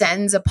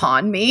descends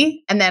upon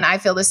me. And then I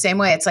feel the same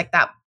way. It's like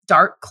that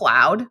dark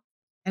cloud.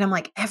 And I'm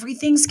like,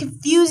 everything's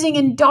confusing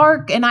and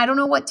dark and I don't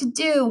know what to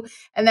do.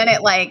 And then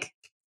it like,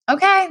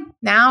 okay,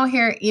 now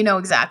here, you know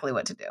exactly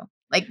what to do.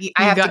 Like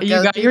I have to go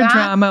you got through your that.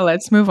 drama.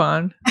 Let's move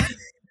on.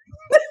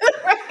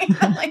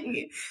 Right?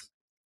 Like,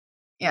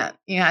 yeah,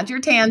 you had your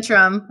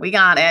tantrum. We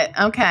got it.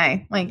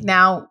 Okay. Like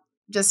now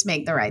just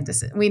make the right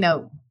decision. We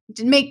know,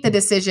 make the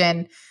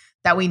decision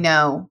that we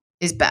know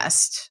is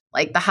best,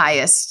 like the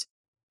highest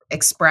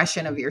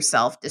expression of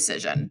yourself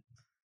decision.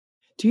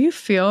 Do you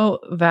feel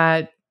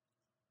that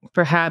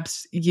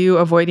perhaps you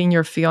avoiding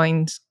your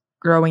feelings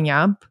growing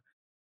up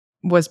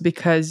was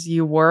because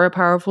you were a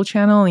powerful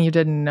channel and you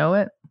didn't know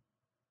it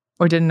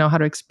or didn't know how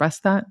to express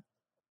that?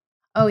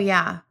 Oh,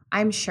 yeah,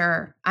 I'm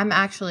sure. I'm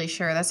actually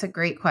sure. That's a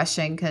great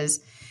question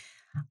because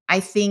I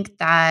think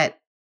that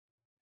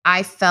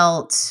I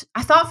thought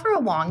for a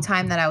long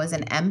time that I was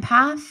an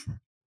empath.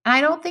 And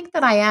I don't think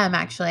that I am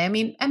actually. I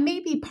mean, and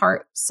maybe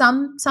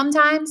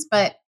sometimes,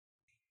 but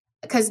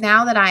because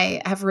now that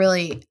I have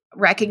really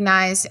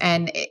recognized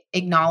and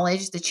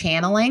acknowledged the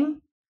channeling,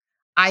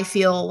 I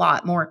feel a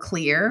lot more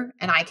clear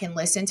and I can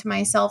listen to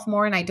myself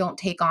more and I don't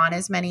take on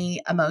as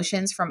many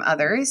emotions from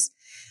others.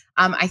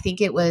 I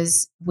think it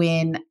was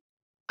when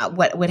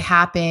what would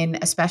happen,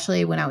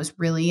 especially when I was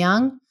really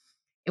young,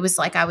 it was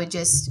like I would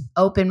just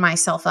open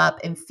myself up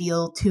and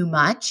feel too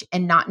much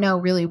and not know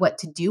really what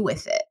to do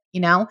with it. You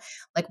know,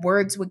 like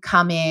words would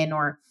come in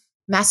or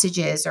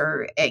messages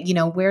or,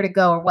 where to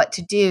go or what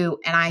to do.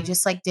 And I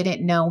just like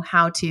didn't know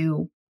how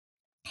to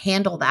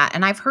handle that.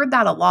 And I've heard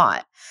that a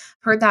lot.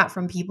 Heard that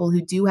from people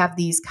who do have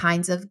these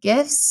kinds of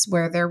gifts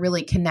where they're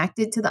really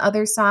connected to the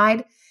other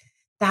side,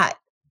 that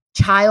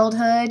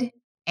childhood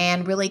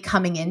and really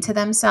coming into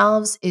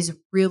themselves is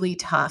really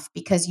tough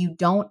because you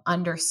don't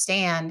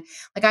understand.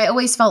 Like I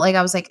always felt like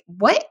I was like,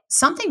 what?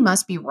 Something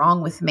must be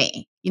wrong with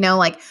me.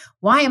 Like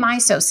why am I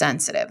so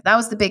sensitive? That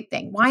was the big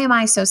thing. Why am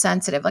I so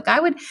sensitive? Like I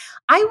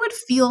would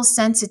feel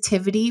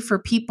sensitivity for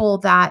people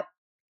that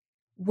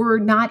were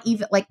not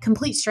even like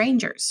complete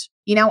strangers.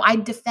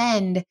 I'd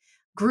defend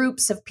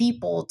groups of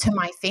people to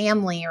my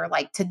family or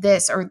like to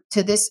this or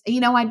to this,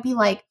 I'd be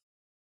like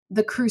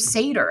the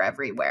crusader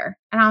everywhere.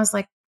 And I was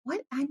like,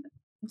 what?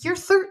 You're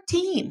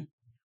 13.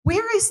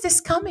 Where is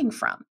this coming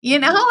from?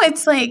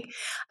 It's like,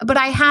 but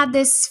I had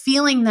this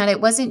feeling that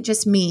it wasn't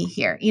just me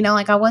here,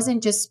 like I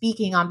wasn't just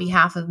speaking on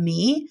behalf of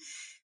me.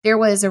 There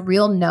was a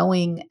real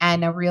knowing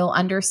and a real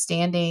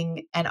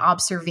understanding and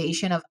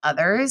observation of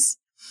others,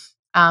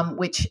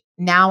 which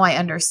now I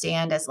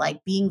understand as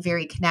like being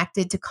very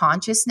connected to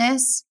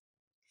consciousness,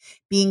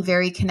 being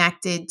very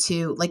connected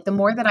to like the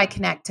more that I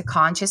connect to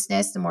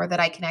consciousness, the more that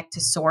I connect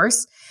to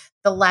source,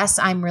 the less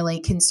I'm really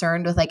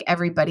concerned with like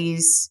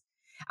everybody's.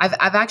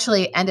 I've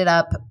actually ended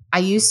up, I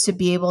used to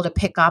be able to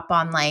pick up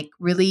on like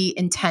really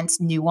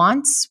intense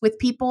nuance with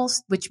people,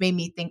 which made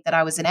me think that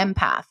I was an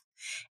empath.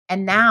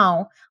 And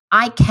now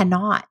I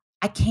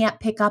can't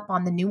pick up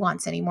on the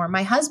nuance anymore.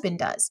 My husband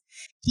does.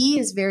 He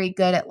is very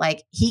good at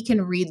like, he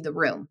can read the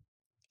room.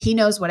 He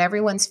knows what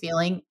everyone's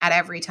feeling at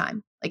every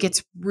time. Like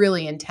it's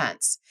really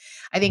intense.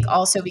 I think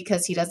also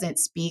because he doesn't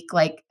speak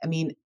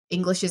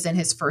English isn't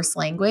his first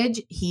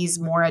language. He's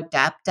more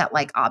adept at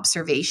like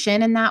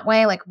observation in that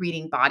way, like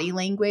reading body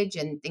language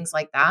and things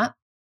like that.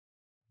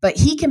 But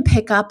he can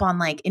pick up on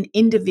like an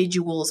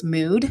individual's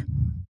mood.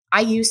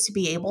 I used to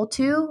be able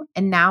to,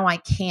 and now I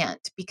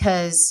can't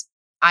because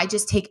I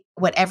just take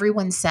what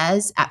everyone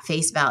says at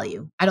face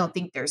value. I don't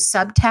think there's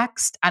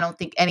subtext. I don't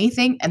think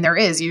anything, and there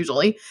is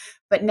usually.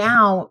 But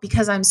now,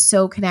 because I'm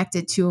so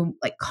connected to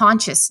like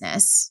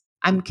consciousness,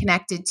 I'm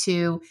connected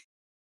to,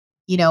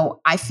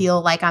 I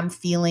feel like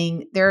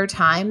there are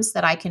times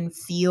that I can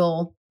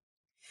feel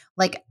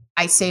like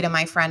I say to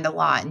my friend a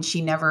lot and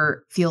she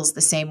never feels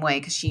the same way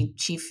because she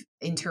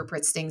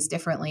interprets things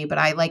differently. But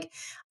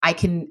I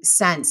can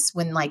sense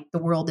when like the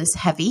world is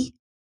heavy,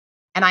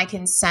 and I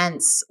can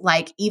sense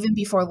like even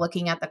before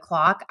looking at the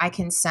clock, I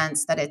can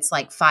sense that it's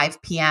like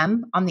 5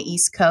 p.m. on the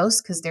East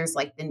Coast because there's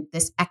like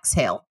this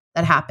exhale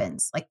that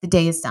happens, like the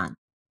day is done,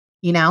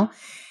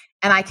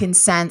 And I can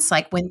sense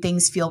like when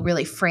things feel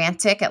really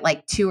frantic at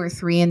like 2 or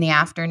 3 in the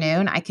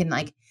afternoon, I can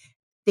like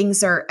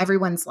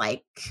everyone's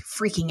like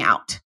freaking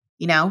out,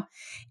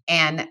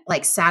 and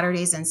like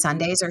Saturdays and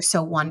Sundays are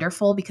so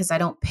wonderful because I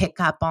don't pick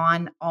up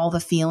on all the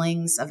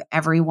feelings of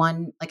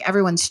everyone. Like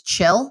everyone's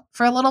chill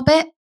for a little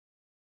bit.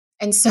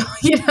 And so,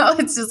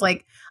 it's just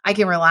like I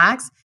can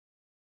relax.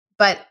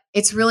 But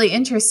it's really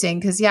interesting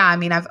because, yeah,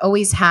 I've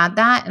always had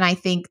that. And I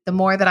think the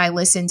more that I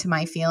listen to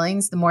my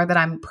feelings, the more that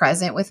I'm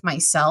present with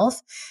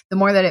myself, the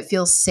more that it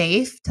feels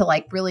safe to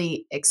like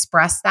really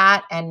express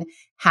that and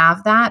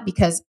have that.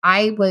 Because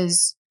I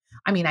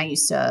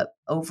used to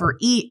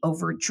overeat,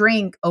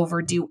 overdrink,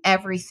 overdo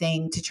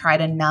everything to try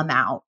to numb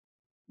out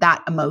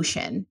that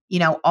emotion,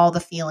 all the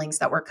feelings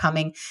that were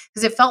coming,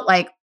 because it felt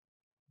like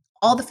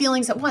all the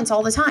feelings at once,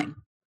 all the time.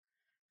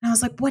 And I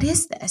was like, what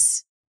is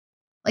this?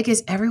 Like,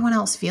 is everyone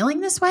else feeling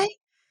this way?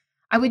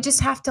 I would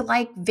just have to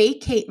like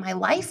vacate my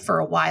life for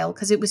a while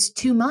because it was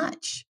too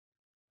much.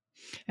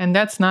 And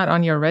that's not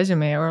on your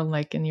resume or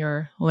like in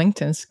your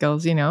LinkedIn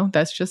skills,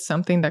 that's just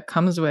something that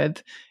comes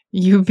with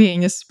you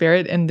being a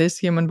spirit in this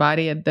human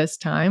body at this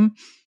time.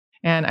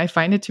 And I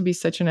find it to be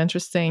such an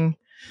interesting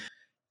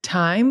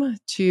time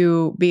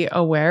to be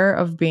aware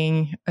of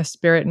being a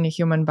spirit in a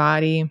human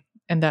body,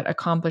 and that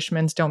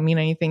accomplishments don't mean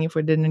anything if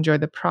we didn't enjoy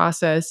the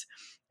process.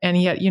 And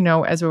yet,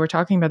 as we were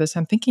talking about this,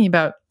 I'm thinking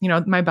about,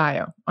 my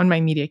bio on my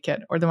media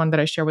kit, or the one that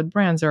I share with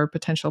brands or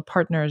potential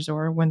partners,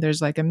 or when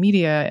there's like a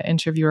media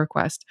interview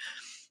request.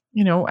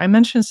 I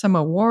mentioned some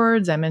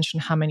awards, I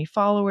mentioned how many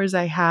followers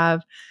I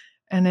have.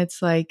 And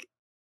it's like,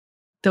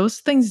 those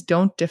things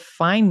don't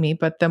define me,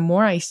 but the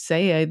more I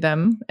say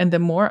them and the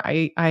more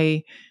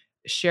I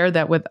share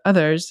that with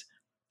others,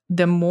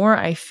 the more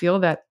I feel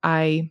that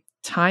I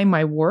tie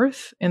my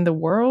worth in the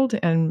world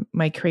and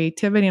my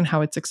creativity and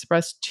how it's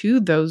expressed to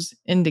those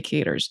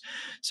indicators.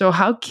 So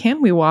how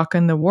can we walk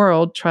in the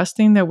world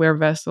trusting that we're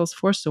vessels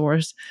for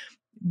source,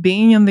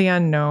 being in the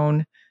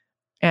unknown,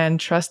 and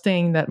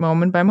trusting that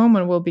moment by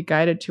moment we'll be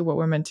guided to what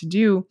we're meant to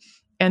do,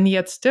 and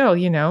yet still,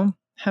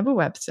 have a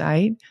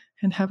website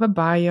and have a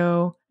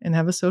bio and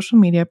have a social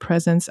media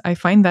presence? I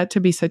find that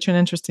to be such an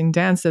interesting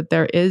dance that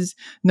there is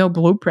no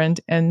blueprint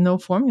and no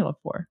formula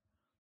for.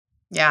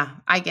 Yeah,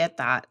 I get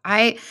that.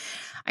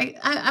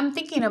 I'm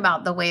thinking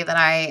about the way that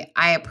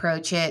I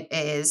approach it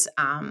is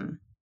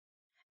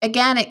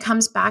again, it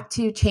comes back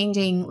to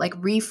changing, like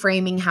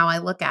reframing how I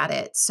look at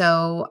it.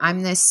 So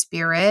I'm this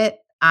spirit.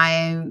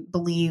 I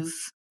believe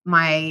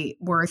my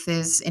worth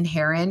is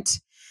inherent.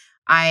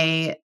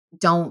 I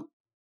don't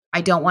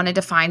I don't want to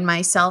define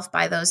myself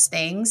by those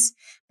things,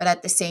 but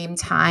at the same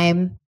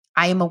time,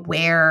 I am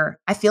aware.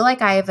 I feel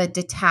like I have a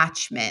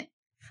detachment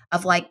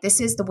of like, this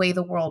is the way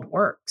the world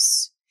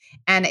works.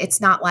 And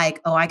it's not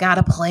like, oh, I got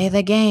to play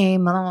the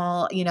game,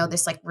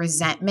 this like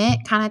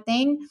resentment kind of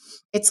thing.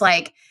 It's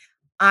like,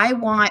 I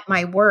want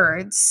my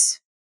words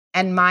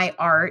and my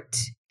art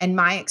and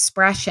my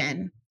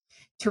expression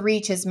to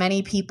reach as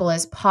many people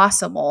as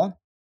possible.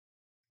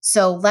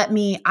 So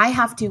I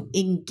have to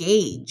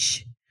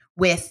engage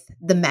with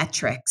the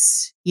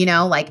metrics,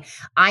 like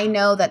I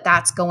know that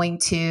that's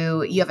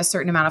you have a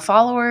certain amount of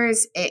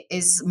followers. It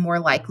is more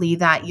likely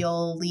that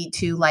you'll lead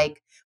to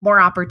like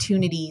more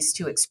opportunities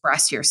to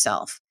express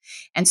yourself.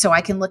 And so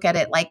I can look at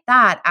it like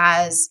that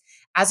as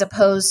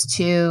opposed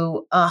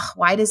to,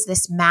 why does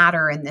this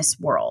matter in this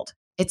world?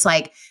 It's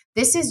like,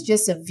 this is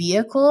just a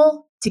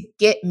vehicle to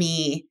get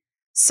me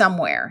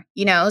somewhere,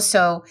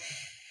 So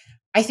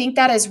I think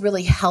that has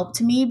really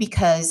helped me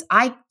because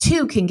I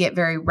too can get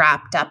very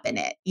wrapped up in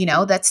it.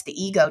 That's the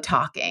ego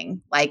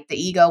talking. Like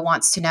the ego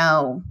wants to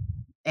know,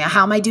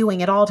 how am I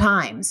doing at all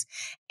times?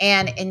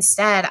 And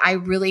instead, I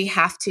really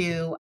have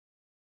to,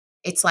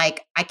 it's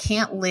like I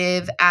can't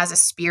live as a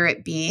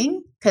spirit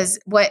being, because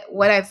what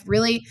I've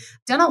really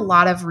done a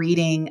lot of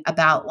reading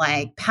about,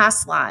 like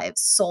past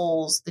lives,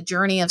 souls, the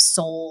journey of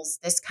souls,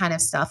 this kind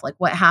of stuff, like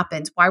what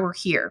happens, why we're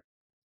here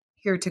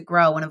to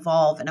grow and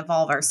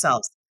evolve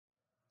ourselves.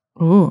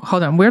 Oh,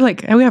 hold on.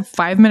 We have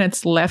 5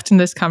 minutes left in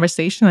this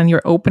conversation and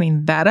you're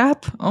opening that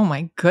up? Oh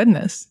my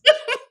goodness.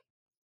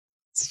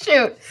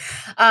 Shoot.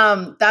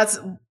 That's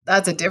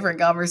a different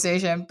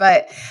conversation.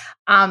 But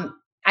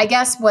I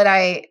guess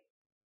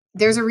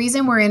there's a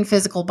reason we're in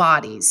physical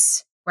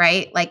bodies,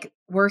 right? Like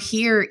we're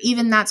here,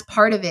 even that's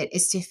part of it,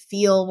 is to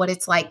feel what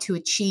it's like to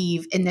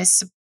achieve in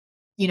this,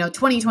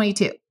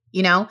 2022,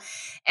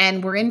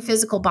 and we're in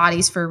physical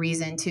bodies for a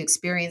reason, to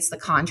experience the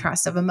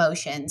contrast of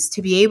emotions,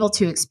 to be able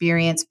to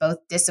experience both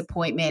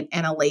disappointment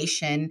and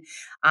elation,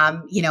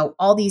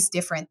 all these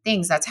different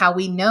things. That's how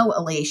we know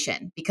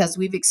elation, because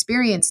we've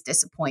experienced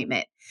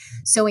disappointment.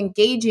 So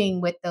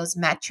engaging with those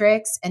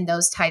metrics and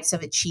those types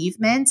of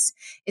achievements,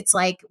 it's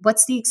like,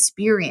 what's the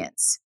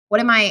experience?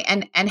 What am I,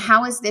 and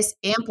how is this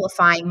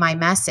amplifying my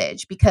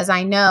message? Because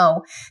I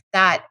know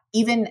that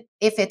even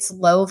if it's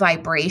low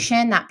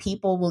vibration, that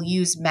people will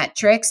use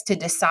metrics to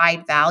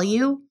decide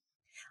value.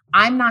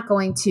 I'm not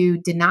going to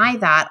deny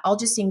that. I'll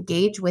just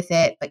engage with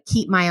it, but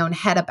keep my own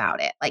head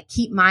about it. Like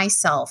keep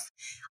myself.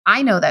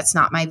 I know that's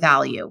not my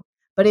value,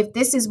 but if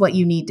this is what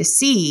you need to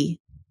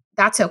see,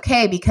 that's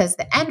okay, because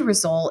the end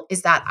result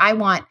is that I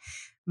want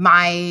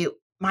my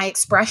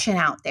expression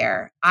out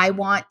there. I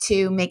want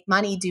to make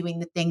money doing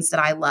the things that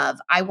I love.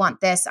 I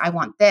want this. I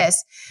want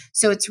this.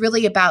 So it's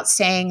really about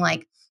saying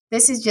like,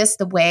 this is just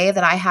the way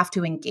that I have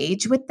to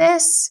engage with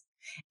this.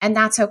 And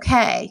that's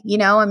okay.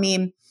 I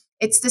mean,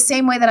 it's the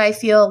same way that I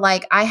feel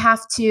like I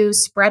have to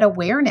spread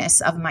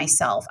awareness of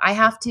myself. I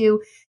have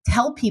to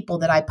tell people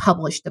that I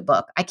published a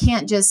book. I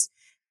can't just,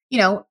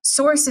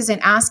 Source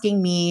isn't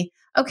asking me,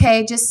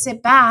 okay, just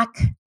sit back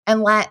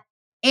and let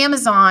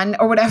Amazon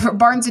or whatever,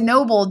 Barnes and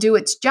Noble, do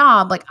its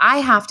job. Like I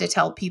have to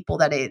tell people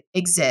that it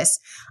exists.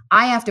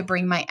 I have to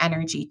bring my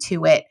energy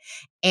to it.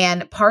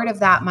 And part of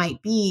that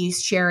might be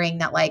sharing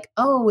that, like,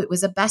 oh, it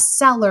was a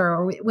bestseller,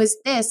 or it was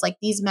this, like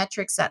these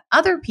metrics that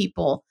other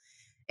people,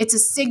 it's a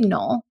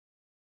signal.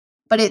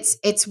 but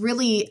it's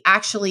really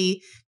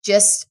actually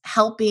just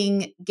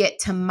helping get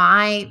to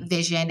my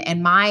vision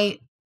and my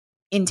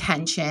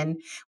intention,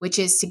 which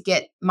is to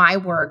get my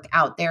work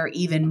out there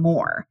even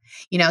more.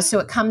 So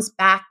it comes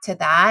back to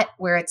that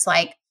where it's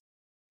like,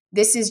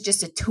 this is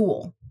just a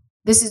tool.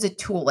 This is a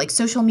tool. Like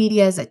social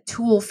media is a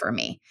tool for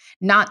me,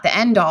 not the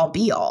end all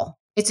be all.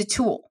 It's a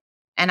tool.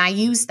 And I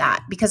use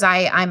that because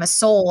I'm a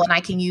soul and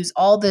I can use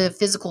all the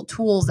physical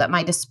tools at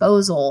my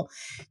disposal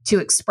to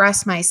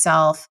express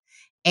myself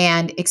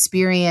and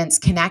experience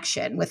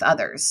connection with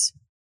others.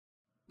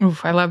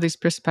 Oof, I love these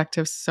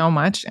perspectives so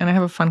much. And I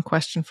have a fun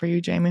question for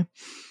you, Jamie.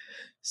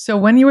 So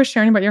when you were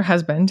sharing about your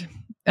husband,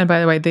 and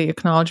by the way, the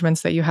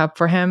acknowledgments that you have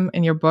for him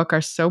in your book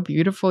are so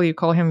beautiful. You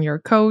call him your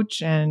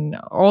coach and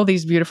all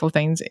these beautiful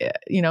things.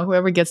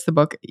 Whoever gets the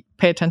book,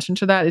 pay attention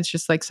to that. It's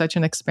just like such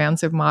an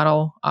expansive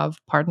model of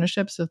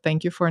partnership. So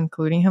thank you for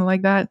including him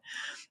like that.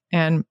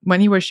 And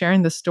when you were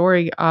sharing the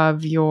story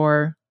of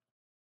your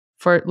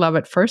love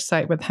at first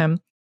sight with him,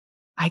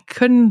 I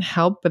couldn't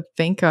help but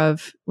think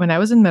of when I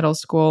was in middle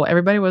school,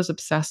 everybody was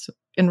obsessed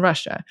in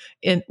Russia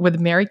with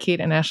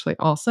Mary-Kate and Ashley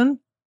Olsen.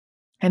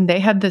 And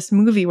they had this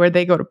movie where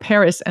they go to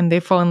Paris and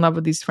they fall in love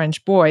with these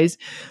French boys.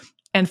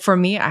 And for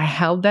me, I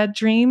held that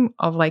dream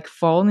of like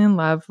falling in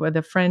love with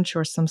a French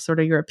or some sort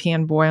of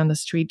European boy on the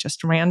street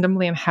just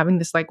randomly and having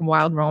this like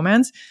wild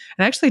romance.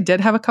 And I actually did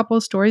have a couple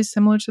of stories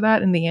similar to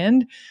that in the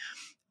end.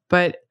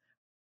 But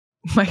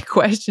my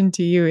question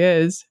to you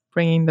is,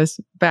 bringing this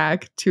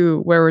back to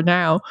where we're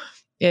now,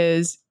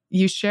 is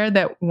you shared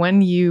that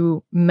when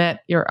you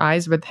met your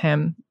eyes with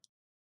him,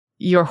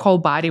 your whole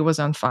body was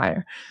on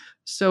fire.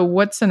 So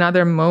what's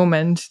another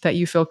moment that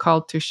you feel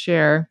called to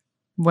share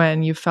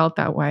when you felt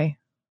that way?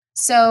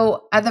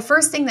 So the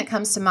first thing that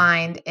comes to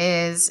mind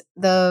is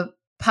the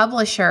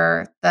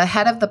publisher, the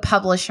head of the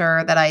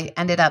publisher that I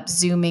ended up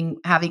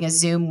having a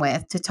Zoom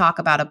with to talk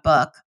about a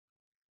book.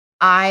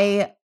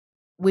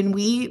 When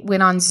we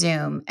went on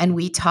Zoom and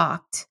we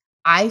talked,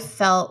 I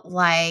felt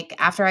like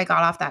after I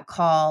got off that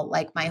call,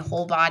 like my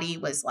whole body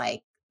was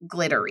like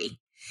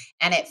glittery.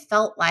 And it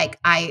felt like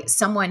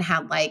someone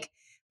had like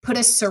put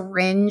a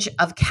syringe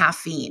of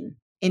caffeine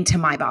into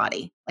my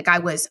body. Like I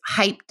was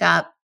hyped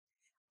up,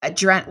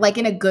 like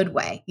in a good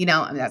way,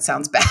 I mean, that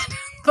sounds bad,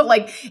 but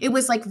like, it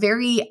was like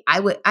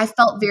I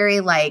felt very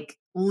like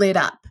lit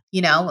up,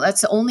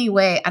 that's the only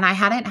way. And I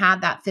hadn't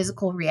had that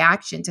physical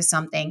reaction to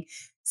something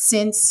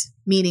since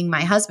meeting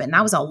my husband.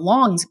 That was a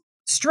long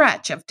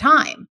stretch of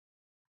time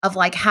of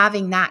like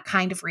having that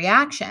kind of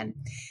reaction.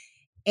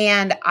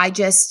 And I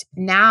just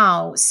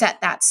now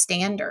set that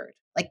standard.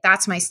 Like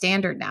that's my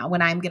standard now.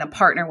 When I'm going to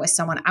partner with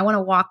someone, I want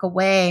to walk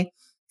away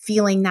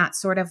feeling that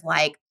sort of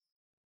like,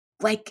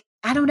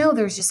 I don't know,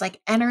 there's just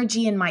like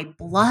energy in my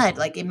blood,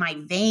 like in my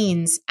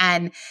veins.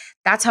 And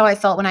that's how I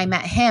felt when I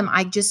met him.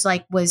 I just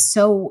like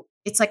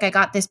it's like I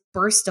got this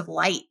burst of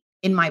light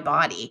in my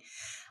body.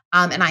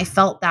 And I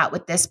felt that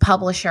with this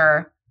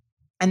publisher.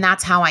 And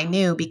that's how I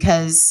knew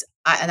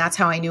that's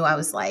how I knew I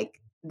was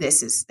like,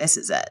 this is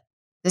it.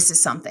 This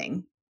is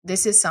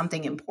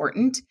something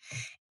important.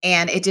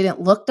 And it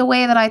didn't look the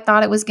way that I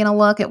thought it was going to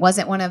look. It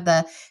wasn't one of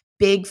the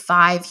big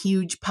 5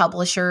 huge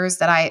publishers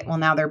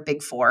now they're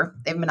big 4.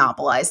 They've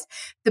monopolized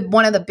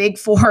one of the big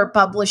 4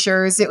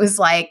 publishers. It was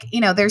like,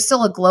 they're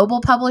still a global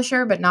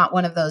publisher, but not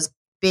one of those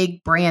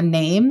big brand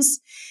names.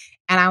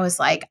 And I was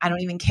like, I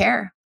don't even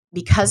care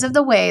because of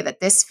the way that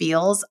this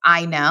feels.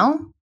 I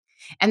know.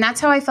 And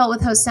that's how I felt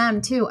with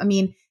Hosem too. I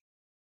mean,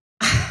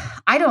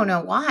 I don't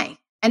know why.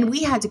 And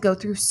we had to go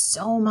through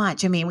so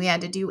much. I mean, we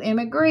had to do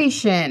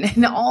immigration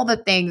and all the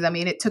things. I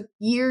mean, it took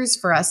years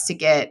for us to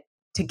get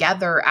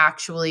together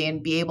actually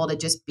and be able to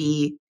just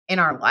be in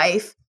our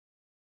life.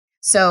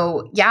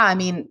 So yeah, I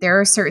mean, there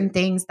are certain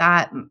things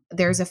that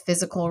there's a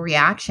physical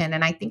reaction.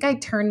 And I think I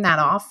turned that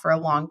off for a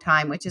long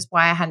time, which is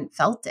why I hadn't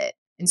felt it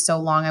in so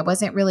long. I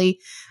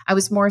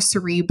was more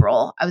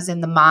cerebral. I was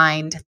in the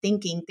mind,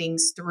 thinking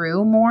things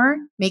through more,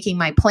 making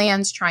my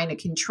plans, trying to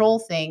control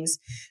things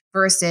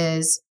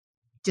versus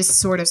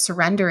just sort of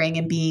surrendering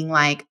and being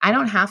like, I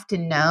don't have to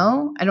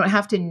know.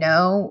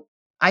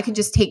 I can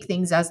just take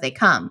things as they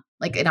come.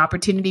 Like an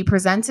opportunity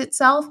presents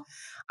itself.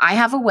 I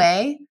have a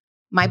way.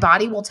 My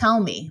body will tell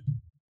me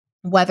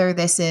whether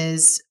this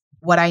is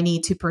what I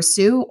need to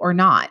pursue or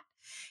not.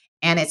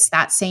 And it's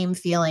that same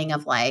feeling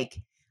of like,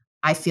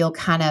 I feel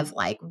kind of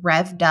like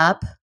revved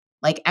up,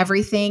 like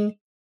everything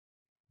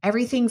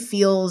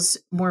feels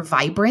more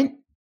vibrant.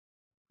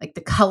 Like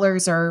the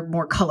colors are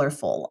more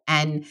colorful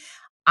and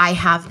I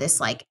have this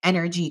like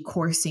energy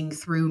coursing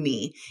through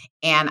me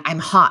and I'm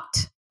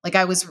hot. Like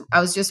I was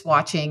just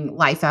watching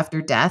Life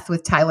After Death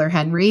with Tyler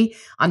Henry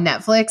on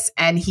Netflix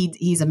and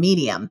he's a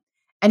medium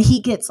and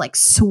he gets like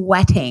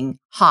sweating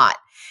hot.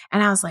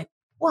 And I was like,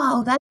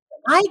 whoa, that's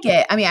what I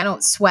get. I mean, I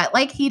don't sweat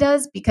like he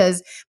does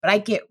but I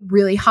get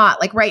really hot.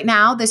 Like right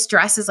now, this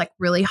dress is like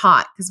really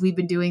hot because we've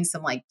been doing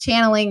some like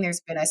channeling.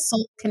 There's been a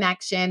soul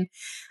connection.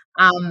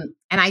 And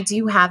I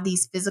do have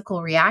these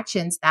physical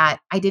reactions that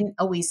I didn't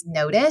always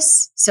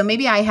notice. So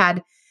maybe I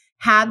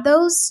had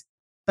those,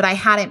 but I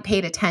hadn't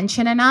paid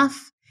attention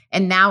enough.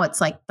 And now it's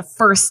like the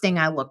first thing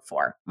I look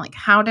for. I'm like,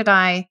 how did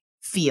I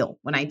feel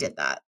when I did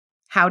that?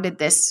 How did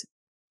this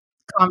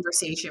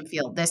conversation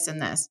feel? This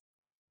and this.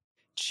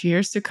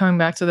 Cheers to coming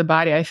back to the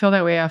body. I feel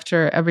that way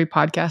after every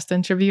podcast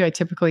interview. I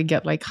typically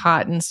get like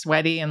hot and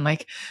sweaty, and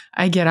like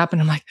I get up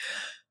and I'm like,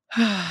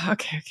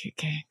 okay,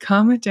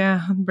 calm it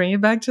down, bring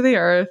it back to the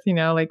earth.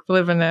 Like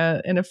live in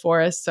a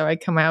forest. So I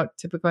come out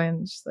typically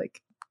and just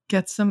like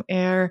get some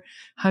air,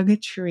 hug a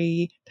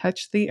tree,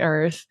 touch the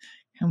earth,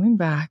 coming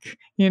back,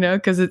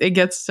 because it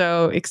gets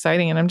so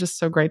exciting. And I'm just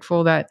so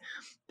grateful that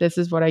this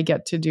is what I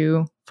get to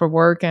do for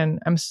work. And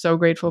I'm so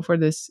grateful for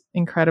this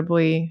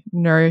incredibly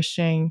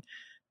nourishing,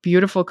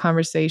 beautiful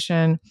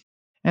conversation.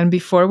 And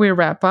before we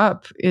wrap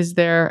up, is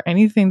there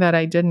anything that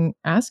I didn't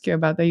ask you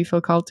about that you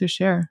feel called to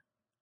share?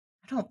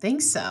 I don't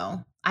think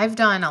so. I've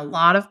done a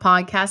lot of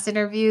podcast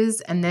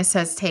interviews, and this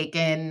has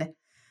taken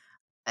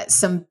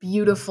some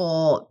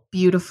beautiful,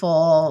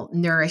 beautiful,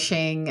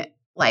 nourishing,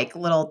 like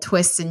little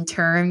twists and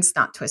turns,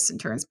 not twists and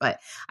turns, but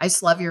I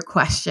just love your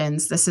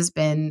questions. This has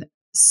been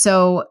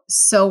so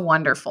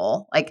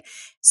wonderful, like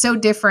so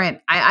different.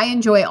 I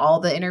enjoy all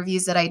the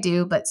interviews that I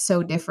do, but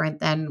so different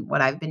than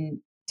what I've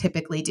been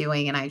typically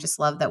doing. And I just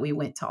love that we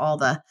went to all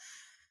the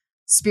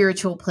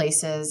spiritual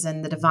places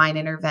and the divine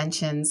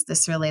interventions.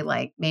 This really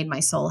like made my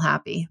soul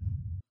happy.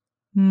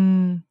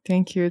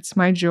 Thank you. It's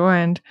my joy.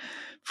 And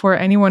for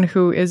anyone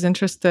who is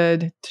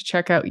interested to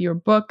check out your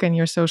book and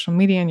your social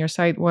media and your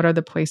site, what are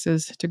the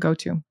places to go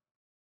to?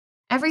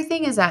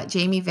 Everything is at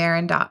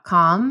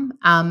jamievaron.com.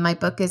 My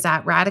book is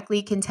at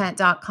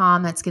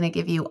radicallycontent.com. That's going to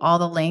give you all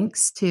the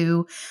links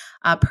to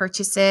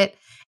purchase it.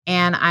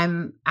 And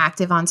I'm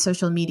active on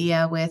social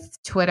media with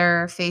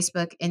Twitter,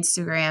 Facebook,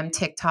 Instagram,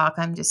 TikTok.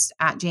 I'm just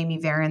at Jamie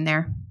Varon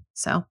there.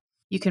 So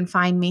you can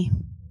find me.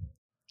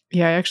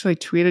 Yeah, I actually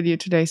tweeted you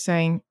today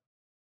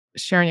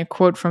sharing a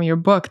quote from your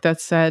book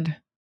that said,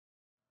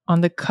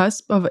 on the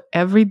cusp of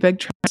every big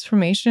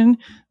transformation,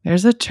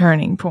 there's a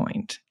turning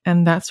point.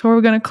 And that's what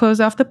we're going to close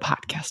off the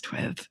podcast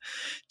with.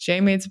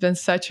 Jamie, it's been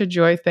such a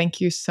joy.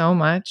 Thank you so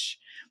much.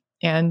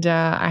 And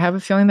I have a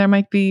feeling there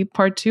might be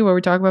part 2 where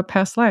we talk about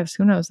past lives.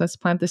 Who knows? Let's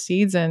plant the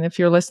seeds. And if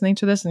you're listening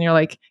to this and you're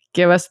like,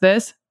 give us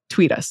this,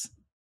 tweet us.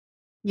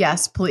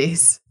 Yes,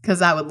 please.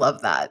 Because I would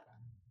love that.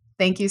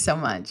 Thank you so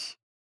much.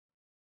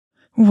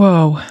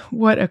 Whoa,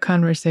 what a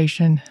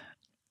conversation.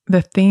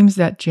 The themes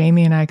that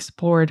Jamie and I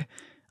explored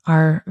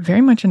are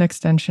very much an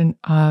extension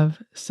of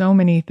so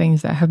many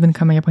things that have been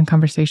coming up in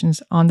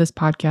conversations on this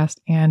podcast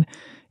and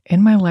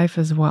in my life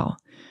as well.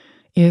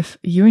 If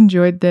you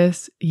enjoyed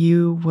this,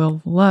 you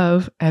will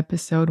love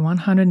episode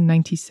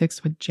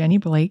 196 with Jenny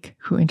Blake,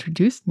 who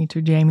introduced me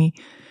to Jamie,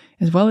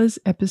 as well as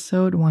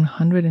episode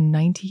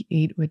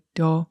 198 with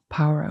Do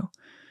Paro,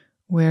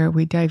 where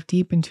we dive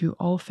deep into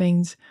all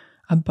things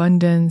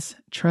abundance,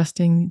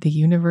 trusting the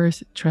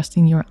universe,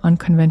 trusting your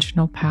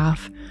unconventional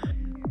path,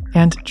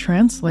 and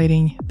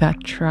translating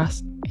that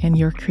trust and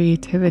your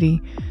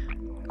creativity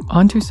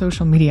onto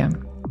social media.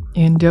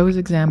 In Do's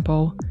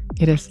example,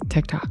 it is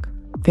TikTok.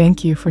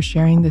 Thank you for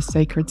sharing this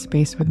sacred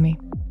space with me.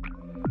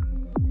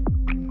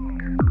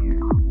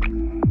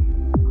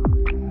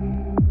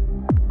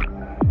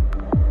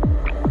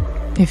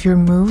 If you're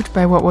moved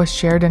by what was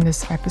shared in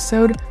this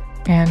episode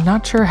and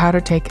not sure how to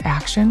take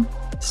action,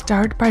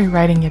 start by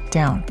writing it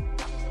down.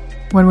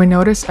 When we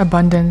notice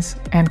abundance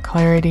and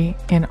clarity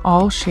in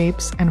all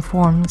shapes and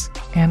forms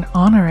and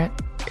honor it,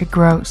 it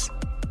grows.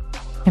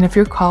 And if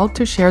you're called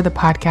to share the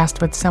podcast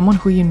with someone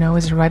who you know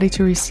is ready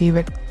to receive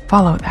it,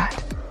 follow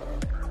that.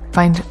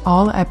 Find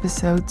all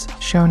episodes,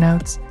 show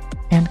notes,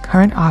 and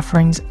current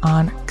offerings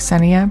on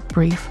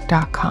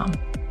xeniabrief.com.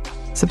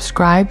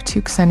 Subscribe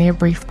to Xenia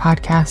Brief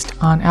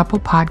Podcast on Apple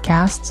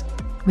Podcasts,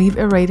 leave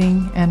a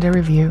rating and a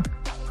review,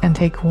 and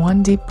take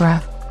one deep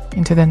breath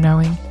into the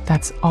knowing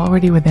that's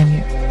already within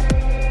you.